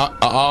ask this? Are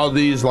all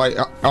these is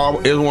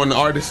one the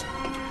artist?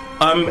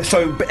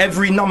 So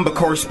every number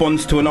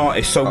corresponds to an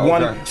artist. So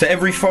so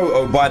every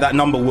photo by that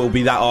number will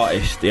be that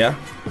artist. Yeah.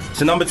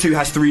 So number 2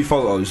 has 3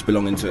 photos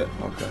belonging to it.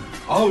 Okay.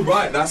 Oh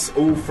right, that's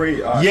all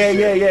 3.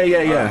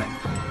 Yeah.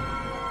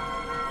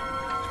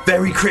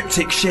 Very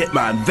cryptic shit,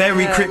 man.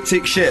 Very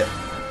cryptic shit.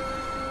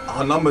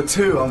 Oh, number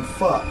 2, I'm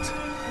fucked.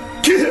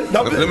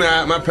 Let me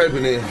add my paper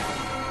in.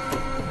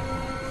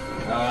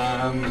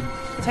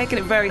 Taking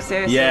it very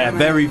seriously. Yeah,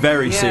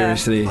 very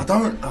seriously. I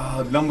don't.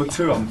 Number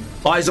 2, I'm.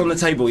 Eyes on the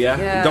table,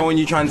 yeah? Don't want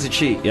you trying to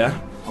cheat, yeah?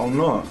 I'm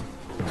not.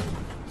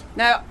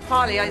 No,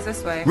 Harley, eyes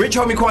this way. Rich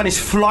Homie Quan is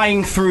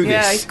flying through this.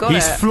 Yeah, he's got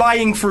it.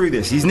 Flying through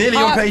this. He's nearly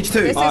on page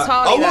 2. This is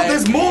Harley. What?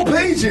 There's more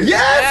pages?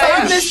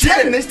 Yeah, there's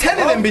 10. There's 10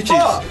 of them bitches.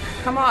 Fuck.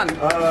 Come on.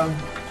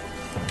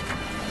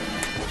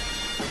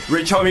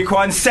 Rich Homie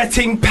Quan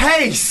setting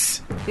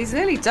pace. He's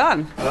nearly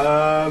done.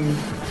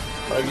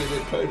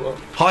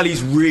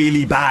 Harley's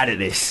really bad at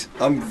this.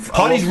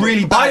 Harley's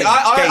really bad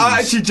at games. I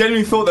actually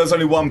genuinely thought there was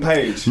only 1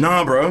 page.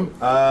 Nah, bro.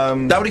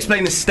 That would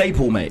explain the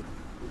staple, mate.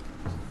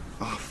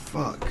 Oh,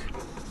 fuck.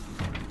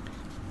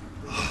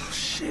 Oh,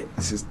 shit.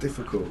 This is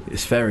difficult.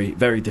 It's very,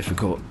 very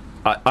difficult.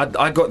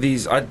 I got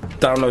these. I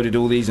downloaded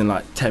all these in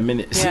like 10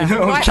 minutes. Yeah.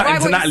 I was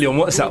chatting to Natalie on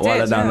WhatsApp while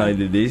I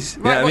downloaded these.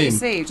 Write what you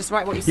see. Just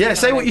write what you see. Yeah,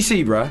 say what you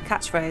see, bro.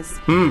 Catchphrase.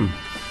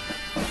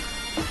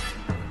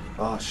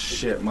 Oh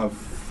shit, my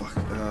fuck.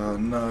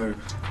 No.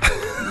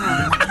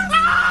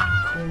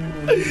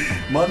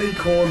 Money,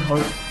 corn,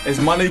 hope. Is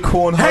money,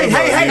 corn, hope?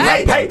 Hey!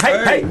 Write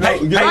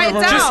it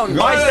down.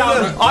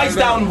 Eyes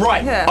down,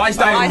 right. Yeah. Eyes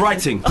down,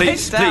 writing.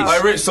 Please. Hey,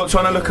 Rich, stop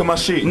trying to look at my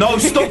sheet. No,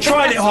 stop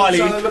trying it, Harley.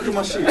 Stop trying to look at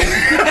my sheet.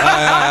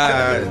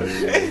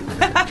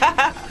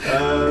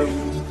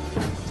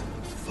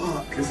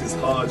 Fuck, this is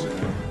hard, you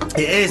know.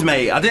 It is,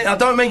 mate. I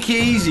don't make it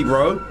easy,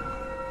 bro.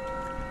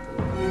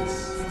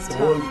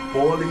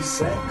 Bally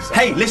sex.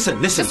 Hey,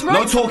 listen.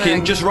 No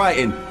talking, just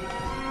writing.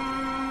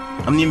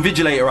 I'm the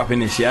invigilator up in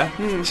this, yeah?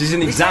 This is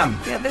an exam.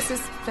 Yeah, this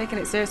is taking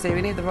it seriously.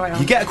 We need the right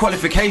answer. You get a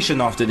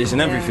qualification after this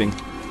and everything.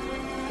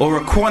 Or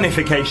a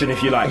quantification,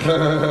 if you like. I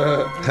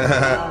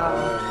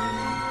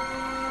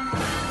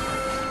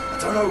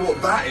don't know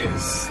what that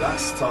is.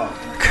 That's tough.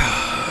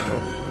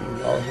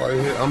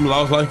 I'm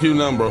lost like you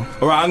now, bro.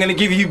 Alright, I'm going to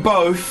give you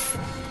both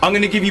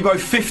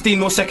 15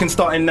 more seconds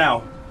starting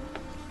now.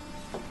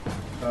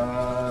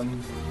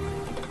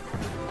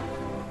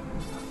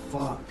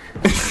 Fuck.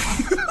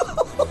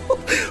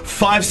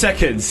 5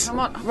 seconds. Come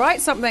on,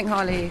 write something,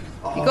 Harley.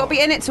 You got to be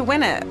in it to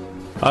win it.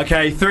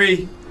 Okay,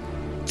 3,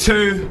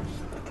 2,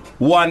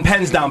 1.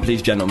 Pens down,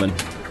 please, gentlemen.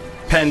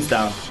 Pens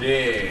down.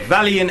 Shit.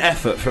 Valiant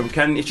effort from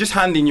Ken. It's just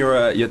hand in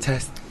your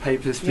test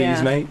papers,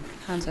 please, mate.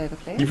 Hands over,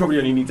 please. You probably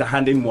only need to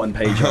hand in 1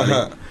 page,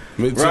 Harley.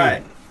 Me too.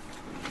 Right.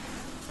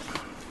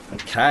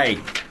 Okay.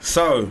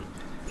 So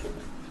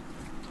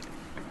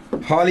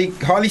Harley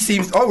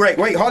seems. Oh wait.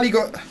 Harley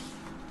got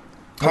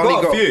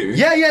a few.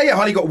 Yeah.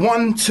 Harley got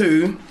 1,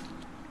 2,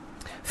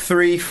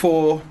 3,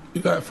 4.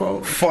 You got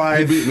 4. 5.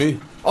 You beat me.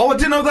 Oh, I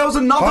didn't know there was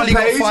another Harley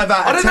page. got 5 out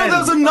of 10. I didn't know there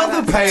was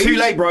another page. Too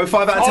late, bro.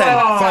 5 out of 10.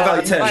 5 out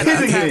of 10. 5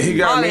 out of 10. He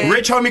got me.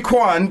 Rich Homie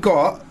Quan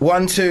got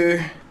 1,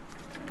 2.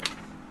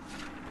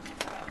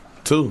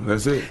 2.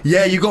 That's it.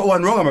 Yeah, you got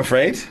 1 wrong, I'm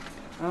afraid.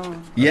 Oh.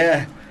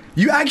 Yeah,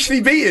 you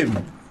actually beat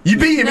him. You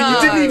beat him and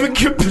you didn't even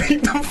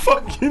complete the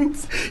fucking...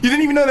 You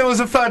didn't even know there was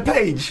a third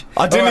page.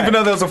 I didn't even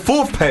know there was a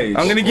fourth page.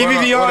 I'm going to give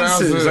you the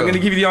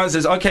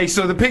answers. Okay,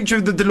 so the picture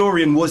of the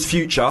DeLorean was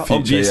Future,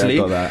 obviously.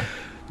 Yeah, got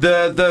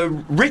that.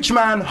 The Rich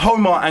Man,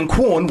 Homer, and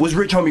Quan was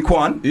Rich Homie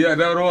Quan. Yeah,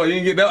 that all. You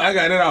didn't get that. I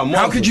got that out.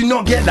 How could you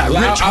not get that?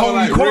 Rich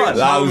Homie Quan.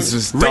 That was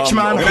just Rich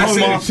Man,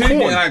 Homer, Quan.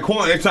 Like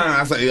Quan. Every time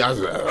I say,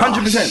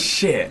 100%.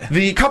 Shit.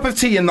 The cup of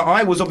tea in the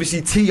eye was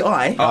obviously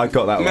T.I. I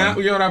got that man,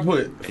 one. You know what I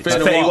put?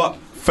 Fetty Wap.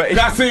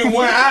 That's in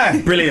one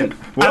eye. Brilliant.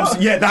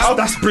 Yeah,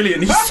 that's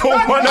brilliant. He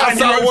saw one eye. I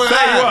saw one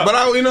eye.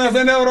 But you know, if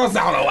I never know,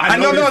 I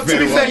know. To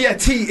be fair, yeah,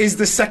 T is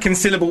the second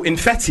syllable in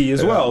Fetty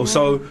as well.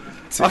 So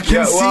I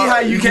can see how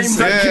you came to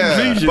that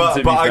conclusion.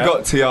 But I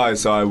got T.I.,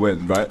 so I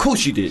win, right? Of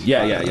course you did.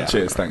 Yeah.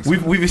 Cheers, thanks.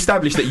 We've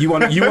established that you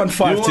won 5-2. You won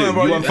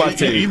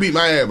 5-2. You beat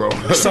my ass, bro.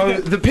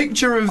 So the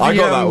picture of I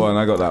got that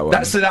one.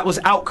 That was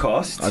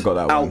Outcast. I got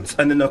that one. Out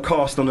and then a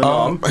cast on an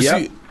arm.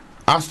 See,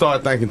 I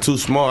started thinking too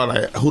small.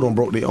 Like, who done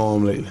broke their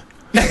arm lately?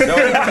 See,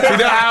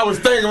 that's how I was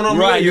thinking when I'm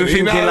right, you're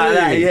thinking like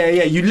that.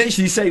 Yeah. You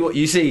literally say what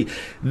you see.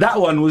 That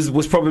one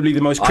was probably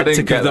the most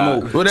cryptic of them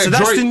all. Well, so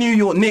that's the New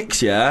York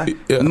Knicks, yeah?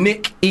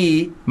 Nick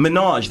E.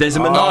 Minaj. There's a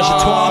Minaj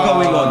a trois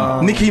going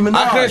on. Nicki Minaj.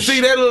 I couldn't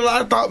see that.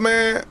 I thought,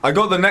 man. I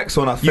got the next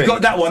one. I think you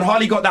got that one.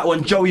 Harley got that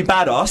one. Joey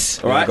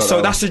Badass. All right.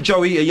 So that's a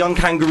Joey. A young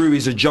kangaroo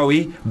is a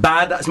Joey.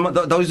 Bad.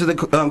 Those are the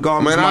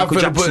garments. Man, Michael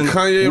Jackson. Put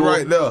Kanye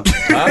right there.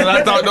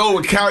 I thought those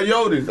were Cal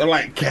Yodas. I'm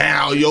like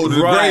Cal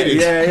Yodas, right?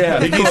 Greatest. Yeah.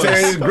 He keeps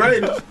saying he's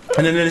greatest.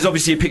 And then there's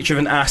obviously a picture of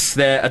an ass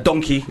there, a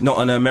donkey, not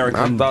an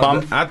American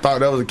bum. I thought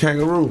that was a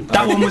kangaroo.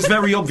 That one was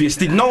very obvious.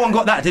 No one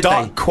got that, did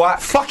duck, they? Quack.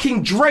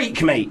 Fucking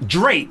Drake, mate.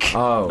 Drake.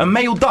 Oh. A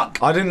male duck.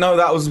 I didn't know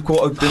that was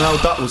what a male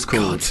duck was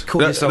called.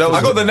 I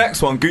got the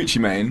next one, Gucci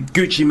Mane.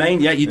 Gucci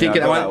Mane, yeah, you did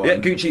get that one. Yeah,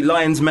 Gucci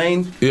Lion's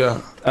Mane. Yeah.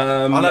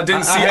 And I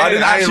didn't see. I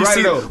didn't actually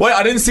see. Wait,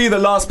 I didn't see the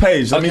last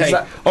page. Okay.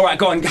 All right,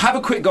 go on. Have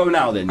a quick go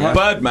now, then. Yeah?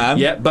 Birdman.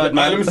 Yeah,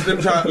 Birdman. Let me see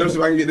if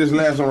I can get this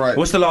last one right.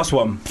 What's the last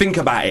one? Think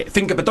about it.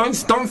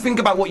 Don't think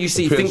about what you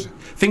see.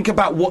 Think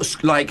about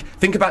what's like.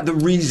 Think about the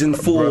reason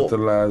for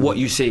what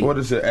you see. What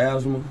is it?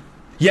 Asthma.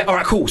 Yeah. All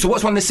right. Cool. So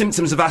what's one of the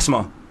symptoms of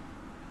asthma?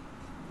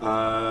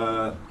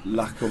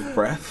 Lack of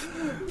breath.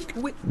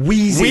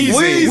 Wheezy.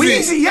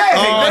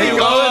 Yeah. There you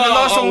go. The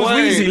last one was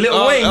Wheezy.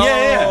 Little Wayne.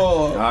 Yeah.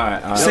 All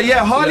right. So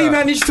yeah, Harley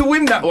managed to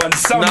win that one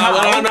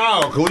somehow.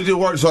 No. Cause we just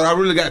worked. So I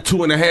really got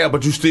 2.5,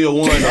 but you still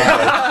won.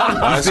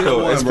 That's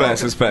cool. It's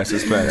best.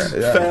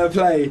 Fair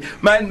play,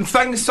 man.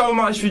 Thanks so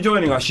much for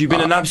joining us. You've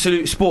been an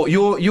absolute sport.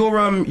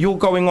 You're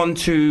going on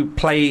to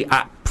play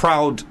at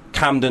Proud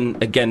Camden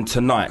again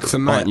tonight,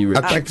 aren't you, Rich?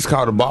 I think it's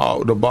called the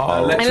ball.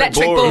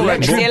 Electric Ballroom.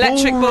 It's the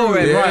Electric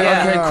Ballroom. Yeah.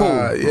 Right.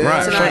 Okay. Cool.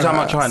 Right. Shows how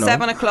much I know.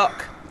 7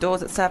 o'clock.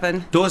 Doors at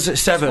 7. Doors at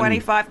 7.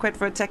 25 quid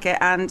for a ticket,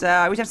 and we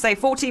have to say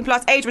 14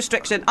 plus age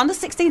restriction. Under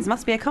 16s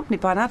must be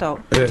accompanied by an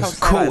adult. Yes.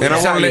 Cool. And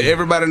I want to let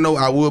everybody know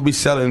I will be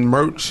selling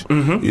merch.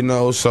 Mm-hmm. You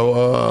know,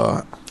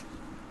 so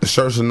the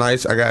shirts are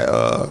nice. I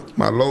got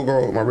my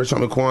logo, my Rich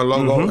Homie Quan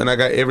logo, and I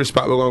got every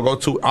spot we're gonna go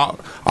to.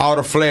 All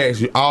the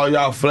flags, all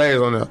y'all flags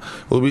on there.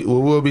 We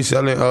will be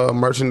selling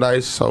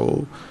merchandise.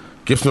 So.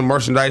 Give some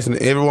merchandise, and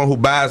everyone who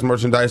buys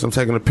merchandise, I'm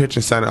taking a picture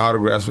and signing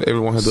autographs for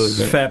everyone who does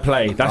that. Fair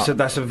play. That's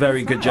a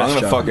very good gesture.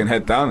 I'm gonna fucking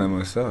head down there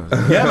myself.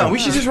 Yeah, man. We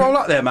should just roll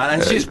up there, man.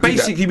 And just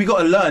basically, we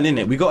got to learn,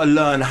 innit? We got to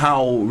learn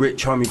how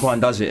Rich Homie Quan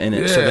does it,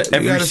 innit? Yeah, so that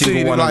every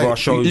single one of our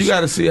shows. You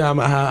got to see how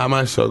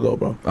my show go,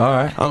 bro. All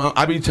right.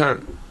 I be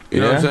turned.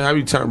 You know what I'm saying? I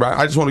be turned, bro.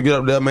 I just want to get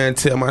up there, man,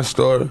 tell my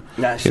story.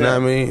 You know what I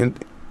mean?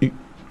 And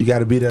you got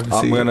to be there to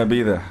see. I'm gonna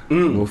be there.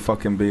 We'll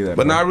fucking be there.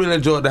 But no, I really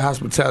enjoyed the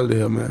hospitality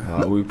here,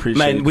 man.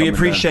 We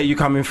appreciate you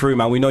coming through,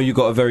 man. We know you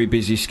got a very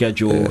busy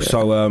schedule,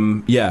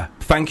 so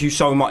thank you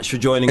so much for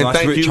joining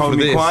us, Rich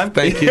Homie Quan.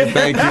 Thank you.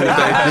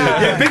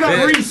 Yeah, big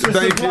up Reese for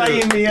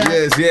supplying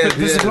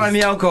the supplying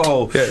the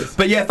alcohol. Yes.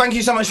 But yeah, thank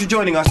you so much for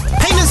joining us.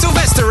 Payne and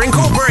Sylvester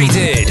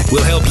Incorporated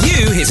will help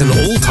you hit an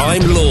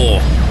all-time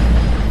law.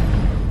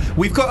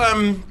 We've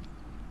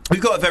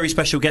got a very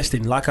special guest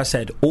in, like I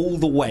said, all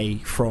the way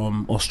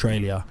from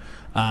Australia,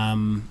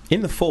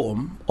 in the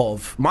form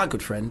of my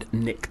good friend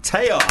Nick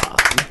Taylor.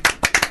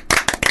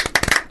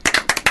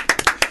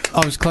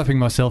 I was clapping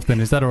myself then,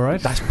 is that all right?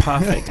 That's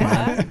perfect,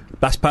 man.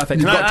 That's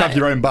perfect. You've got to have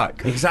your own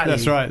back. Exactly.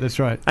 That's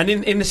right. And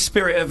in the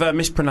spirit of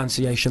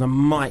mispronunciation, I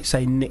might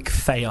say Nick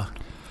Thayer.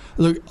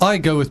 Look, I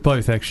go with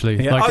both,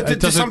 actually. Yeah.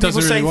 Do some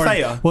people say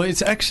Thayer? Well,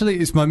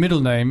 it's my middle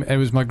name. It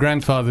was my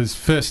grandfather's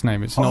first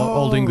name. It's an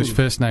old English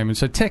first name. And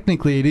so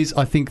technically it is,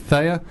 I think,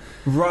 Thayer.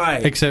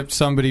 Right. Except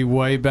somebody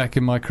way back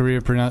in my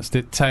career pronounced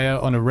it Thayer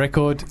on a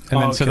record. And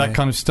then so that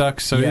kind of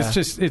stuck. So it's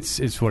just,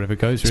 it's whatever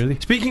goes, really.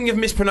 Speaking of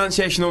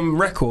mispronunciation on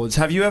records,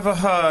 have you ever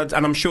heard,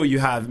 and I'm sure you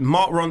have,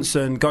 Mark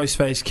Ronson,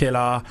 Ghostface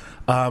Killah,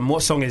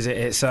 what song is it?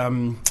 It's...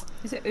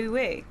 Is it Ooh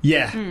Wee?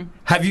 Yeah.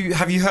 Have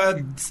you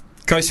heard...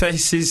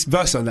 Ghostface's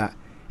verse on that.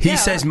 He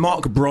says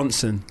Mark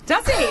Bronson.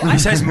 Does he? He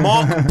says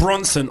Mark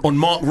Bronson on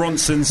Mark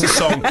Ronson's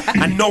song,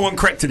 and no one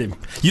corrected him.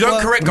 You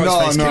don't correct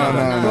Ghostface.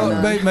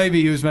 No.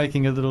 Maybe he was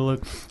making a little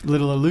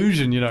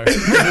illusion, you know.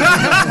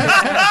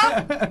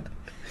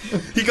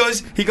 He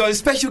goes,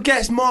 special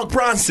guest Mark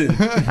Bronson,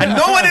 and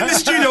no one in the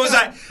studio was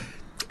like,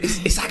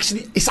 it's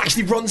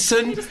actually Ronson.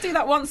 Can you just do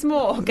that once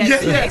more? Mark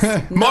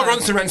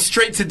Ronson ran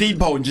straight to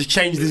Depot and just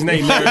changed his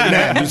name there and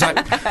there. He was like,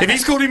 if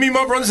he's calling me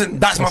Mark Bronson,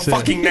 that's my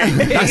fucking name.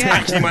 That's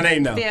actually my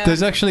name now. Yeah.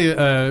 There's actually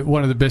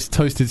one of the best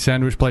toasted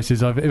sandwich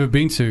places I've ever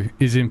been to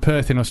is in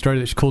Perth in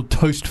Australia. It's called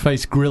Toast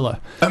Face Griller.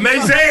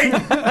 Amazing!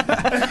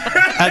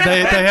 And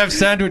they have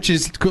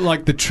sandwiches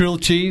like the Trill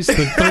cheese, the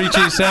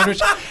 3-cheese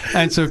sandwich.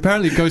 And so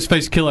apparently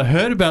Ghostface Killer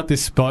heard about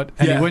this spot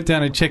and he went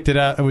down and checked it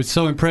out and was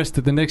so impressed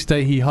that the next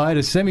day he hired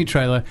a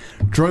semi-trailer,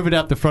 drove it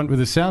out the front with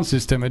a sound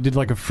system and did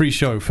like a free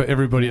show for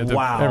everybody at the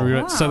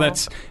Wow. So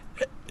that's,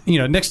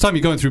 next time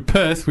you're going through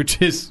Perth,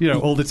 which is,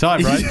 all the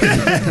time, right?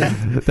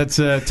 That's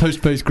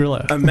Toast-Based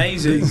Griller.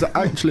 Amazing. There's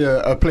actually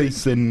a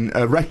place in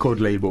a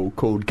record label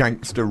called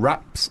Gangster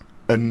Raps,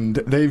 and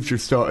they've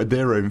just started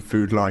their own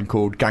food line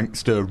called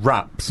Gangster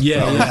Raps.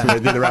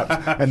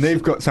 And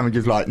they've got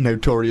sandwiches like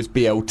Notorious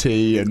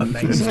BLT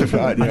and stuff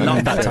like that. I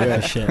love that type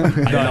of shit.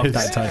 I love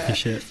that type of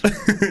shit.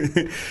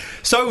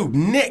 So,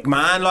 Nick,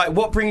 man, like,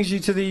 what brings you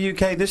to the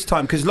UK this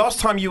time? Because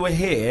last time you were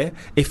here,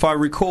 if I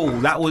recall,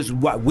 that was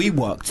what we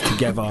worked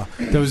together.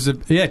 There was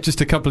just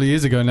a couple of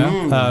years ago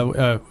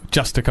now.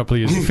 Just a couple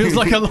of years. It feels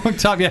like a long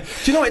time. Yeah.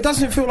 Do you know? It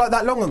doesn't feel like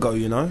that long ago. To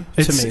me,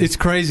 it's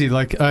crazy.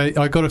 Like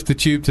I got off the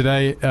tube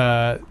today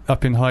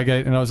up in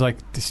Highgate, and I was like,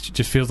 this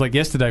just feels like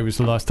yesterday was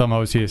the last time I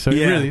was here. So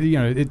it really,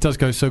 it does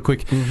go so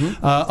quick.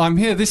 I'm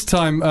here this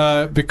time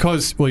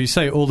because, well, you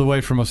say all the way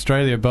from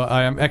Australia, but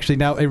I am actually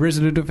now a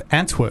resident of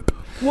Antwerp.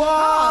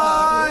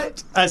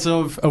 What? As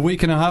of a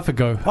week and a half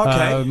ago.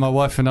 Okay. My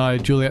wife and I,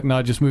 Juliet and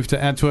I, just moved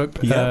to Antwerp.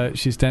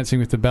 She's dancing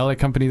with the ballet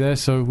company there,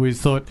 so we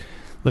thought,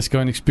 let's go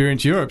and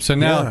experience Europe. So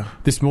now,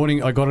 this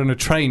morning, I got on a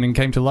train and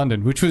came to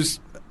London, which was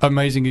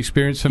amazing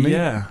experience for me.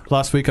 Yeah.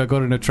 Last week I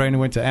got on a train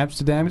and went to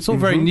Amsterdam. It's all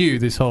very new,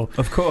 this whole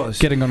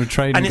getting on a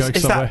train and going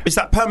somewhere. Is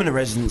that permanent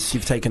residence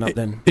you've taken up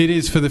then? It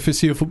is for the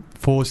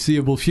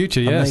foreseeable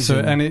future, yeah. So,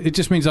 and it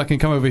just means I can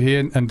come over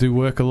here and do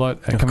work a lot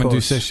and and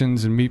do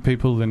sessions and meet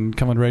people and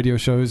come on radio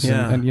shows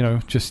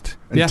and just...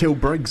 Until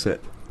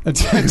Brexit.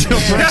 Until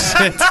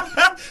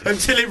Brexit.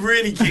 Until it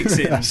really kicks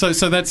in.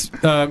 So that's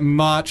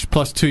March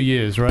plus 2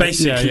 years, right?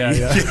 Basically.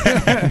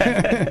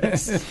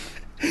 Yeah.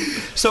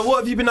 So what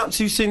have you been up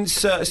to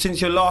since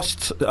your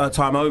last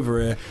time over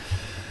here?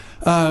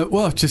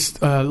 Well, just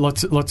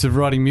lots of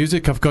writing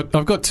music. I've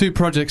got 2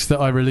 projects that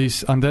I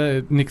release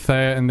under Nick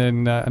Thayer, and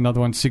then another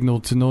one,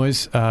 Signal to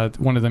Noise.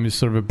 One of them is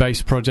sort of a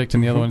bass project,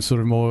 and the other one's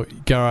sort of more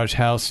garage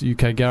house,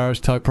 UK garage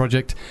type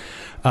project.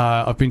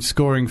 I've been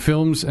scoring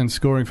films and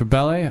scoring for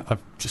ballet.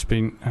 I've just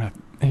been...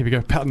 here we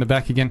go, pat on the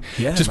back again.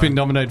 Just been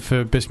nominated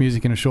for Best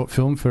Music in a Short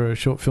Film for a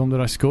short film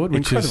that I scored,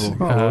 which is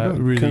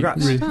really...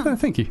 Congrats.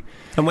 Thank you.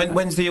 And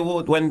when's the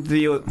award? When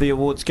the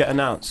awards get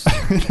announced?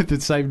 The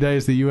same day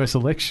as the US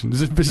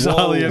elections,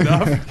 bizarrely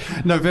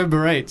enough.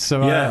 November 8th,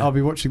 so I'll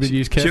be watching the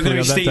news carefully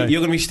on that day.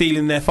 You're going to be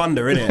stealing their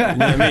thunder, innit? You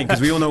know what I mean?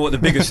 Because we all know what the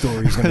bigger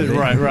story is going to be.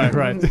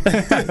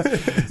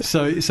 Right.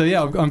 So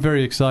yeah, I'm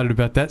very excited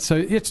about that. So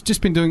it's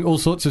just been doing all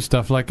sorts of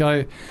stuff. Like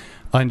I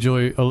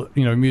enjoy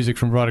music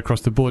from right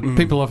across the board.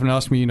 People often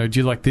ask me, do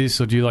you like this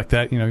or do you like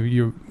that?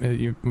 You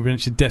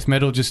mentioned death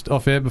metal just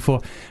off air before.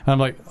 And I'm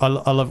like, I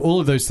love all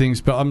of those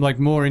things, but I'm like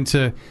more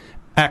into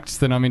acts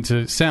than I'm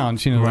into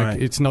sounds.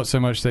 Like it's not so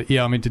much that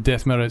I'm into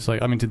death metal. It's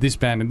like I'm into this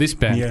band and this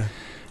band. Yeah.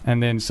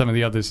 And then some of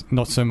the others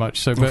not so much.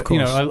 So, but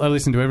I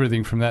listen to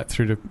everything from that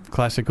through to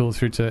classical,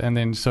 through to, and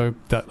then so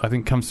that I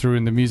think comes through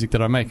in the music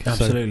that I make.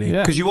 Absolutely,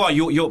 because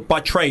you're by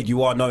trade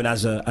you are known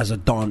as a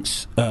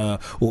dance or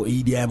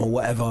EDM or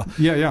whatever.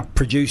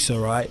 Producer,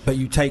 right? But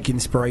you take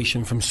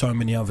inspiration from so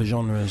many other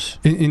genres.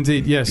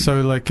 Indeed, yeah.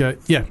 So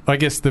I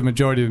guess the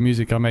majority of the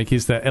music I make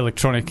is that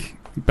electronic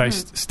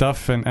based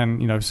stuff,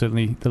 and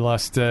certainly the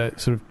last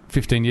sort of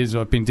 15 years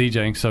I've been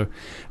DJing, so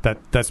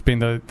that's been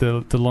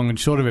the long and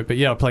short of it. But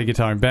I play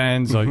guitar in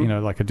bands. I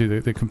do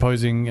the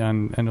composing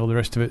and all the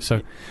rest of it.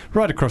 So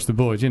right across the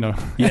board,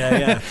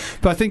 Yeah.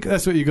 But I think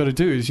that's what you got to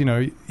do is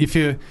if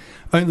you're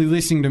only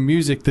listening to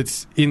music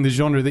that's in the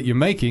genre that you're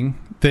making,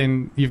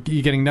 then you're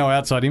getting no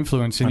outside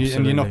influence, and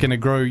you're not going to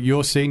grow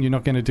your scene. You're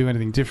not going to do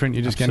anything different.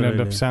 You're just going to end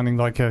up sounding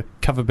like a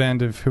cover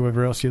band of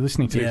whoever else you're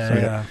listening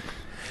to.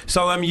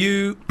 So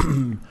you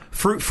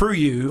through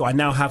you, I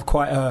now have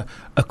quite a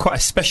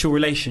special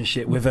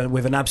relationship with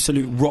an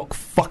absolute rock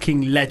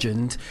fucking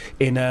legend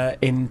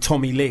in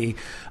Tommy Lee.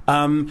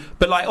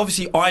 But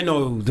obviously I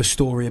know the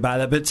story about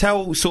that. But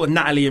tell sort of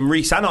Natalie and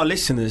Reese and our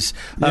listeners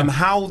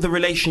how the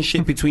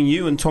relationship between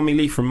you and Tommy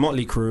Lee from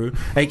Motley Crue,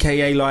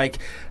 aka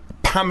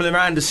Pamela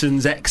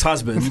Anderson's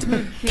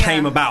ex-husband,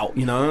 came about.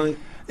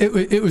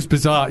 It was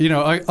bizarre.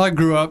 I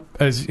grew up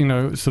as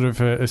sort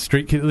of a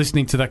street kid,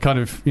 listening to that kind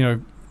of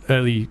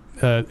early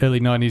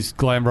 90s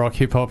glam rock,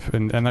 hip hop,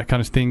 and that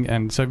kind of thing.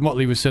 And so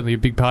Motley was certainly a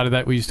big part of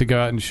that. We used to go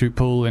out and shoot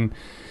pool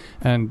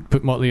and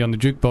put Motley on the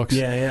jukebox.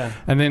 Yeah.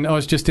 And then I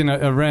was just in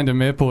a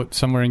random airport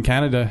somewhere in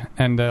Canada,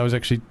 and I was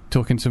actually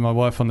talking to my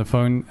wife on the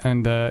phone,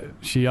 and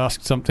she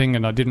asked something,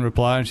 and I didn't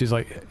reply, and she's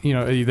like,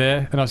 "Are you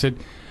there?" And I said,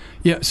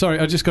 Yeah, sorry,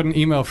 I just got an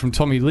email from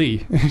Tommy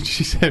Lee.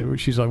 She's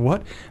like,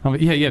 what? I'm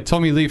like, yeah,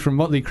 Tommy Lee from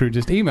Motley Crue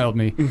just emailed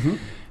me. Mm-hmm.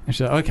 And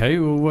she's like, okay,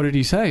 well, what did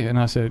he say? And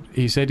I said,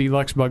 he said he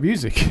likes my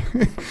music.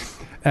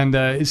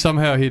 And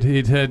somehow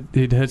he'd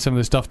heard some of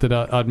the stuff that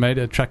I'd made,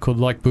 a track called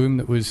Like Boom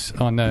that was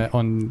on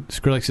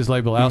Skrillex's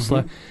label,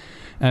 Ausler.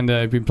 And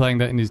I'd been playing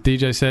that in his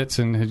DJ sets,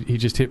 and he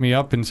just hit me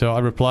up. And so I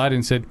replied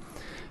and said,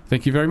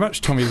 thank you very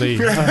much, Tommy Lee.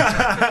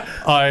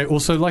 I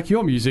also like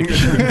your music.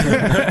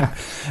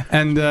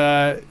 And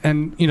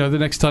the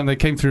next time they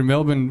came through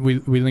Melbourne,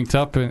 we linked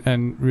up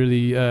and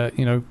really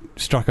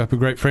struck up a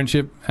great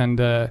friendship.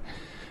 And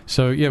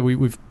so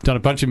we've done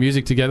a bunch of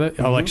music together.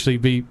 I'll actually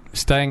be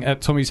staying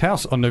at Tommy's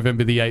house on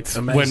November the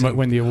 8th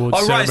when the awards.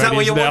 Oh right, is that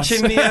where you're announced.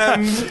 watching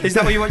the? Is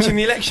that where you're watching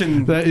the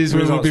election? That is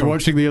where we'll be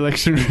watching the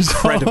election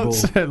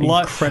results.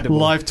 Incredible.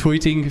 Live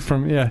tweeting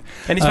from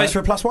Any space for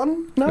a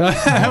 +1? No.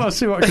 I'll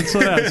see what I can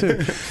sort out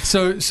too.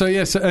 So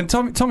and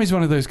Tommy's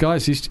one of those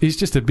guys. He's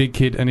just a big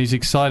kid and he's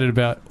excited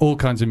about all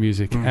kinds of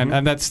music,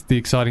 and that's the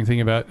exciting thing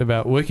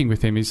about working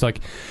with him. He's like,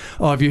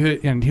 oh, have you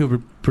heard? And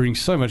he'll bring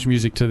so much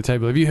music to the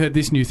table. Have you heard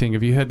this new thing?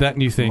 Have you heard that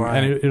new thing? Right.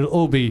 And it'll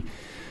all be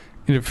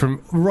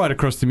from right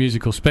across the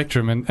musical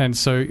spectrum. And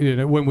so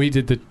when we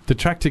did the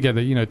track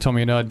together,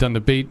 Tommy and I had done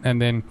the beat,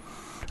 and then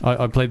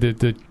I played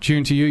the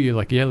tune to you. You're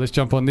like, yeah, let's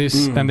jump on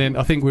this. And then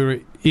I think we were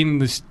in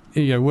this,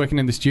 working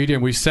in the studio,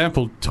 and we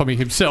sampled Tommy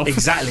himself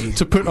exactly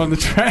to put on the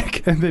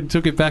track, and then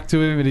took it back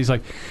to him, and he's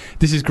like,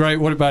 this is great,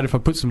 what about if I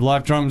put some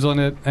live drums on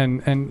it?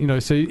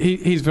 And so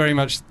he's very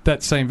much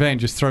that same vein,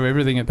 just throw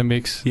everything at the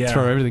mix,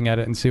 throw everything at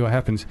it and see what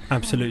happens.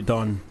 Absolute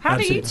Don. How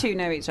do you two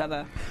know each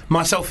other?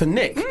 Myself and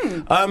Nick,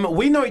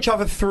 we know each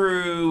other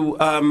through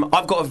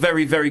I've got a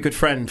very, very good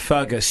friend,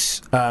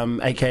 Fergus,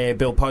 aka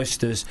Bill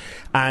Posters,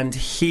 and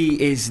he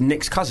is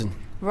Nick's cousin.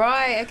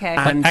 Right, okay.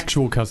 And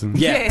actual cousin.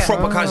 Yeah,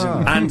 proper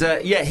cousin. And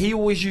he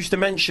always used to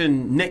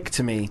mention Nick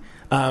to me.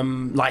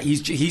 Like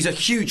he's a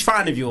huge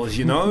fan of yours,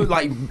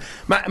 like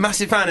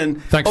massive fan.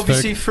 And thanks,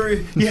 obviously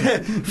through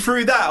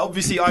that,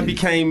 obviously I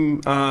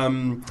became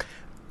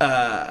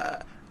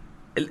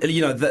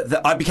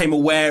I became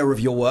aware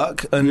of your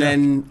work, and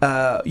then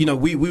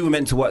we were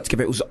meant to work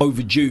together. It was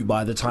overdue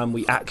by the time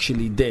we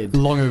actually did.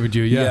 Long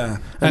overdue, yeah.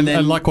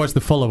 And likewise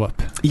the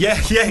follow-up.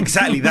 Yeah,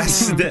 exactly.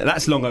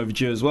 That's long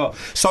overdue as well.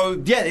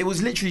 So it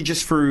was literally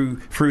just through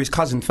his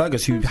cousin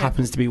Fergus, who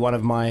happens to be one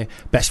of my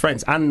best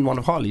friends and one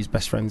of Harley's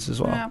best friends as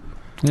well.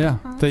 Yeah,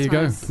 there you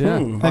go. Nice. Yeah,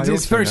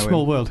 it's a very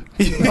small world.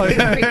 You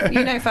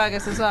know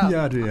Fergus as well.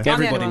 Yeah, I do. Yeah.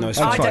 Everybody knows.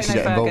 I don't know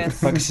Fergus.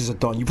 Fergus is a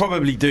don. You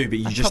probably do, but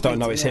you just don't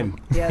know it's him.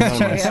 Yeah, that's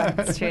true. Yeah,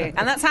 that's true.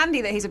 And that's handy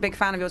that he's a big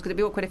fan of yours, because it'd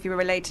be awkward if you were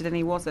related and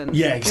he wasn't.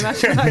 Yeah,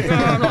 exactly.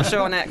 I'm not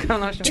sure, Nick. I'm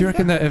not sure. Do you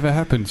reckon that ever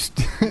happens?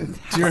 Do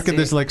you reckon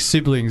there's like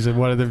siblings and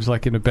one of them's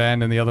like in a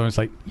band and the other one's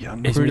like, yeah,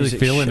 I'm not really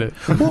feeling it?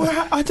 Well,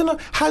 I don't know.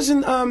 I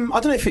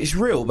don't know if it's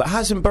real, but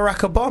hasn't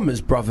Barack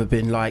Obama's brother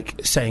been like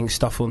saying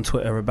stuff on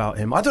Twitter about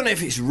him? I don't know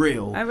if it's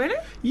real. Oh, really?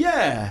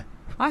 Yeah.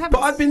 But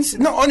I've been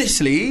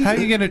honestly. How are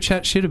you going to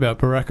chat shit about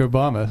Barack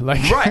Obama?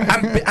 Like,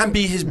 right, and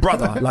be his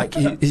brother, like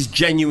his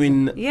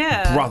genuine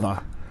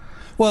brother.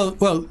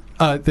 Well,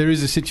 there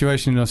is a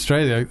situation in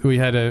Australia. We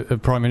had a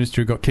Prime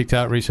Minister who got kicked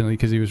out recently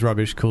because he was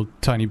rubbish, called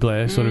Tony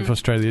Blair, sort of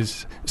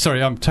Australia's...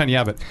 Sorry, I'm Tony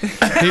Abbott.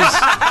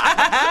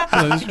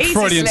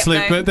 Freudian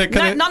slip, but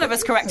none of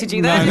us corrected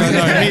you there.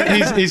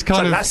 No. He's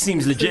kind of... That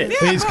seems legit.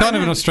 He's kind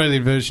of an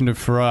Australian version of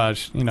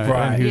Farage,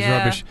 and he was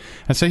rubbish.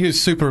 And so he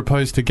was super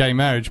opposed to gay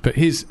marriage, but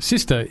his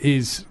sister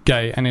is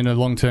gay and in a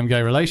long-term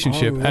gay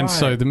relationship, and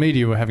so the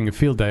media were having a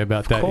field day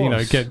about that.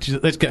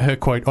 Let's get her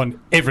quote on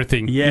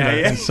everything.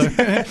 Yeah.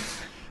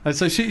 And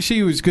so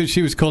she was good.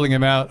 She was calling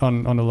him out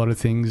on a lot of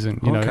things,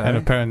 and and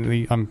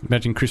apparently, I'm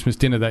imagining Christmas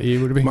dinner that year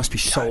would have been must be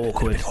so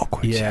awkward.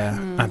 Yeah,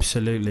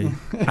 absolutely.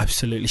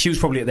 She was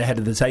probably at the head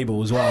of the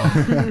table as well.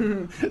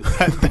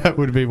 that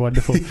would have been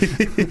wonderful.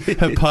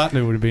 Her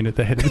partner would have been at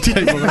the head of the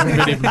table. That would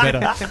have been even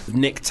better.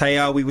 Nick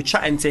Teja, we were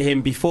chatting to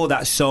him before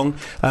that song,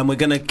 and we're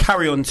going to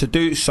carry on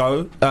doing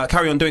so,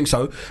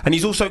 and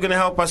he's also going to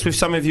help us with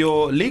some of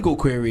your legal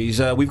queries.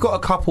 We've got a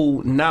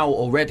couple now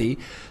already,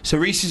 so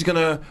Reese is going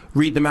to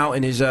read them out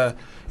in his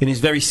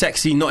very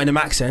sexy Nottingham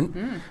accent,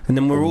 and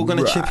then we're all going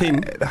to chip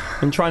in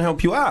and try and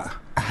help you out.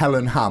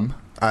 Helen Ham.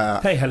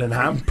 Hey, Helen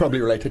Ham. Probably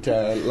related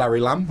to Larry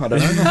Lamb, I don't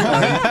know.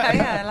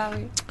 Yeah,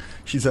 Larry.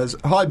 She says,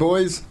 "Hi,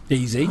 boys."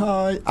 Easy.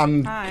 Hi.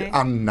 And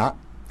Nat.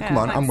 Yeah, come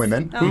on, thanks. I'm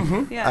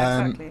women.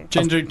 Yeah,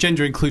 exactly.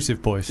 Gender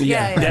inclusive boys.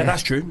 Yeah,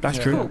 that's true. That's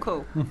true.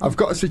 Cool. I've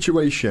got a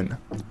situation.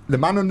 The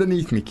man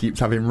underneath me keeps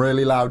having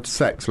really loud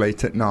sex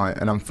late at night,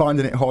 and I'm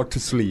finding it hard to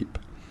sleep.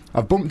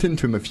 I've bumped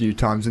into him a few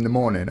times in the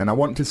morning, and I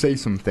want to say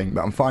something,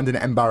 but I'm finding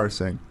it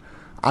embarrassing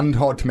and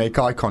hard to make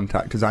eye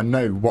contact, as I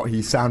know what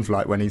he sounds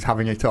like when he's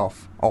having it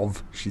off.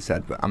 She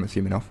said, but I'm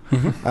assuming off.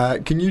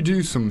 Can you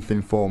do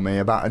something for me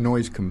about a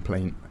noise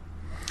complaint?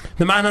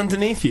 The man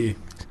underneath you?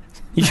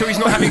 You sure he's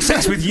not having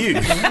sex with you?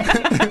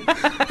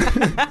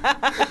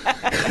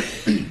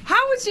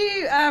 How would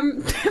you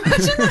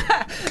imagine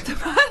that the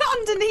man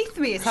underneath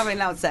me is having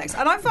loud sex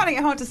and I'm finding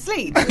it hard to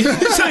sleep?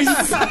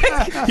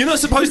 You're not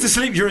supposed to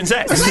sleep during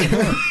sex.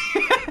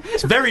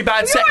 It's very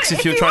bad sex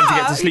if you're trying to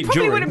get to sleep you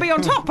probably during. wouldn't be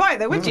on top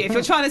either, would you? If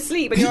you're trying to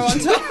sleep and you're on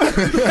top.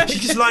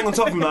 She's just lying on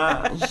top of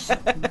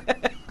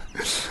that.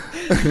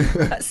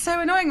 That's so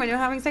annoying when you're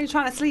having sex,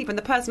 trying to sleep, and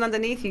the person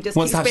underneath you just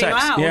wants keeps being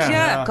sex. loud.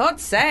 Yeah.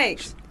 God's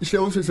sake. She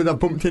also said I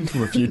bumped into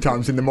him a few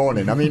times in the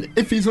morning. I mean,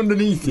 if he's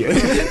underneath you,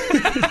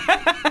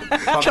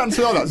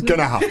 chances are that's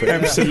gonna happen.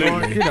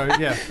 Absolutely.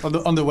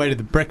 On the way to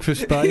the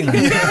breakfast bar.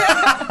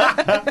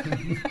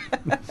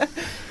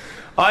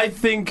 I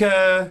think.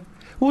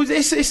 Well,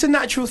 it's a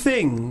natural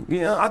thing.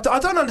 I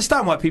don't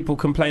understand why people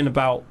complain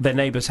about their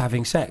neighbours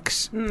having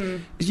sex.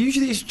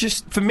 Usually, it's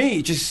just for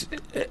me.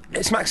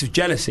 It smacks of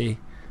jealousy.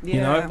 Yeah.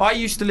 You know, I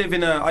used to live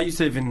in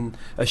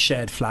a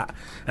shared flat,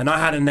 and I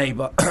had a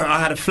neighbour.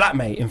 I had a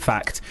flatmate, in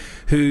fact,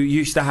 who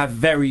used to have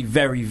very,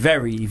 very,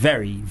 very,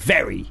 very,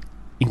 very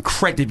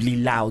incredibly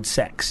loud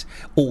sex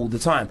all the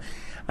time.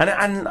 And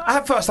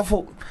at first, I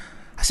thought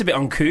that's a bit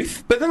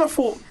uncouth, but then I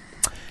thought,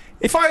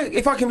 If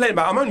I complain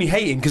about it, I'm only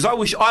hating because I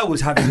wish I was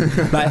having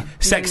like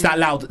sex that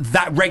loud,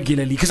 that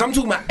regularly. Because I'm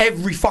talking about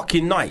every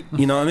fucking night.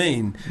 You know what I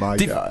mean? My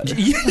God.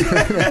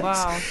 Yes.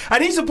 Wow.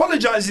 And he's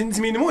apologising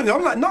to me in the morning.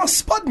 I'm like, nah,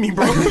 spud me,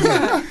 bro.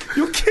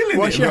 You're killing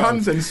Wash it, your bro.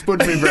 hands and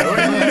spud me, bro. What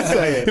are you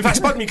saying? In fact,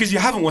 spud me because you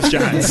haven't washed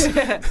your hands.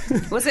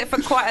 Was it for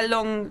quite a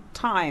long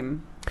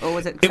time? Or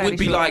was it It would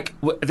be short?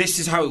 like, this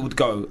is how it would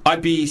go.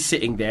 I'd be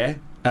sitting there,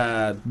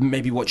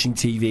 maybe watching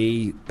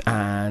TV,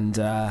 and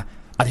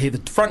I'd hear the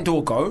front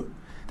door go.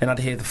 Then I'd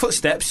hear the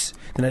footsteps.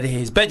 Then I'd hear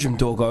his bedroom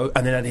door go,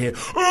 and then I'd hear.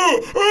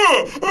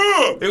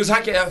 It was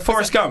like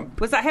Forrest Gump.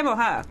 Was that him or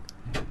her?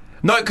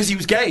 No, because he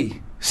was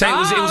gay. So it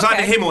was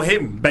either him or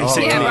him,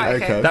 basically. Yeah,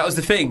 right, okay. That was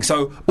the thing.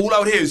 So all I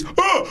would hear is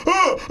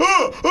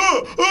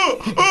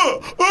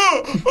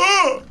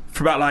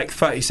for about like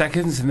 30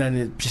 seconds, and then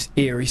it just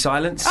eerie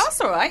silence. Oh, that's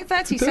all right.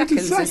 30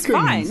 seconds is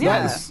fine.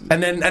 Yeah.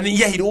 And then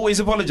he'd always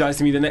apologise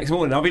to me the next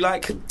morning. I'll be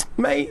like,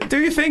 mate, do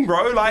your thing,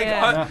 bro. Like, you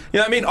know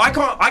what I mean? I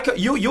can't.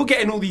 You're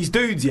getting all these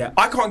dudes, yeah.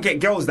 I can't get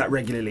girls that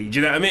regularly. Do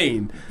you know what I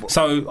mean?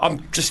 So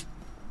I'm just.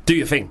 Do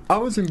your thing. I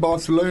was in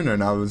Barcelona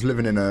and I was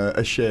living in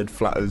a shared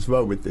flat as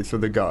well with this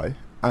other guy,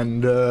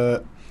 and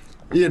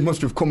he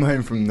must have come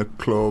home from the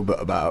club at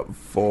about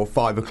 4 or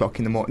 5 o'clock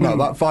in the morning. No,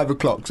 about 5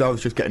 o'clock, because I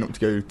was just getting up to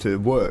go to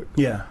work.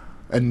 Yeah.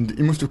 And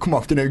he must have come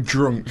off,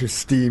 drunk, just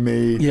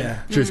steamy.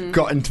 Yeah. Just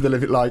got into the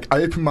living. Like,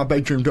 I opened my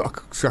bedroom door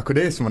so I could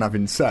hear someone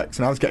having sex,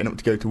 and I was getting up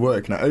to go to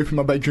work, and I opened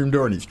my bedroom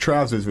door, and his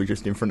trousers were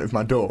just in front of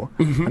my door,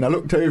 and I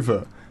looked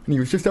over, and he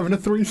was just having a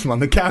threesome on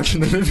the couch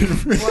in the living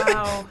room.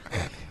 Wow.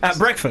 At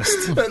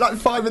breakfast? At like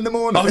 5 in the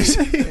morning.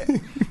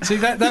 See,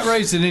 that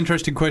raised an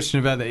interesting question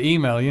about the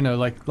email. You know,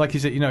 like you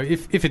said,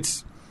 if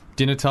it's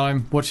dinner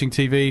time, watching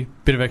TV,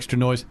 bit of extra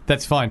noise,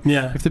 that's fine.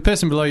 Yeah. If the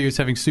person below you is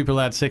having super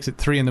loud sex at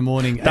 3 in the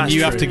morning and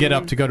you have to get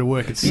up to go to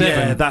work at 7.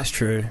 Yeah, that's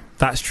true.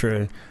 That's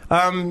true.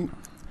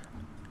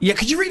 Yeah,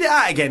 could you read it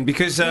out again?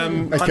 Because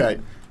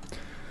okay.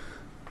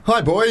 Hi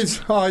boys,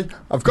 hi.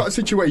 I've got a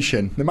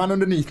situation. The man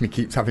underneath me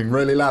keeps having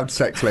really loud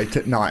sex late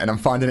at night and I'm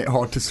finding it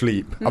hard to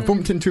sleep. I've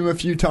bumped into him a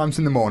few times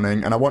in the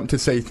morning and I want to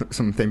say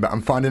something, but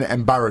I'm finding it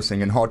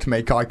embarrassing and hard to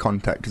make eye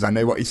contact because I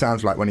know what he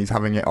sounds like when he's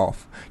having it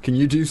off. Can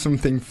you do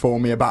something for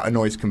me about a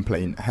noise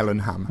complaint? Helen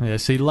Ham. Yeah,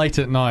 see, late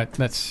at night,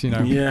 that's,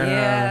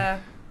 Yeah.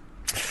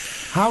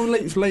 How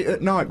late's late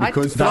at night?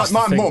 Because for like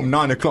my mum,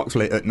 9 o'clock's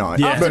late at night.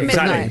 Yeah, After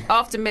exactly. midnight.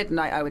 After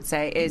midnight, I would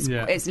say, is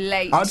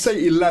late. I'd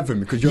say 11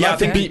 because you'll have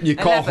to beat your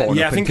car horn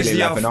up until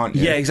 11, aren't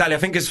you? Yeah, exactly. I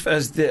think as far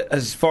as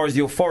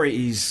the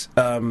authorities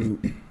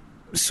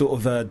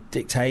sort of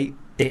dictate,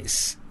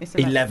 it's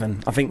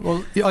 11. I think.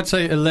 Well, I'd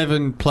say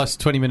 11 plus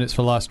 20 minutes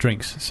for last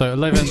drinks. So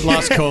 11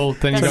 last call,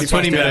 then you've got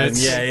 20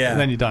 minutes, and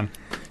then you're done.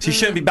 So you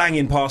shouldn't be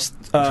banging past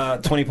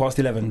 20 past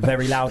 11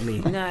 very loudly.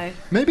 No.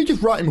 Maybe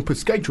just write him up a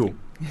schedule.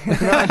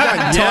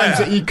 Times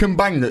that you can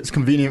bang that's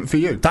convenient for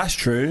you. That's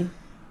true.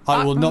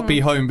 I will not be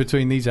home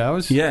between these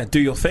hours. Yeah,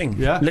 do your thing.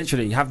 Yeah.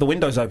 Literally, have the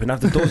windows open,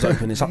 have the doors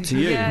open. It's up to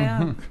you.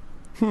 Yeah.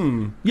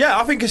 Yeah,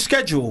 I think a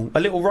schedule,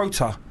 a little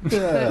rota,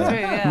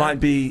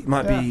 might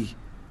be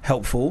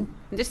helpful.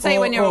 Just say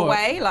when you're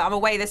away, like I'm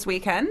away this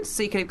weekend,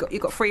 so you've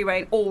got free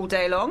reign all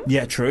day long.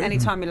 Yeah, true.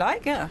 Anytime you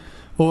like, yeah.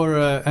 Or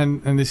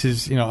and this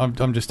is,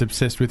 I'm just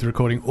obsessed with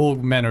recording all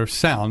manner of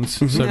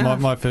sounds. So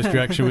my first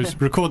reaction was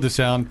record the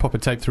sound, pop a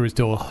tape through his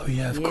door. Oh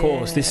yeah, of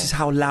course. This is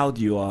how loud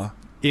you are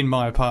in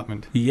my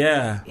apartment.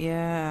 Yeah,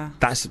 yeah.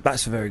 That's a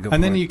very good.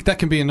 And point. then that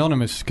can be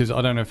anonymous because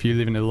I don't know if you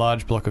live in a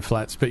large block of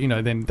flats, but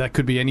then that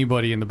could be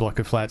anybody in the block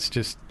of flats.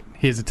 Just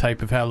here's a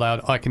tape of how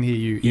loud I can hear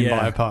you in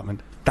my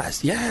apartment.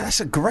 That's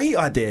a great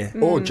idea.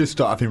 Or just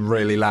start having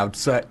really loud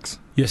sex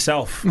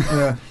yourself.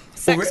 Yeah.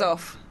 Sex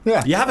off.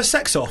 Yeah. You have a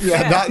sex off.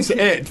 Yeah, that's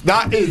it.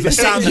 That is the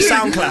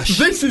sound clash.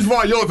 This is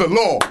why you're the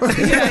law.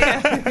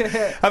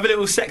 Have a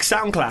little sex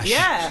sound clash.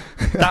 Yeah.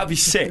 That'd be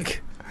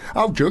sick.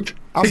 I'll judge.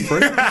 I'm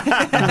free. Give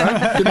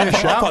me a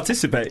shout. I'll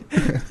participate.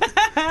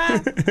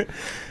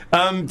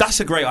 That's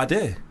a great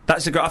idea. I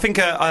think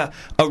a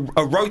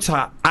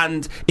rota,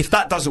 and if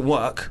that doesn't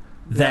work,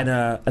 then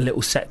a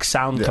little sex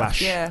sound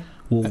clash. Yeah.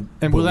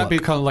 Will that be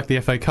kind of like the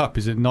FA Cup?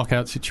 Is it a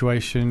knockout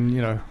situation?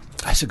 You know,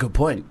 that's a good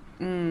point.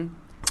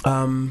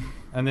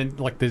 And then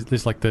like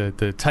there's like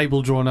the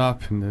table drawn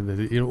up, and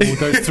it all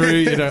goes through.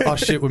 You know, oh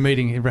shit, we're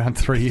meeting in round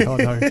 3. Oh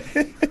no.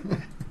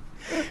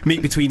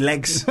 Meet between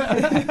legs.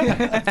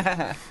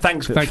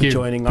 Thanks for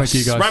joining us.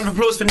 Thank you, guys. Round of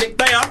applause for Nick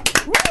Bayer.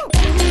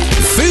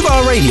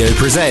 Fubar Radio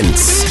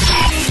presents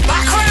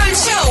Back Row and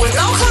Chill with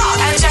Noel Clark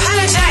and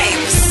Johanna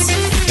James.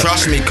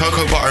 Trust me,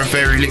 cocoa butter and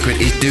fairy liquid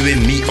is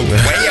doing me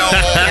away.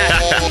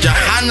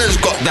 Johanna's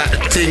got that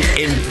thing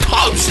in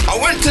tubs. I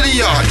went to the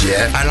yard,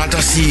 and I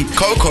just see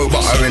cocoa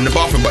butter in the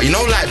bathroom. But you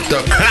know, like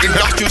the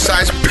industrial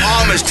size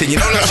Palmer's thing.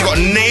 You know, like she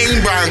got name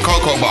brand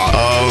cocoa butter.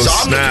 Oh, so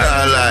I'm looking at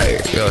her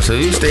like, yo, so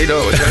you stayed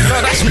over? Like, no,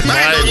 that's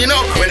mine. You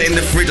know, went in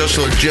the fridge, I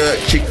saw jerk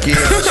chicken,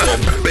 I saw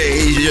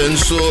Bayesian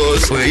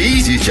sauce. We're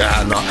easy,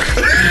 Johanna.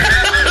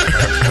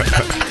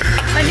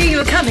 I knew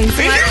you were coming,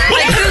 so I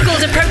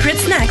googled appropriate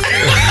snacks.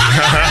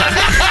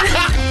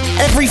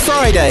 every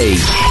Friday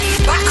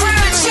Back Row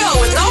and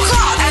Chill with Noel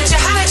Clark and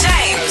Johanna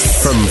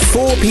James from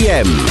 4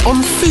 p.m.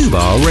 on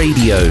Fubar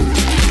Radio.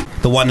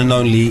 The one and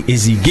only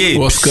Izzy Gibbs.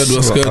 What's good?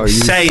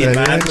 Say it,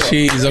 man.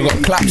 Jeez, I've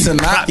got claps and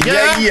that.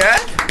 Yeah.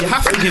 You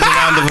have to give a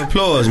round of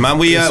applause, man.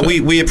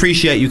 We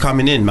appreciate you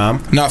coming in,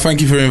 man. No,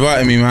 thank you for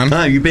inviting me, man.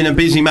 No, you've been a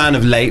busy man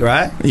of late,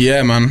 right?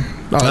 Yeah, man.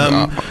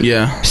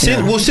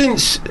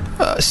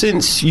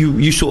 Since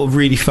you sort of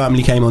really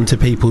firmly came onto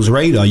people's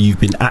radar,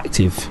 you've been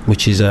active,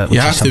 which is you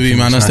have to be,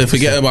 man. That's to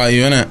forget about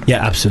you, innit?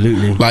 Yeah,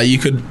 absolutely. Like you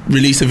could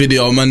release a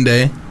video on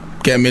Monday,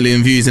 get 1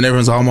 million views, and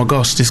everyone's like, "Oh my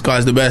gosh, this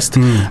guy's the best."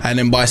 And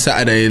then by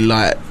Saturday,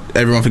 like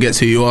everyone forgets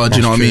who you are. Do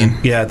you know what I mean?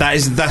 Yeah,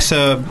 that's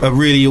a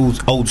really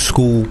old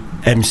school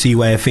MC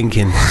way of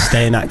thinking,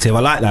 staying active. I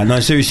like that. No,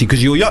 seriously,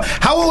 because you're young.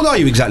 How old are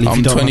you exactly?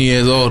 I'm 20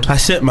 years old.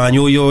 That's it, man.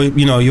 You're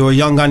a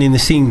young gun in the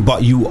scene,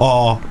 but you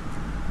are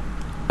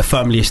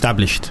firmly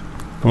established.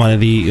 One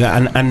of the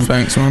and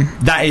thanks, man.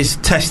 That is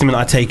testament,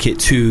 I take it,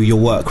 to your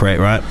work rate,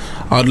 right?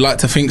 I'd like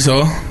to think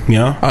so.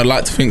 Yeah, I'd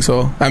like to think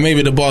so, and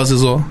maybe the bars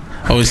as well.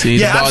 Obviously,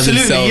 yeah, the bars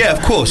absolutely, themselves. yeah,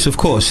 of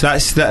course.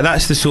 That's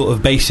the sort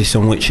of basis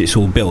on which it's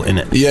all built, isn't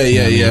it? Yeah.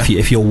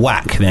 If you're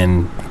whack,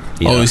 then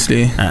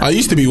obviously, I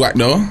used to be whack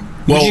though.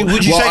 Well,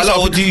 would you say a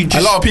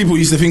lot of people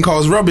used to think I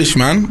was rubbish,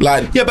 man.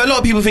 Like, yeah, but a lot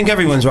of people think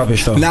everyone's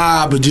rubbish, though.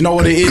 Nah, but do you know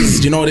what it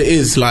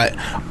is? Like,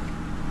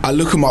 I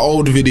look at my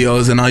old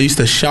videos and I used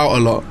to shout a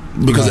lot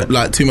because of,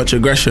 like, too much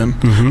aggression.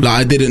 Like,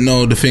 I didn't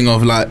know the thing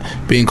of like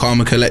being calm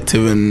and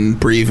collective and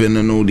breathing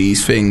and all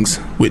these things,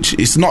 which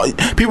it's not.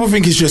 People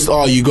think it's just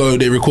you go,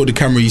 they record the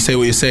camera, you say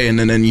what you're saying,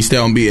 and then you stay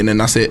on beat, and then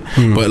that's it.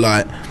 But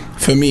like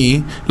for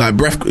me, like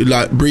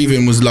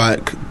breathing was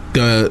like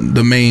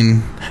the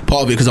main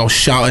part of it, because I was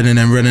shouting and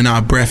then running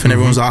out of breath, and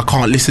everyone's like, I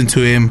can't listen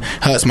to him,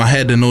 hurts my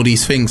head and all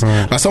these things.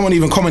 Like someone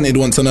even commented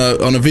once on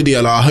a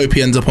video, like, I hope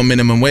he ends up on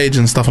minimum wage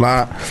and stuff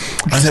like that.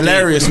 That's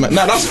hilarious, man.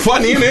 Nah, that's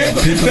funny, isn't it?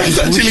 That's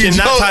actually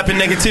that type of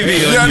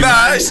negativity.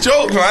 It's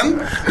joke, man.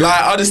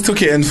 Like, I just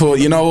took it and thought,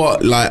 you know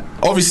what, like,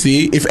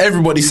 obviously if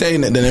everybody's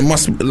saying it, then it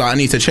must, like, I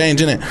need to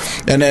change, innit?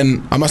 And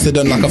then I must have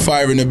done like a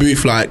fire in the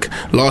booth like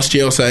last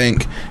year or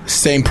something,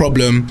 same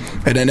problem,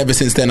 and then ever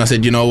since then I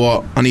said, you know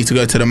what, I need to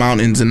go to the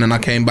mountains, and then I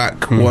came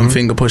back, one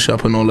finger push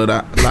up and all of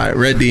that, like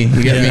ready,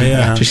 you get me?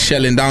 Yeah. Just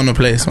shelling down the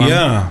place, man.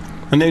 Yeah,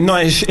 and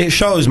it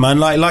shows, man.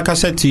 Like I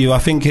said to you, I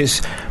think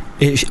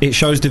it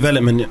shows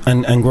development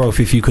and growth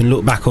if you can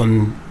look back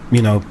on,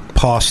 you know,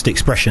 past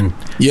expression,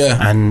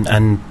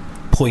 and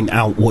point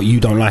out what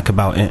you don't like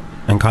about it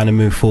and kind of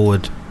move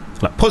forward,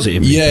 like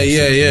positively.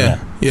 Yeah,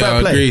 I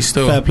agree.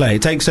 Still, fair play.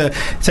 It takes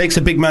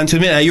a big man to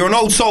admit that. You're an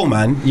old soul,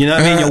 man. You know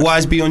what I mean? You're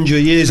wise beyond your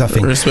years, I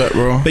think. Respect,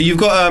 bro. But you've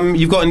got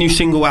a new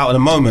single out at the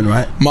moment,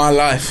 right? My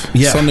Life.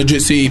 Yeah. It's on the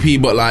Jitsu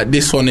EP, but like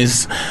this one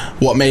is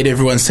what made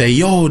everyone say,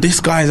 "Yo, this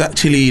guy's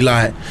actually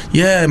like,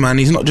 yeah, man.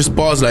 He's not just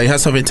bars. Like, he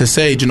has something to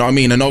say." Do you know what I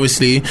mean? And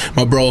obviously,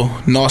 my bro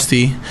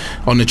Nasty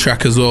on the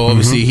track as well.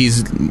 Obviously,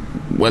 he's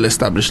well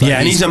established. Like,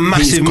 and he's a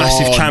massive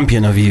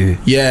champion of you.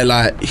 Yeah,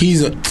 like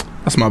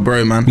that's my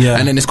bro, man. Yeah.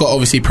 And then it's got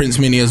obviously Prince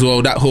Mini as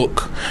well. That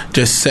hook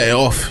just set it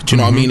off. Do you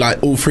know what I mean?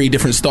 Like all three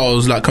different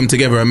styles like come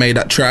together and made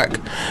that track.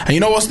 And you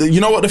know what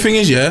the thing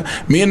is, yeah?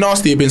 Me and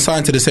Nasty have been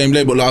signed to the same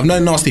label. Like, I've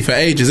known Nasty for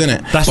ages,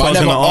 innit? That's what I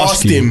never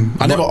asked him.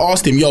 I never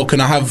asked him, yo,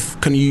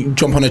 can you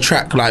jump on a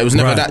track? Like, it was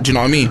never that. Do you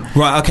know what I mean?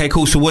 Right. Okay.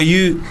 Cool. So were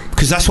you?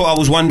 Because that's what I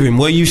was wondering.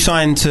 Were you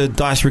signed to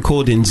Dice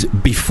Recordings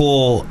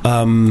before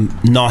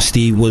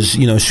Nasty was,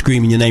 you know,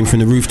 screaming your name from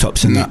the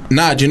rooftops and that?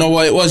 Nah. Do you know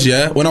what it was?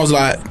 Yeah. When I was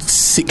like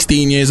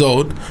 16 years old.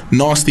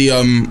 Nasty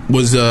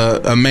was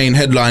a main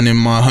headline in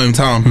my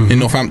hometown in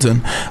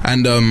Northampton,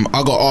 and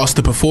I got asked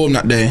to perform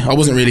that day. I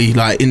wasn't really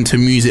like into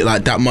music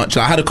like that much.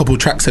 Like, I had a couple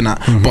tracks in that,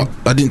 but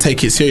I didn't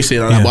take it seriously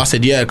like that. But I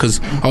said yeah, because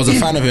I was a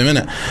fan of him,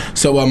 innit?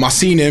 So I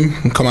seen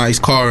him come out of his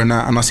car and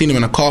I seen him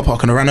in a car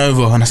park, and I ran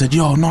over and I said,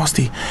 "Yo,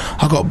 Nasty,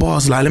 I got bars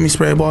bars, like, let me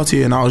spray a bar to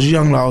you. And I was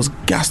young, like, I was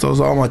gassed. I was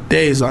like, oh my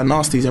days, like,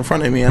 Nasty's in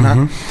front of me and that.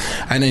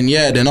 And then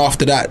then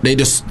after that, they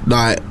just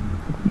like,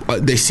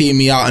 they see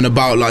me out and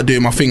about, like,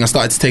 doing my thing. I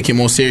started to take it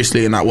more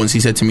seriously, and that once he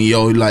said to me,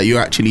 yo, like,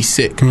 you're actually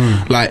sick.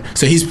 Like,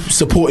 so he's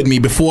supported me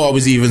before I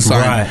was even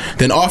signed.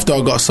 Then after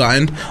I got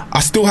signed, I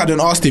still hadn't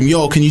asked him,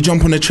 yo, can you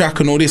jump on the track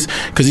and all this,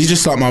 because he's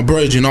just like my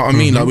bro, do you know what I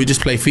mean? Like, we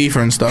just play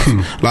FIFA and stuff.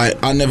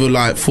 Like, I never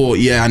like thought,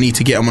 I need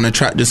to get him on the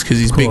track just because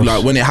he's big.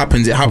 Like, when it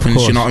happens, it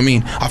happens, you know what I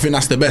mean? I think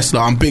that's the best.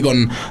 Like, I'm big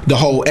on the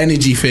whole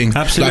energy thing.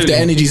 Absolutely. Like, if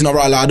the energy's not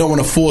right, like, I don't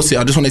want to force it,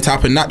 I just want it to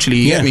happen naturally,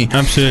 you get me?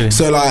 Absolutely.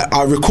 So, like,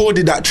 I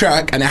recorded that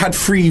track and it had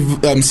 3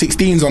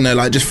 16s on there,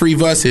 like, just 3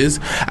 verses,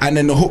 and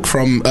then the hook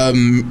from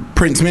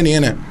Prince Mini,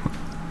 innit?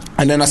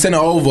 And then I sent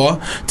it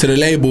over to the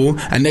label,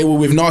 and they were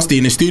with Nasty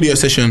in the studio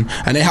session,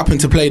 and they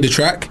happened to play the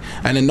track,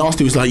 and then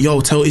Nasty was like, yo,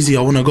 tell Izzy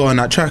I want to go on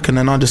that track. And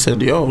then I just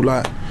said, yo,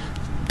 like,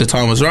 the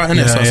time was right,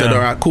 innit? So I said,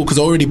 alright, cool, because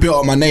I already built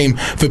up my name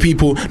for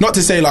people, not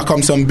to say like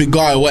I'm some big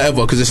guy or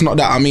whatever, because it's not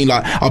that. I mean,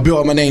 like, I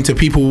built up my name to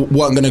people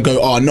weren't going to go,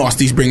 oh,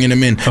 Nasty's bringing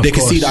him in. They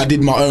could see that I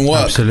did my own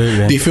work.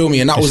 Absolutely. Do you feel me?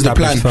 And that was the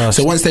plan. First.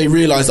 So once they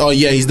realised, oh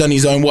yeah, he's done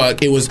his own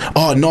work, it was,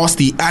 oh,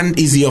 Nasty and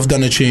Izzy have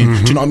done a tune.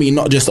 Do you know what I mean?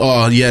 Not just,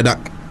 oh yeah,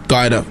 that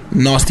guy that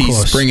Nasty's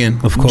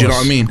springing. Of course. Do you know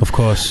what I mean? Of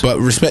course. But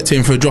respect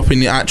him for dropping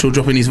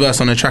his verse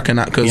on the track and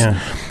that, because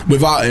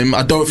without him,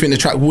 I don't think the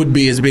track would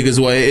be as big as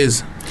what it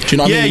is. Do you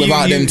know what I mean?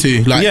 Without them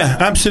two, like,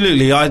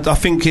 absolutely. I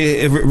think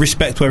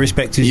respect where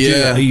respect is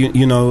due.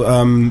 You know,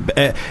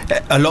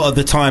 a lot of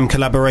the time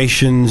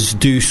collaborations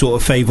do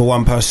sort of favour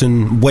one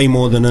person way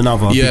more than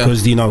another,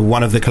 because, you know,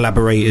 one of the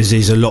collaborators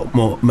is a lot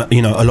more,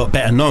 you know, a lot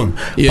better known.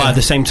 But at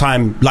the same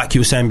time, like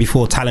you were saying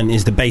before, talent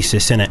is the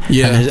basis, innit?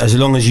 And as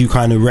long as you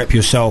kind of rep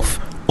yourself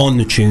on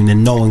the tune,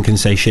 then no one can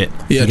say shit.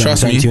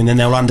 Trust me. And then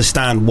they'll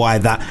understand why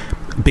that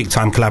big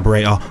time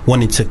collaborator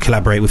wanted to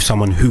collaborate with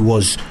someone who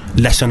was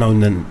lesser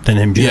known than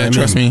him. Do you know what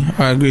trust I mean? me,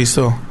 I agree.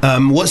 So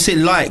what's it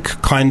like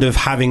kind of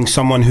having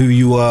someone who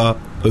you were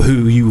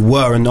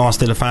and are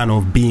still a fan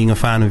of, being a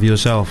fan of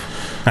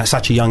yourself at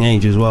such a young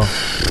age as well?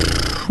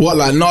 What,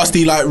 like,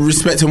 Nasty, like,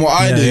 respecting what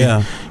I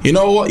do? You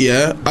know what,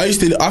 I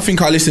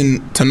think I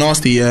listened to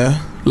Nasty,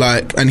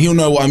 like, and he'll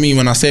know what I mean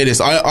when I say this.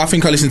 I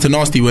think I listened to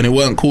Nasty when it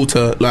weren't cool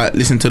to, like,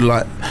 listen to,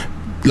 like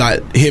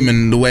him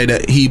and the way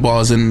that he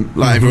bars and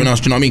like everyone else,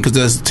 do you know what I mean? Because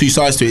there's 2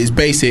 sides to it. It's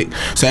basic,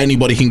 so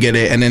anybody can get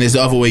it, and then there's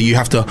the other way, you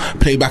have to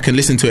play back and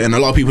listen to it, and a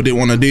lot of people didn't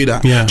want to do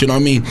that. Do you know what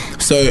I mean?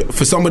 So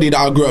for somebody that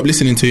I grew up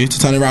listening to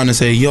turn around and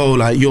say, yo,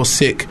 like, you're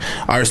sick,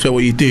 I respect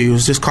what you do, it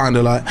was just kind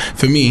of like,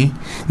 for me,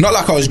 not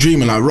like I was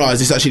dreaming, like, right, is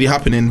this actually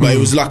happening? But it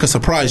was like a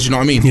surprise, do you know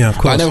what I mean? Of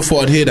course. Like, I never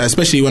thought I'd hear that,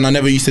 especially when I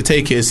never used to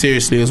take it as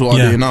seriously as what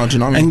I do now, do you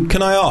know what I mean? And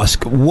can I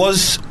ask,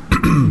 was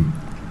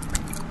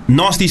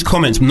Nasty's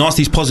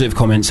positive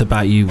comments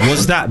about you,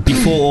 was that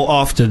before or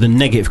after the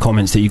negative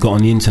comments that you got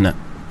on the internet?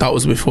 That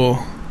was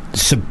before.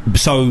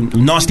 So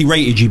Nasty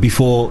rated you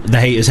before the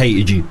haters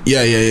hated you?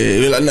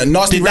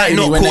 Nasty did that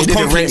not cause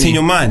conflict in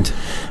your mind?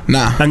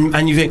 Nah.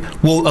 And you think,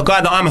 well, a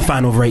guy that I'm a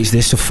fan of rates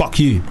this, so fuck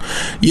you.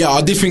 Yeah,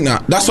 I did think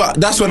that.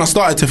 That's when I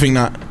started to think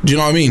that. Do you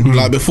know what I mean?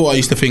 Like, before I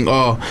used to think,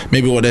 oh,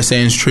 maybe what they're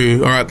saying is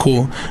true. Alright,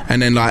 cool.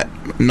 And then, like,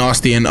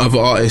 Nasty and other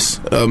artists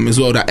as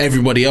well that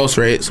everybody else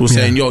rates was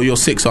saying, yo, you're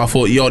sick. So I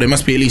thought, yo, there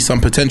must be at least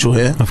some potential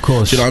here. Of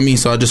course. Do you know what I mean?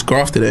 So I just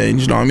grafted it. Do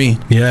you know what I mean?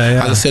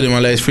 Yeah. As I said in my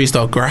latest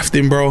freestyle,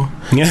 grafting, bro.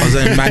 I was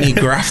saying, Manny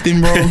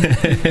grafting, bro.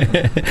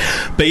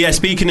 But yeah,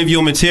 speaking of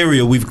your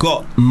material, we've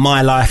got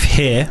My Life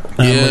here.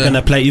 We're going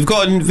to play. You've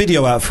got a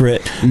video out for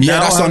it. Yeah,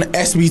 that's on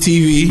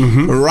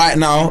SBTV right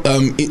now.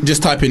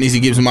 Just type in Izzy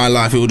Gibbs My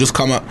Life. It will just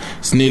come up.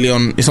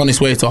 It's on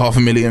its way to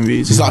 500,000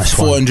 views. It's like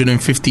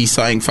 450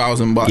 something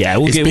thousand, but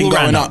it's been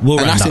going up, and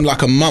that's in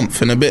like a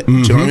month and a bit. Do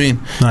you know what I mean?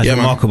 Nice,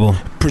 remarkable.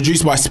 Man.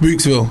 Produced by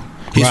Spooksville.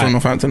 He's from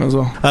Northampton as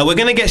well. We're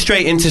going to get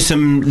straight into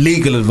some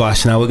legal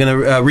advice now. We're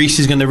going to Reese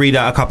is going to read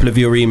out a couple of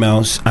your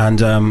emails,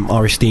 and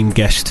our esteemed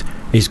guest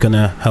is going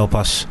to help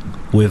us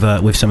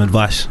with some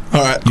advice.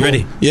 Alright, cool. You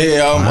ready?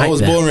 Yeah, I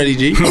was born ready,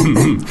 G.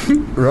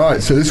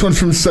 Right, so this one's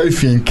from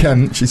Sophie in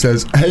Kent. She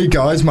says, hey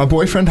guys, my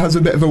boyfriend has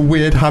a bit of a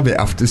weird habit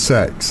after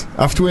sex.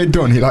 After we're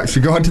done, he likes to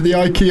go onto the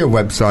IKEA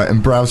website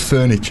and browse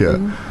furniture.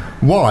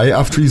 Why,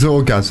 after his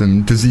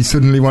orgasm, does he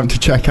suddenly want to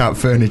check out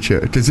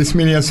furniture? Does this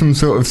mean he has some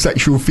sort of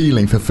sexual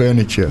feeling for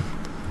furniture?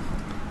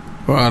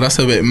 Wow, that's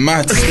a bit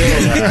mad.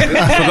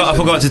 I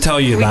forgot to tell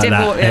you about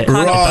that.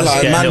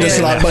 Like, man just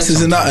like busts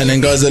a nut and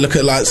then goes to look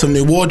at like some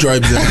new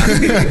wardrobes.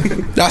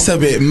 That's a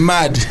bit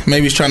mad.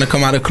 Maybe he's trying to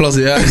come out of the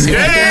closet.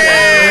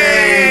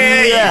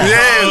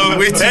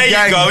 There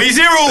you go. He's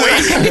here all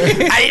week.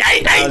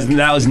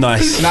 That was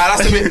nice.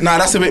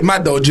 That's a bit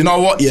mad though. Do you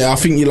know what? Yeah, I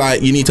think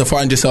you need to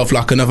find yourself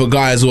like another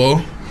guy as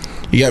well.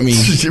 You get me?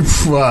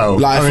 Wow.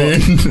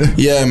 Like,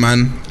 yeah,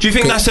 man. Do you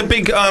think that's a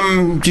big?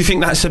 Do you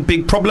think that's a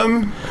big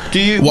problem? Do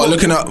you? What,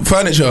 looking at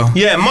furniture?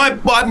 Yeah,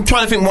 I'm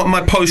trying to think what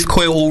my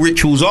post-coital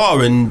rituals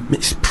are, and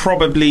it's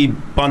probably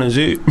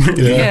Banazoo.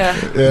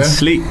 Yeah.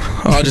 Sleep.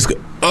 I just go.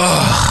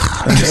 Ugh.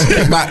 Just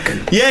kick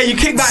back. Yeah, you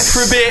kick back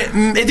for a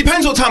bit. It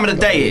depends what time of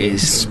the day it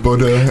is.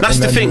 That's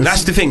the thing.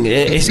 That's the thing.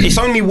 It's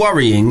only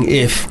worrying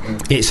if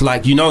it's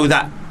like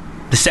that.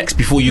 The sex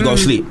before you go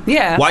sleep.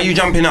 Yeah. Why are you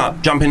jumping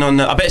on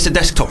the... I bet it's a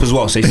desktop as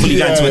well, so he's fully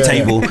going to a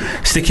table,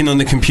 sticking on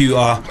the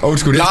computer. Old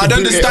school. Like, I'd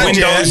understand,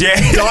 Windows,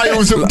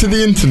 dials up to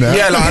the internet.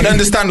 Yeah, like, I'd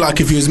understand, like,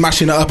 if he was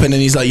mashing it up and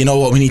then he's like, you know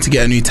what, we need to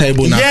get a new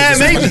table now. Yeah,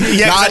 maybe.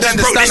 Yeah, like, I'd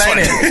understand that,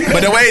 innit?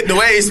 But the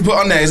way it's put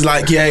on there is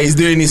like, yeah, he's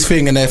doing his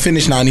thing and they're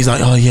finished now and he's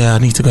like, oh yeah, I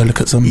need to go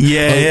look at some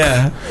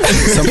oak,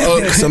 some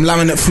oak, some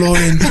laminate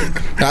flooring.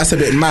 That's a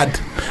bit mad.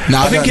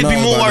 I think it'd be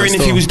more worrying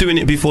if he was doing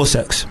it before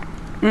sex.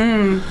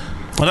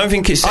 I don't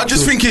think it's sexual. I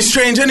just think it's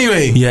strange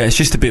anyway. Yeah, it's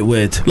just a bit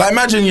weird. Like,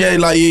 imagine,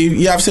 like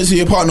you have sex with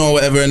your partner or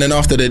whatever, and then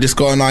after they just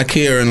go on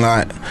IKEA and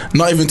like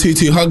not even two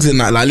hugs in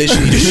that, like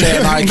literally just share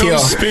an IKEA.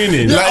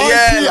 Spooning.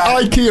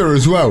 IKEA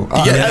as well.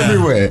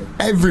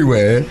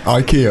 Everywhere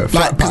IKEA.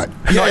 Flat pack.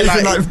 Not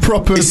even like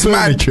proper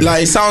furniture. Mad.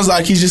 Like, it sounds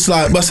like he's just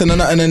like busting a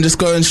nut and then just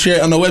going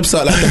straight on the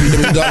website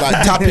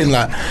like tapping.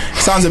 Like,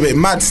 it sounds a bit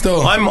mad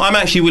still. I'm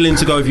actually willing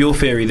to go with your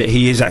theory that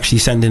he is actually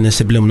sending a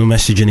subliminal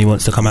message and he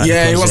wants to come out.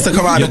 Yeah, of the closet. He wants to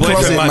come out of the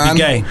closet, man.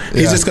 Gay.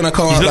 He's just gonna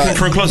come out. He's looking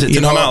for a closet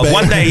to come out of.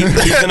 One day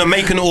he's gonna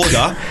make an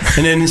order,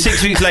 and then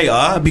 6 weeks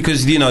later,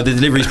 because the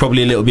delivery's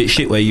probably a little bit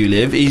shit where you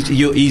live,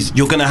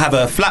 you're gonna have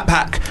a flat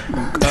pack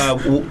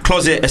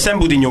closet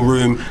assembled in your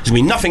room. There's gonna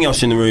be nothing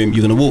else in the room.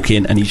 You're gonna walk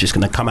in, and he's just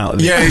gonna come out of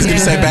it. Yeah, he's gonna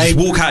say, "Babe,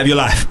 just walk out of your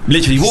life."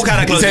 Literally, walk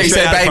out of that closet. He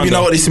say, "Babe, you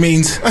know what this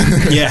means?"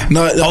 Yeah.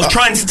 No, I was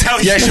trying to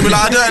tell you. Yeah, she'll be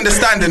like, "I don't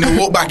understand," and he'll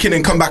walk back in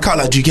and come back out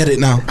like, "Do you get it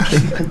now?"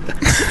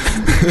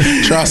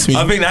 Trust me.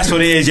 I think that's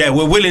what it is. Yeah,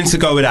 we're willing to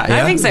go with that.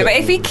 Yeah? I think so. But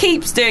if he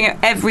keeps doing it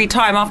every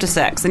time after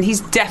sex, then he's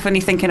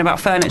definitely thinking about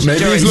furniture. Maybe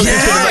during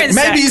he's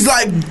maybe he's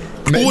like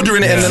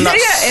ordering it and then like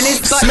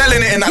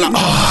smelling it and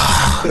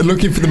like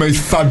looking for the most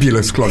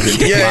fabulous closet.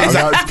 Yeah,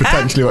 exactly. That's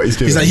potentially what he's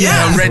doing. He's like,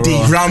 yeah, I'm ready.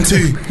 Round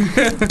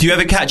 2. Do you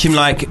ever catch him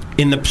like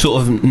in the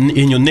sort of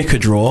in your knicker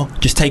drawer,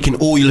 just taking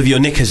all of your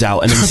knickers out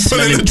and then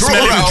smelling the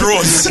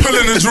drawers,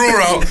 pulling the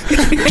drawer out,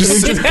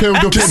 just curled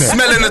up in it,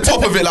 smelling the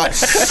top of it like.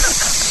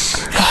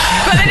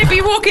 But then if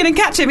you walk in and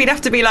catch him, he'd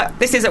have to be like,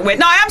 "This isn't weird."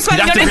 No, I am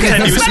smelling your knickers.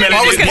 Pretend you were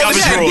smelling the other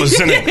drawers,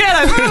 isn't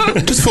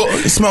it? Just thought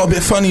it smelled a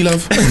bit funny,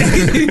 love.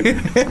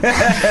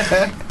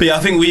 But yeah, I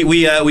think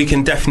we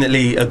can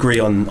definitely agree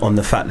on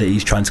the fact that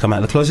he's trying to come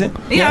out of the closet.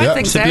 Yeah, I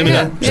think so.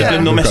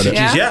 Subliminal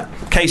messages. Yeah.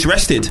 Case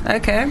rested.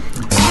 Okay.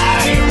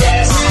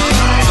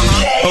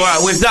 All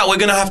right, with that, we're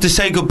going to have to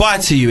say goodbye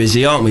to you,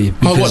 Izzy, aren't we?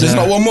 Because, what? There's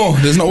not one more.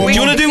 There's not one more. Do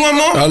you want to do one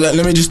more?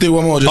 Let me just do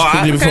one more, just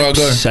quickly before I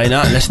go. Say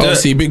that. Let's do it.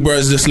 Obviously, Big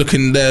Bro's just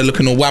looking there,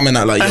 looking all whamming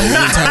at like, yo, we need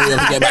to hurry up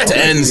and get back to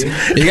ends.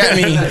 You get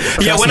me?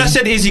 Yeah, when I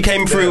said Izzy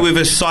came through with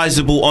a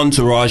sizable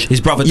entourage,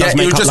 his brother does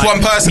make it was just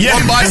one person,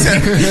 one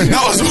bicep.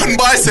 That was one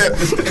bicep.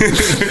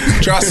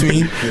 Trust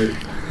me.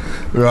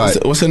 Right.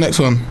 What's the next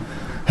one?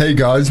 Hey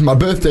guys, my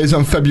birthday is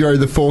on February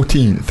the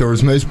 14th, or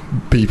as most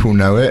people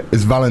know it,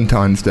 is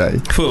Valentine's Day. I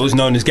thought it was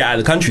known as Get Out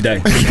of the Country Day.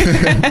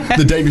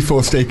 The day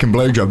before steak and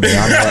blowjob day,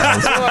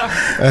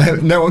 I know.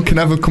 No one can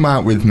ever come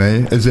out with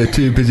me, as they're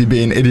too busy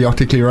being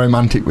idiotically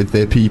romantic with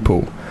their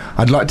people.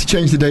 I'd like to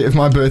change the date of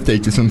my birthday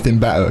to something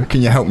better.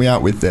 Can you help me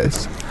out with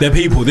this? They're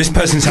people. This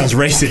person sounds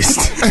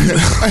racist.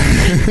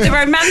 They're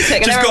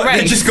romantic.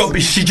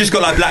 She just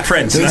got like black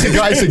friends. It's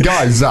a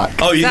guy, Zach.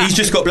 Oh, he's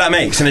just got black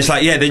mates, and it's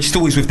like, yeah, they're just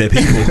always with their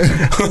people.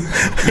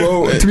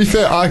 Well, to be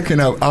fair, I can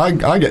help.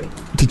 I get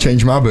to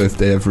change my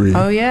birthday every.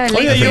 Oh yeah,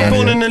 you're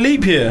born in a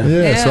leap year.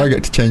 Yeah, so I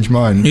get to change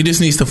mine. He just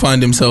needs to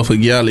find himself a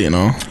gal, you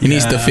know. He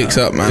needs to fix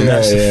up, man.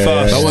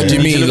 Like, what do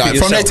you mean? Like,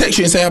 from they text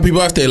you and say happy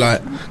birthday,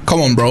 like,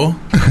 come on, bro.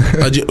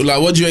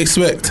 Like, what do you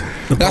expect?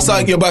 That's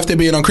like your birthday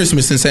being on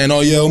Christmas and saying,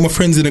 oh yeah, all my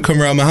friends didn't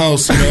come around my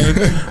house, you know.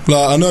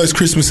 Like, I know it's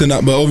Christmas and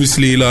that, but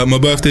obviously, like, my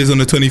birthday's on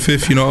the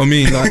 25th, you know what I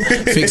mean? Like,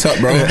 fix up,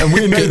 bro. And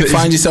we know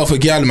find yourself a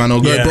gal, man,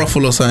 or go to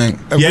brothel or something.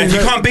 Yeah, if you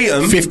can't beat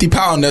them,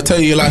 £50, they'll tell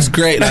you your life's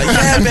great. Like,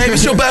 yeah, babe,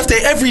 it's your birthday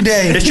every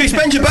day. It's true,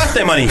 spend your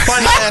birthday money.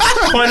 Find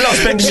love,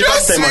 spend your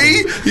birthday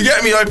money. You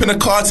get me? Open a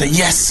card, say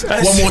yes,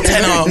 one more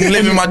tenner, I'm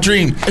living my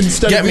dream.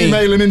 Instead of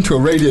emailing into a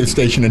radio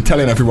station and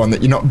telling everyone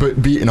that you're not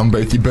beating on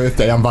both your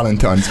birthday and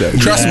Valentine's Day.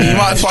 Trust me, you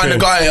might find a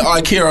guy at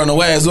IKEA on the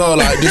way as well.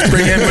 Like, just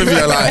bring him with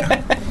you.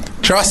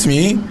 Like, trust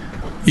me.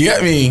 You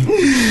get me?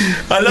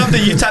 I love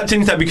that you tapped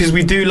into that, because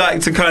we do like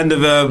to kind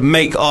of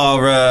make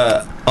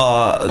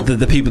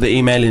the people that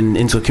email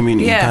into a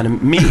community kind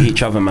of meet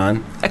each other,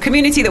 man. A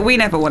community that we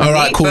never want to meet.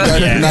 All right, cool. No,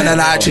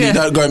 actually,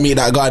 don't go meet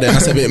that guy then.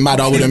 That's a bit mad.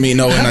 I wouldn't meet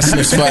no one that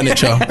sniffs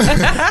furniture.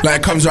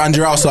 Like, comes around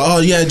your house like, oh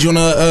yeah, do you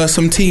want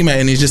some tea, mate?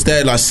 And he's just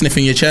there like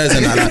sniffing your chairs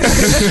and that.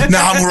 Like, no,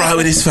 I'm alright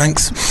with this,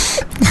 thanks.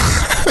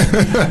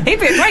 He'd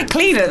be a great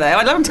cleaner though.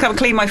 I'd love him to come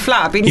clean my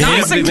flat. It'd be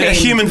nice and clean. A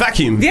human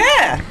vacuum.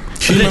 Yeah.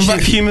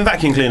 Human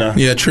vacuum cleaner.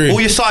 Yeah, true. All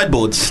your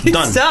sideboards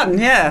done. It's done,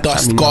 yeah.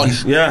 Dust gone.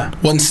 Nice. Yeah.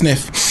 One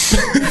sniff.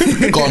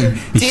 Gone.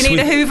 Do you need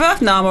a Hoover?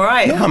 No, I'm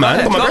alright. No,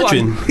 man. Got my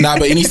brethren. Nah,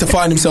 but he needs to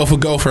find himself a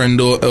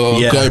girlfriend or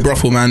go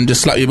brothel, man.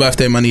 Just slap your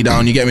birthday money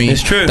down. You get me?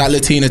 It's true. That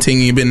Latina thing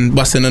you've been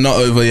busting a nut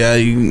over,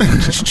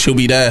 she'll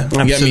be there.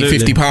 You get me?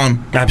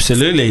 £50.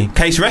 Absolutely.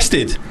 Case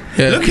rested.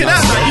 Yeah. Look at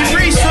that, man. You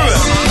breezed through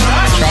it.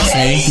 Trust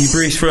me. You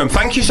breezed through them.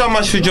 Thank you so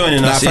much for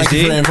joining us, Thank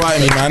you for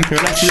inviting me, man. You're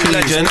an absolute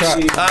legend.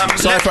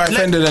 Sorry if I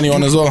offended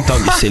anyone as well.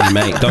 Don't be silly,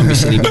 mate. Don't be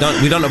silly.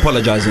 We don't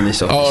apologise in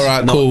this office. All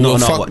right, cool. Well,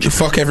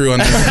 fuck everyone.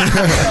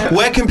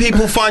 Where can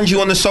people find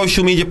you on the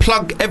social media?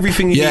 Plug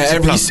everything you need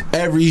to plug.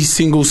 Every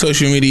single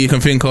social media you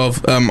can think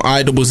of.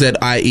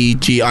 IZZIEGIBBS.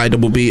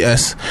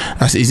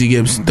 That's Easy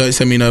Gibbs. Don't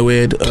send me no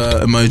weird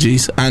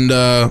emojis. And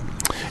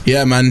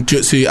yeah, man,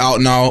 Jutsu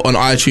out now on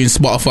iTunes,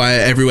 Spotify,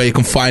 everywhere you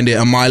can find it.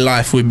 And My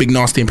Life with Big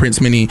Nasty and Prince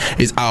Mini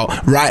is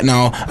out right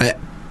now at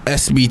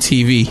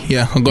SBTV.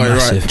 Yeah, I got it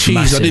right.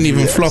 Jeez, I didn't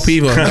even flop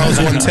either. That was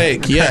one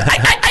take. Yeah.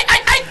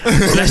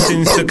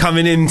 Blessings for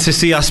coming in to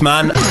see us,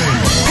 man.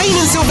 Payne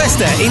and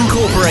Sylvester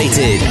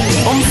Incorporated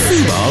on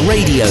Fubar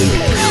Radio.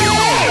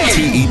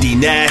 TED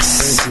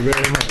Ness.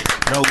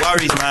 No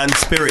worries, man.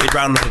 Spirited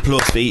round of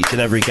applause for each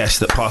and every guest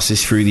that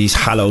passes through these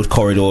hallowed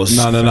corridors.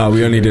 No.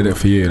 We only did it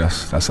for you.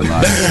 That's a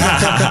lie.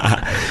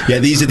 Yeah,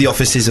 these are the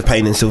offices of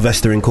Payne and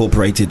Sylvester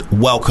Incorporated.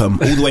 Welcome,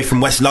 all the way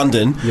from West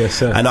London. Yes,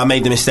 sir. And I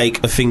made the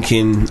mistake of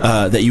thinking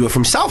that you were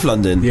from South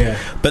London. Yeah.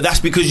 But that's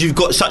because you've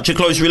got such a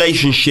close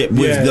relationship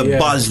with the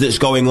buzz that's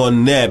going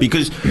on there.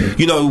 Because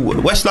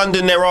West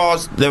London, there are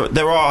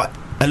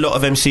a lot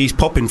of MCs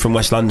popping from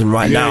West London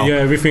now. Yeah,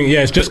 everything.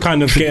 Yeah, it's just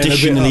kind of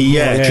traditionally.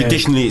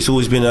 Traditionally, it's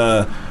always been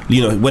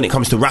when it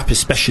comes to rap,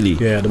 especially.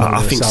 Yeah,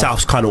 I think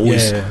South's kind of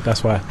always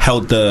that's why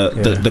held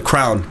the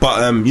crown.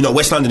 But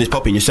West London is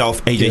popping.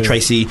 Yourself, AJ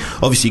Tracy,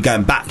 obviously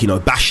going back.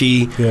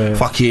 Bashi,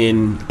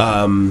 fucking.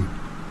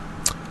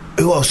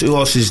 Who else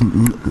is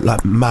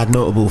mad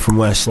notable from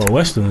West? Well,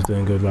 Western's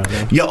doing good right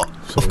now. Yeah,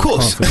 of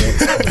course.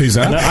 Who's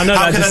that? I know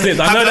that just slipped.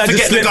 I know that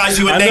just slipped. The guys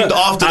who were named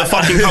after the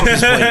fucking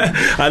Compass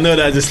Point. I know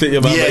that just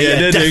slipped.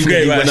 They're doing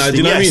great right now. Do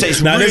you know what I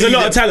mean? Now, there's a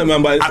lot of talent,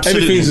 man, but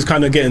everything's just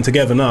kind of getting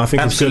together now. I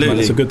think it's good, man.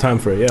 It's a good time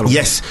for it. Yeah.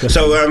 Yes.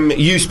 So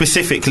you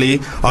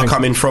specifically are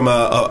coming from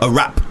a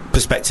rap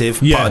perspective,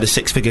 part of the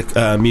Six Figure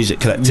Music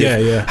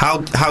Collective.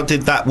 How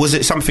did that? Was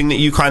it something that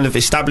you kind of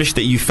established,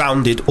 that you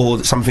founded,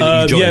 or something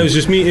that you joined? Yeah, it was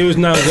just me. It was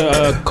now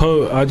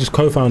I just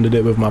co-founded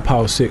it with my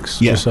pal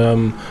Six. Yeah.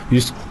 We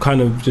just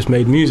kind of just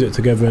made music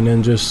together, and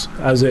then just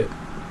as it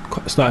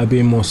started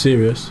being more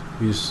serious,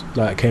 we just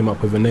came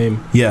up with a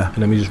name. Yeah.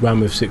 And then we just ran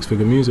with Six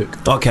Figure Music.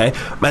 Okay.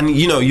 And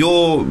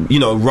your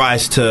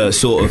rise to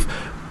sort of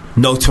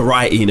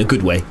notoriety in a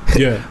good way.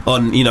 Yeah.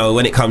 On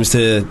when it comes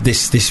to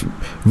this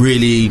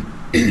really.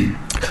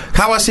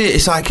 How I see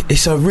it,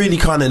 it's a really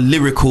kind of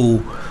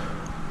lyrical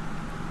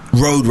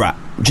road rap.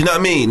 Do you know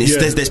what I mean?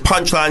 There's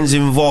punchlines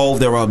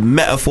involved, there are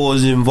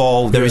metaphors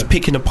involved, there is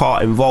picking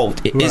apart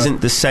involved. It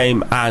isn't the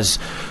same as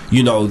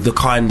the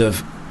kind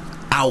of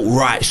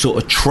outright sort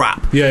of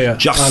trap.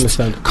 Just I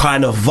understand.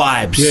 Kind of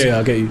vibes. Yeah,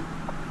 I get you.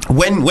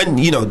 When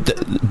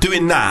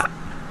doing that,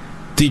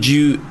 did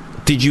you?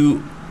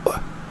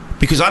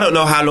 Because I don't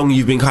know how long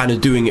you've been kind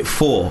of doing it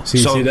for.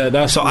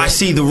 I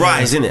see the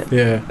rise in it.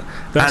 Yeah.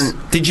 And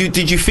did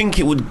you think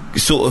it would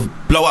sort of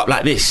blow up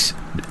like this,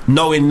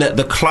 knowing that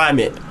the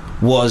climate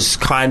was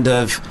kind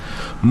of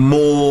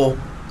more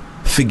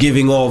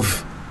forgiving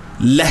of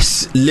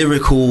less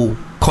lyrical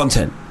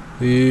content?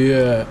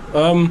 Yeah.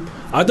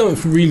 I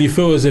don't really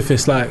feel as if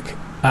it's at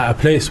a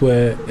place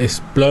where it's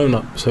blown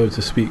up, so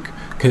to speak.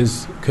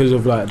 Because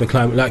of the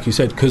climate, like you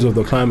said, because of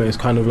the climate, it's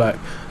kind of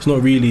it's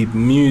not really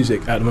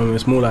music at the moment.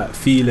 It's more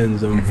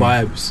feelings and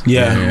vibes,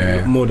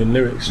 more than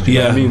lyrics. Do you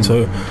know what I mean?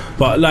 So,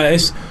 but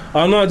it's I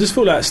don't know. I just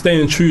feel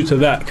staying true to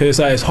that, because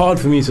it's hard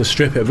for me to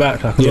strip it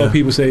back. A lot of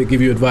people say, give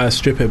you advice,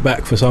 strip it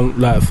back for some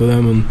for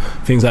them and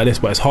things like this.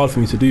 But it's hard for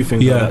me to do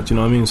things like that. Do you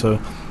know what I mean?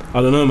 So,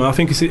 I don't know, man. I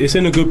think it's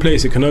in a good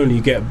place. It can only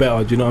get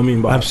better. Do you know what I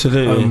mean? But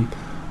absolutely.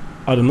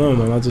 I don't know,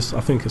 man. I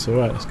think it's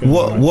alright.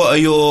 What are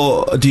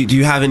your? Do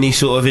you have any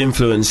sort of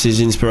influences,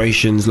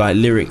 inspirations,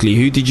 lyrically?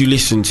 Who did you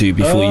listen to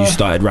before you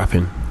started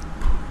rapping?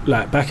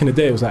 Back in the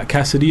day, it was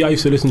Cassidy. I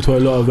used to listen to a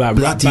lot of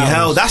bloody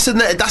hell. That's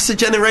a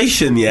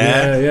generation,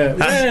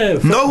 yeah.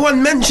 No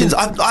one mentions.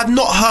 I've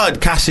not heard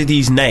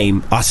Cassidy's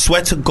name. I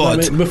swear to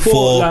God.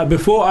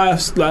 Before I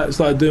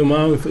started doing my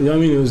own, you know what I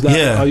mean? It was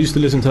I used to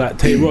listen to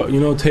Tay Rock.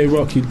 Tay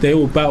Rock. They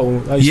all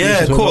battle. I used to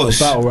listen to of course.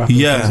 Battle rap and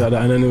things like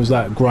that. And then it was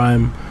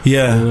Grime.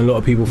 Yeah. And a lot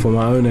of people from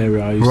my own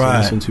area I used to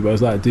listen to. But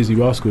it was Dizzy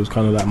Rascal was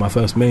kind of my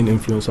first main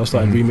influence. I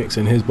started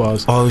remixing his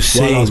bars while I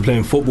was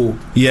playing football.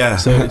 Yeah.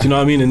 So do you know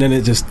what I mean? And then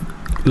it just.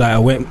 I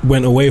went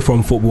away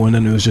from football, and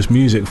then it was just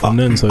music from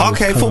then. So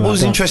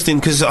football's interesting,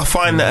 because I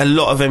find that a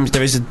lot of them,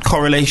 there is a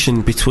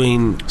correlation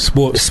between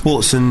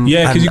sports and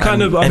because you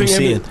kind of I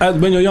think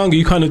when you're younger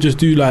you kind of just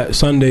do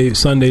Sunday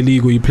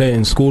league, or you play it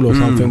in school or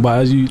something. But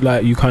as you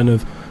you kind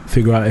of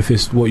figure out if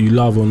it's what you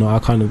love or not. I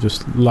kind of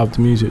just loved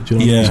music. Do you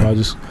know what I mean? So I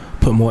just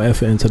put more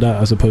effort into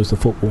that as opposed to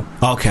football.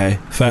 Okay,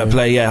 fair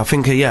play. Yeah, I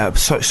think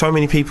so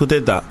many people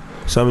did that.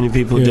 So many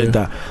people did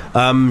that.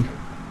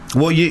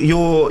 Well,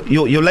 your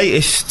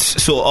latest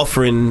sort of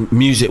offering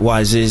music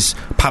wise is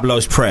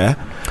Pablo's Prayer.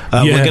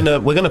 We're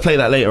gonna play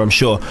that later, I'm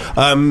sure.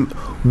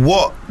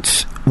 What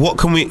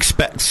can we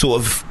expect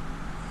sort of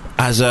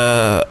as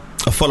a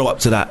follow up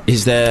to that?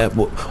 Is there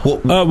that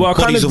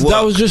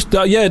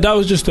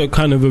was just a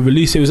kind of a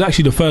release. It was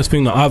actually the first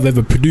thing that I've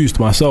ever produced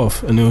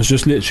myself, and it was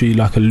just literally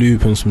like a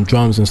loop and some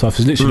drums and stuff.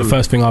 It's literally the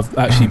first thing I've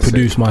actually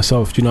produced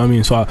myself. Do you know what I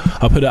mean? So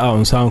I put it out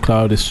on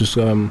SoundCloud. It's just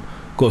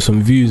got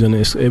some views, and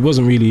it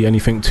wasn't really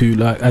anything too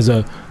like as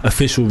a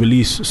official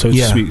release, so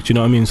to speak. Do you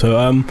know what I mean? So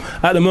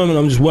at the moment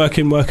I'm just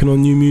working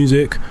on new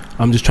music.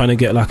 I'm just trying to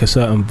get like a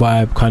certain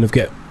vibe, kind of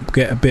get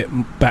a bit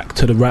back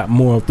to the rap,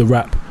 more of the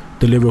rap,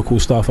 the lyrical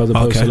stuff, as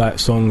opposed to like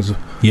songs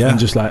and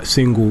just like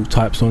single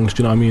type songs.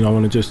 Do you know what I mean? I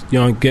want to just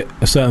get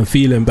a certain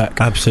feeling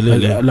back.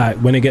 Absolutely. Like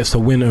when it gets to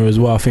winter as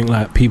well, I think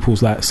like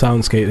people's like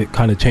soundscape, it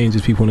kind of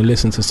changes. People want to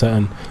listen to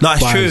certain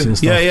vibes and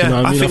stuff. Yeah, you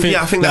know what I mean?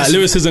 I think like,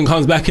 lyricism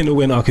comes back in the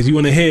winter because you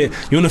want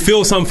to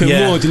feel something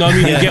more. Do you know what I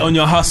mean? And get on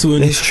your hustle.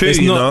 And it's true. It's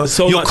not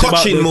so you're much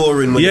coaching about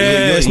more in.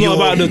 It's not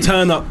about the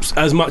turn ups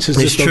as much as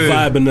just the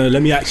vibe and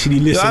let me actually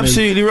listen. You're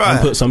absolutely right.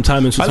 And put some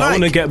time into. So I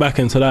want to get back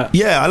into that.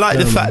 Yeah, I like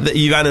the fact that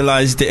you've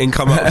analysed it and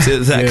come up to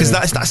that, because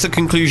that's the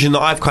conclusion that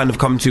I've kind of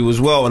come to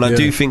as well. And I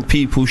do think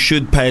people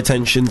should pay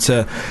attention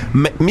to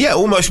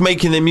almost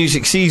making their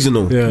music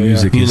seasonal.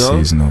 Music is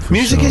seasonal.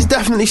 Music is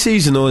definitely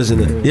seasonal,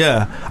 isn't it?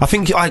 Yeah, I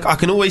think I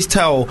can always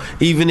tell,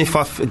 even if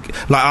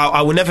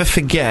I will never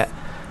forget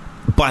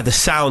by the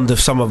sound of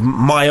some of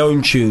my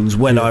own tunes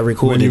when I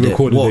recorded it,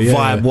 what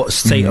vibe, what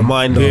state of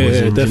mind I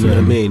was in.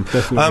 Definitely. You know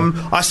what I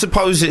mean? I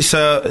suppose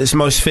it's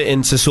most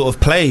fitting to sort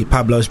of play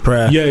Pablo's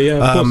Prayer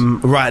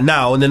right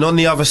now, and then on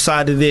the other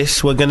side of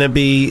this we're going to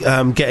be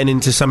getting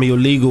into some of your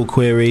legal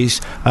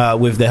queries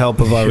with the help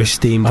of our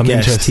esteemed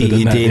guest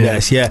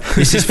TEDNS.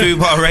 This is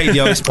Fubar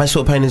Radio. That's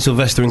what Payne and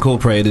Sylvester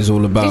Incorporated is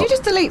all about. Did you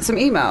just delete some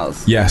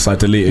emails? Yes, I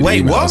deleted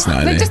emails.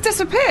 What? They just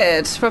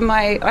disappeared from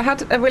my... I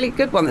had a really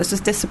good one that's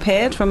just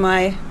disappeared from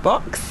my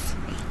box.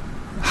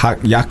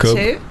 Jacob.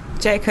 2.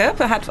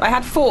 Jacob. I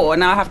had 4, and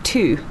now I have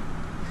 2.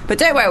 But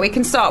don't worry, we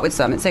can start with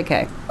some. It's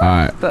okay. All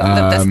right.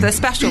 But the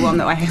special one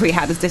that we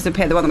had has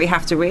disappeared. The one that we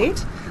have to read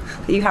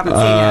that you haven't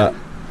seen yet.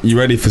 You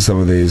ready for some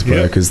of these,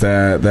 bro? Because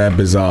they're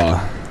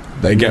bizarre.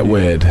 They get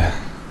weird. All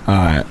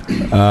right.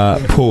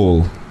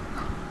 Paul.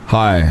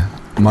 Hi.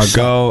 My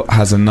girl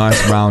has a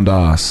nice round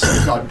ass.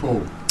 Like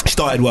Paul.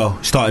 Started well.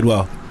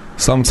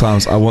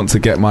 Sometimes I want to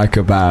get my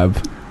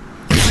kebab.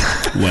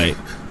 Wait.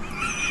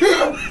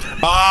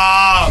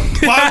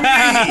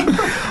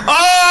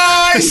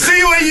 I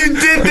see what you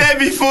did there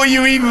before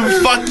you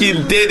even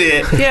fucking did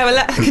it. Yeah, well,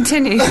 let's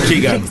continue.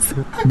 Keep going.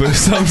 But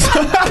sometimes...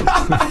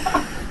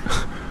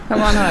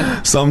 Come on,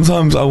 hon.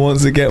 Sometimes I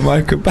want to get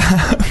my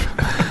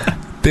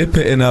kebab, dip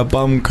it in her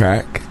bum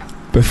crack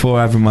before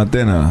having my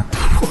dinner.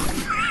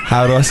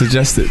 How do I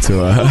suggest it to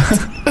her?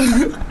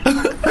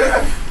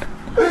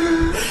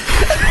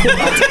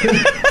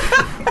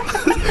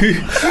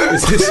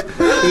 Is this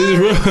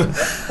real?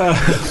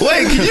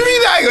 Wait, can you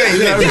read that?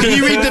 Can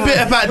you read the bit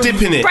about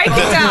dipping it? Break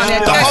it down,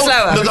 go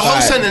slower. The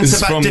whole sentence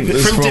about dipping.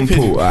 From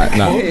Paul.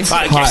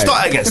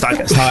 Start again.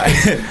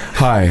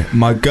 Hi,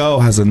 my girl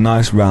has a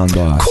nice round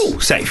ass.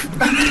 Cool, safe.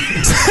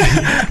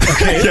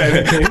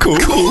 Cool.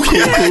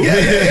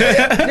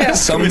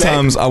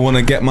 Sometimes I want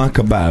to get my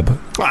kebab.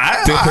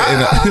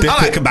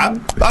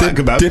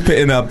 Dip it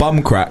in a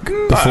bum crack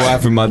before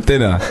having my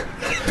dinner.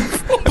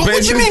 But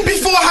what do you mean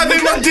before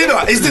having my dinner?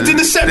 Is the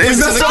dinner separate?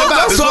 That's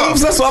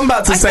what I'm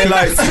about to say.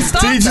 Like,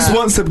 he just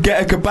wants to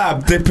get a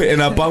kebab, dip it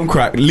in a bum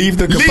crack, leave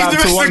the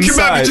kebab to one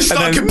side, and just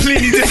start a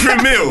completely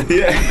different meal.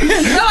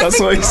 That's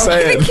what he's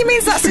saying. I think he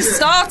means that's his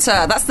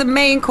starter. That's the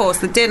main course,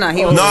 the dinner.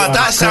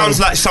 That sounds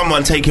like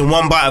someone taking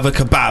one bite of a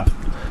kebab,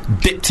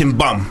 dipped in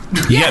bum.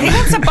 He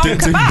wants a bum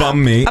dipped in kebab.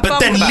 bum meat. But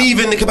then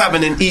leaving the kebab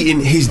and then eating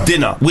his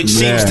dinner, which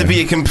seems to be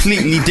a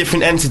completely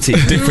different entity.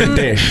 Different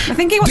dish. I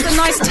think he wants a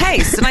nice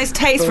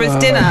taste for his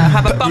dinner.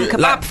 Have a bum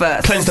kebab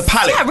first. Cleanse the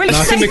palate. Yeah, really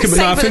I think the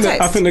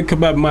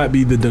kebab might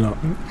be the dinner.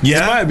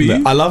 Yeah? It might be.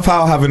 I love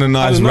how having a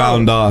nice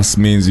round ass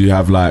means you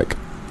have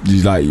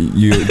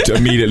you're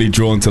immediately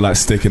drawn to like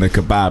sticking a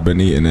kebab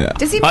and eating it.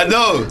 Does he mean I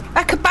know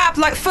a kebab,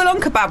 like full on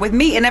kebab with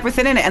meat and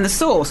everything in it and the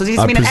sauce? Or does he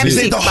just mean an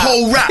empty the kebab?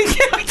 whole wrap?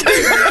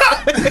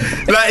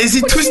 Like, is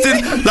he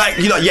twisted? Like,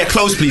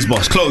 close please,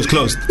 boss. Close.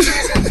 Get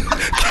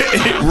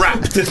it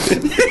wrapped.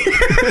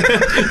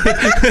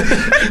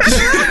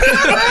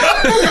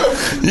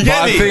 You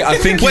get me? I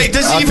think. Wait,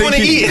 does he even want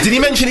to eat it? Did he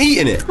mention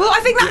eating it? Well, I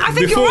think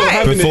you're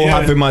right. Before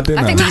having my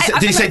dinner.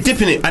 Did he say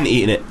dipping it and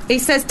eating it? He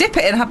says dip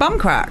it in her bum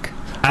crack.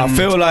 I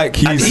feel like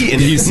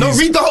he's no,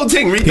 read the whole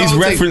thing. He's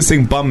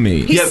referencing bum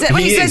meat. He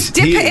says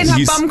dip it in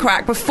her bum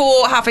crack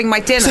before having my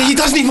dinner. So he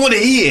doesn't even want to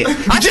eat it.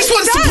 He just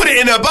wants to put it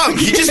in her bum.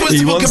 He just wants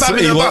to put kebab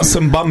in her bum. He wants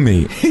some bum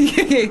meat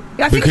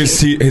because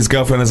his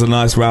girlfriend has a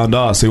nice round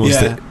ass. So he wants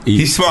to eat.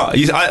 He's smart.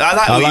 I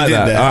like what he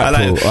did there. I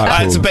like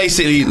it. So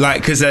basically,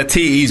 like, because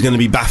TE is going to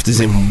be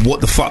BAFTAs in what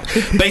the fuck.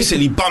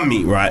 Basically, bum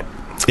meat, right?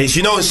 It's,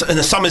 you know, in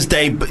a summer's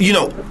day, but you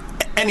know,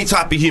 any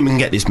type of human can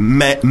get this,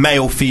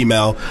 male,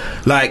 female,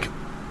 like.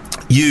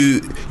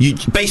 You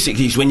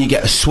basically, it's when you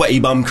get a sweaty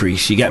bum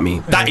crease, you get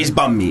me? That is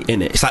bum meat,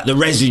 innit? It's like the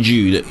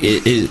residue that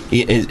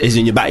is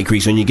in your batty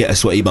crease when you get a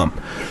sweaty bum.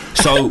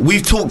 So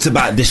we've talked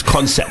about this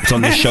concept on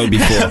this show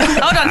before.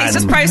 Hold on, he's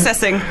just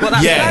processing what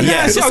that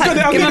means.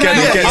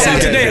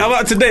 I'm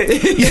up to date.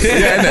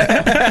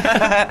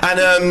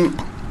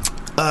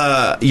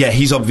 And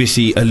he's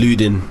obviously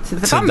alluding to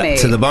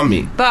the bum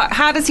meat. But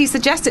how does he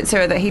suggest it to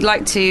her that he'd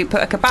like to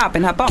put a kebab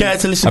in her bum? Get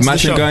her to listen Imagine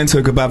to the show. going to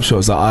a kebab shop.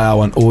 It's like, I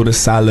want all the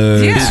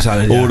salads,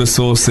 all the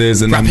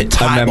sauces, and then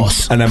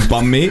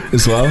bum meat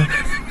as well.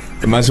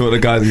 Imagine what the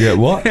guys get.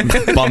 What?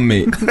 Bum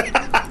meat.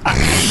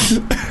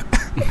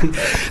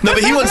 No,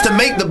 but he wants to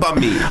make the bum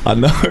meat. I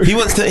know.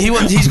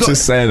 He's got.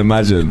 Just saying,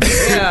 imagine.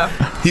 Yeah.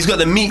 He's got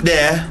the meat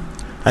there,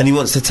 and he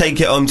wants to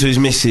take it home to his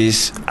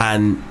missus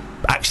and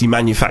actually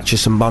manufacture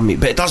some bum meat,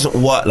 but it doesn't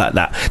work like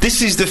that.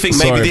 This is the thing.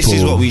 Maybe this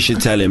is what we should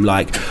tell him.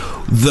 Like,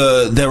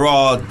 there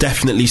are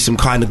definitely some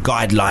kind of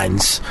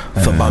guidelines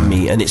for bum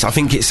meat, and I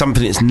think it's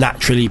something that's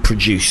naturally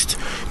produced.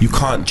 You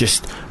can't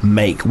just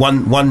make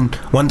one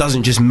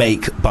doesn't just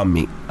make bum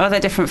meat. Are there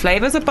different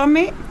flavours of bum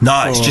meat?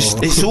 No,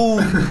 it's all.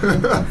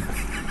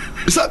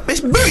 It's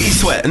booty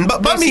sweat, and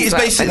bum meat is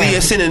basically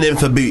a synonym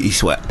for booty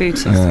sweat. Booty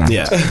sweat.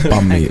 Yeah,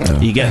 bum meat.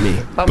 You get me?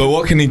 But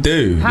what can he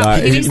do?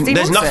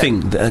 There's nothing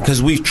because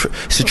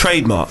it's a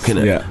trademark, isn't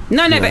it? Yeah.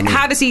 No, but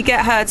how does he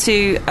get her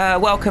to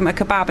welcome a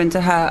kebab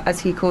into her, as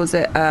he calls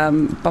it,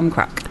 bum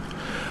crack?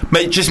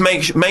 Just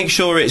make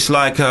sure it's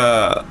like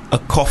a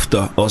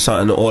kofta or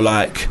something, or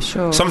like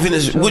something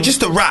that's well,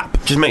 just a wrap.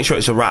 Just make sure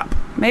it's a wrap.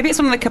 Maybe it's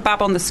one of the kebab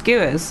on the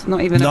skewers,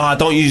 not even. No, I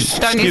don't use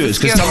skewers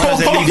because sometimes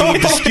they leave you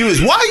with the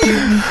skewers. Why are you?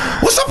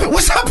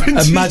 What's happened?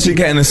 Imagine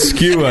getting a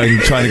skewer and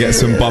trying to get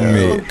some bum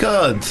meat. Oh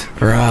God!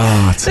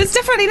 Right. There's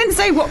definitely. He didn't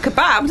say what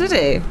kebab, did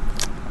he?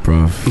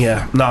 Bruv.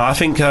 Yeah. No, I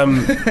think.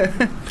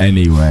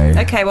 Anyway.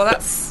 Okay, well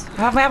that's.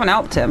 We haven't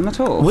helped him at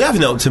all. We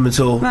haven't helped him at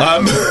all.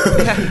 No.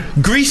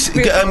 Greece.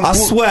 I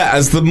swear,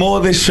 as the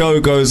more this show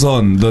goes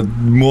on, the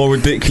more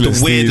ridiculous,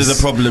 the weirder the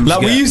problems.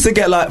 Like we used to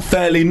get like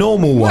fairly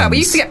normal ones. Well, we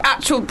used to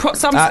get some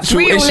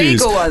real issues.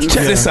 legal ones.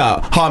 Check this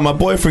out. Hi, my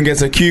boyfriend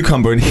gets a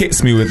cucumber and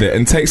hits me with it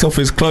and takes off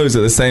his clothes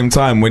at the same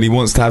time when he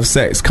wants to have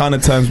sex. Kind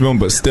of turns me on,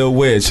 but still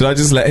weird. Should I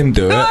just let him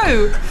do it?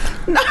 No.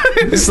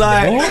 It's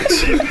like what?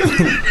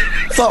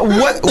 It's like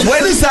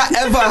when does that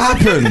ever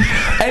happen?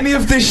 Any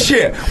of this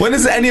shit? When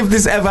does any of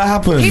this ever happen?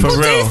 People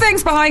do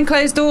things behind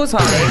closed doors,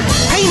 Harley.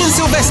 Payne and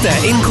Sylvester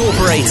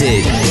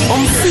Incorporated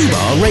on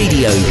Fubar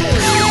Radio.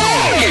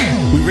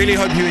 We really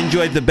hope you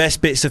enjoyed the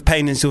best bits of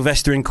Payne and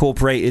Sylvester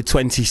Incorporated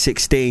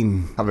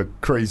 2016. Have a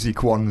crazy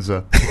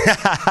Kwanzaa.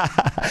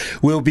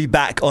 We'll be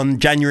back on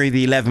January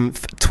the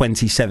 11th,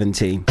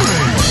 2017.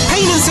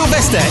 Payne and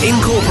Sylvester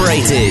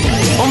Incorporated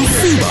on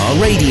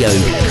Fubar Radio.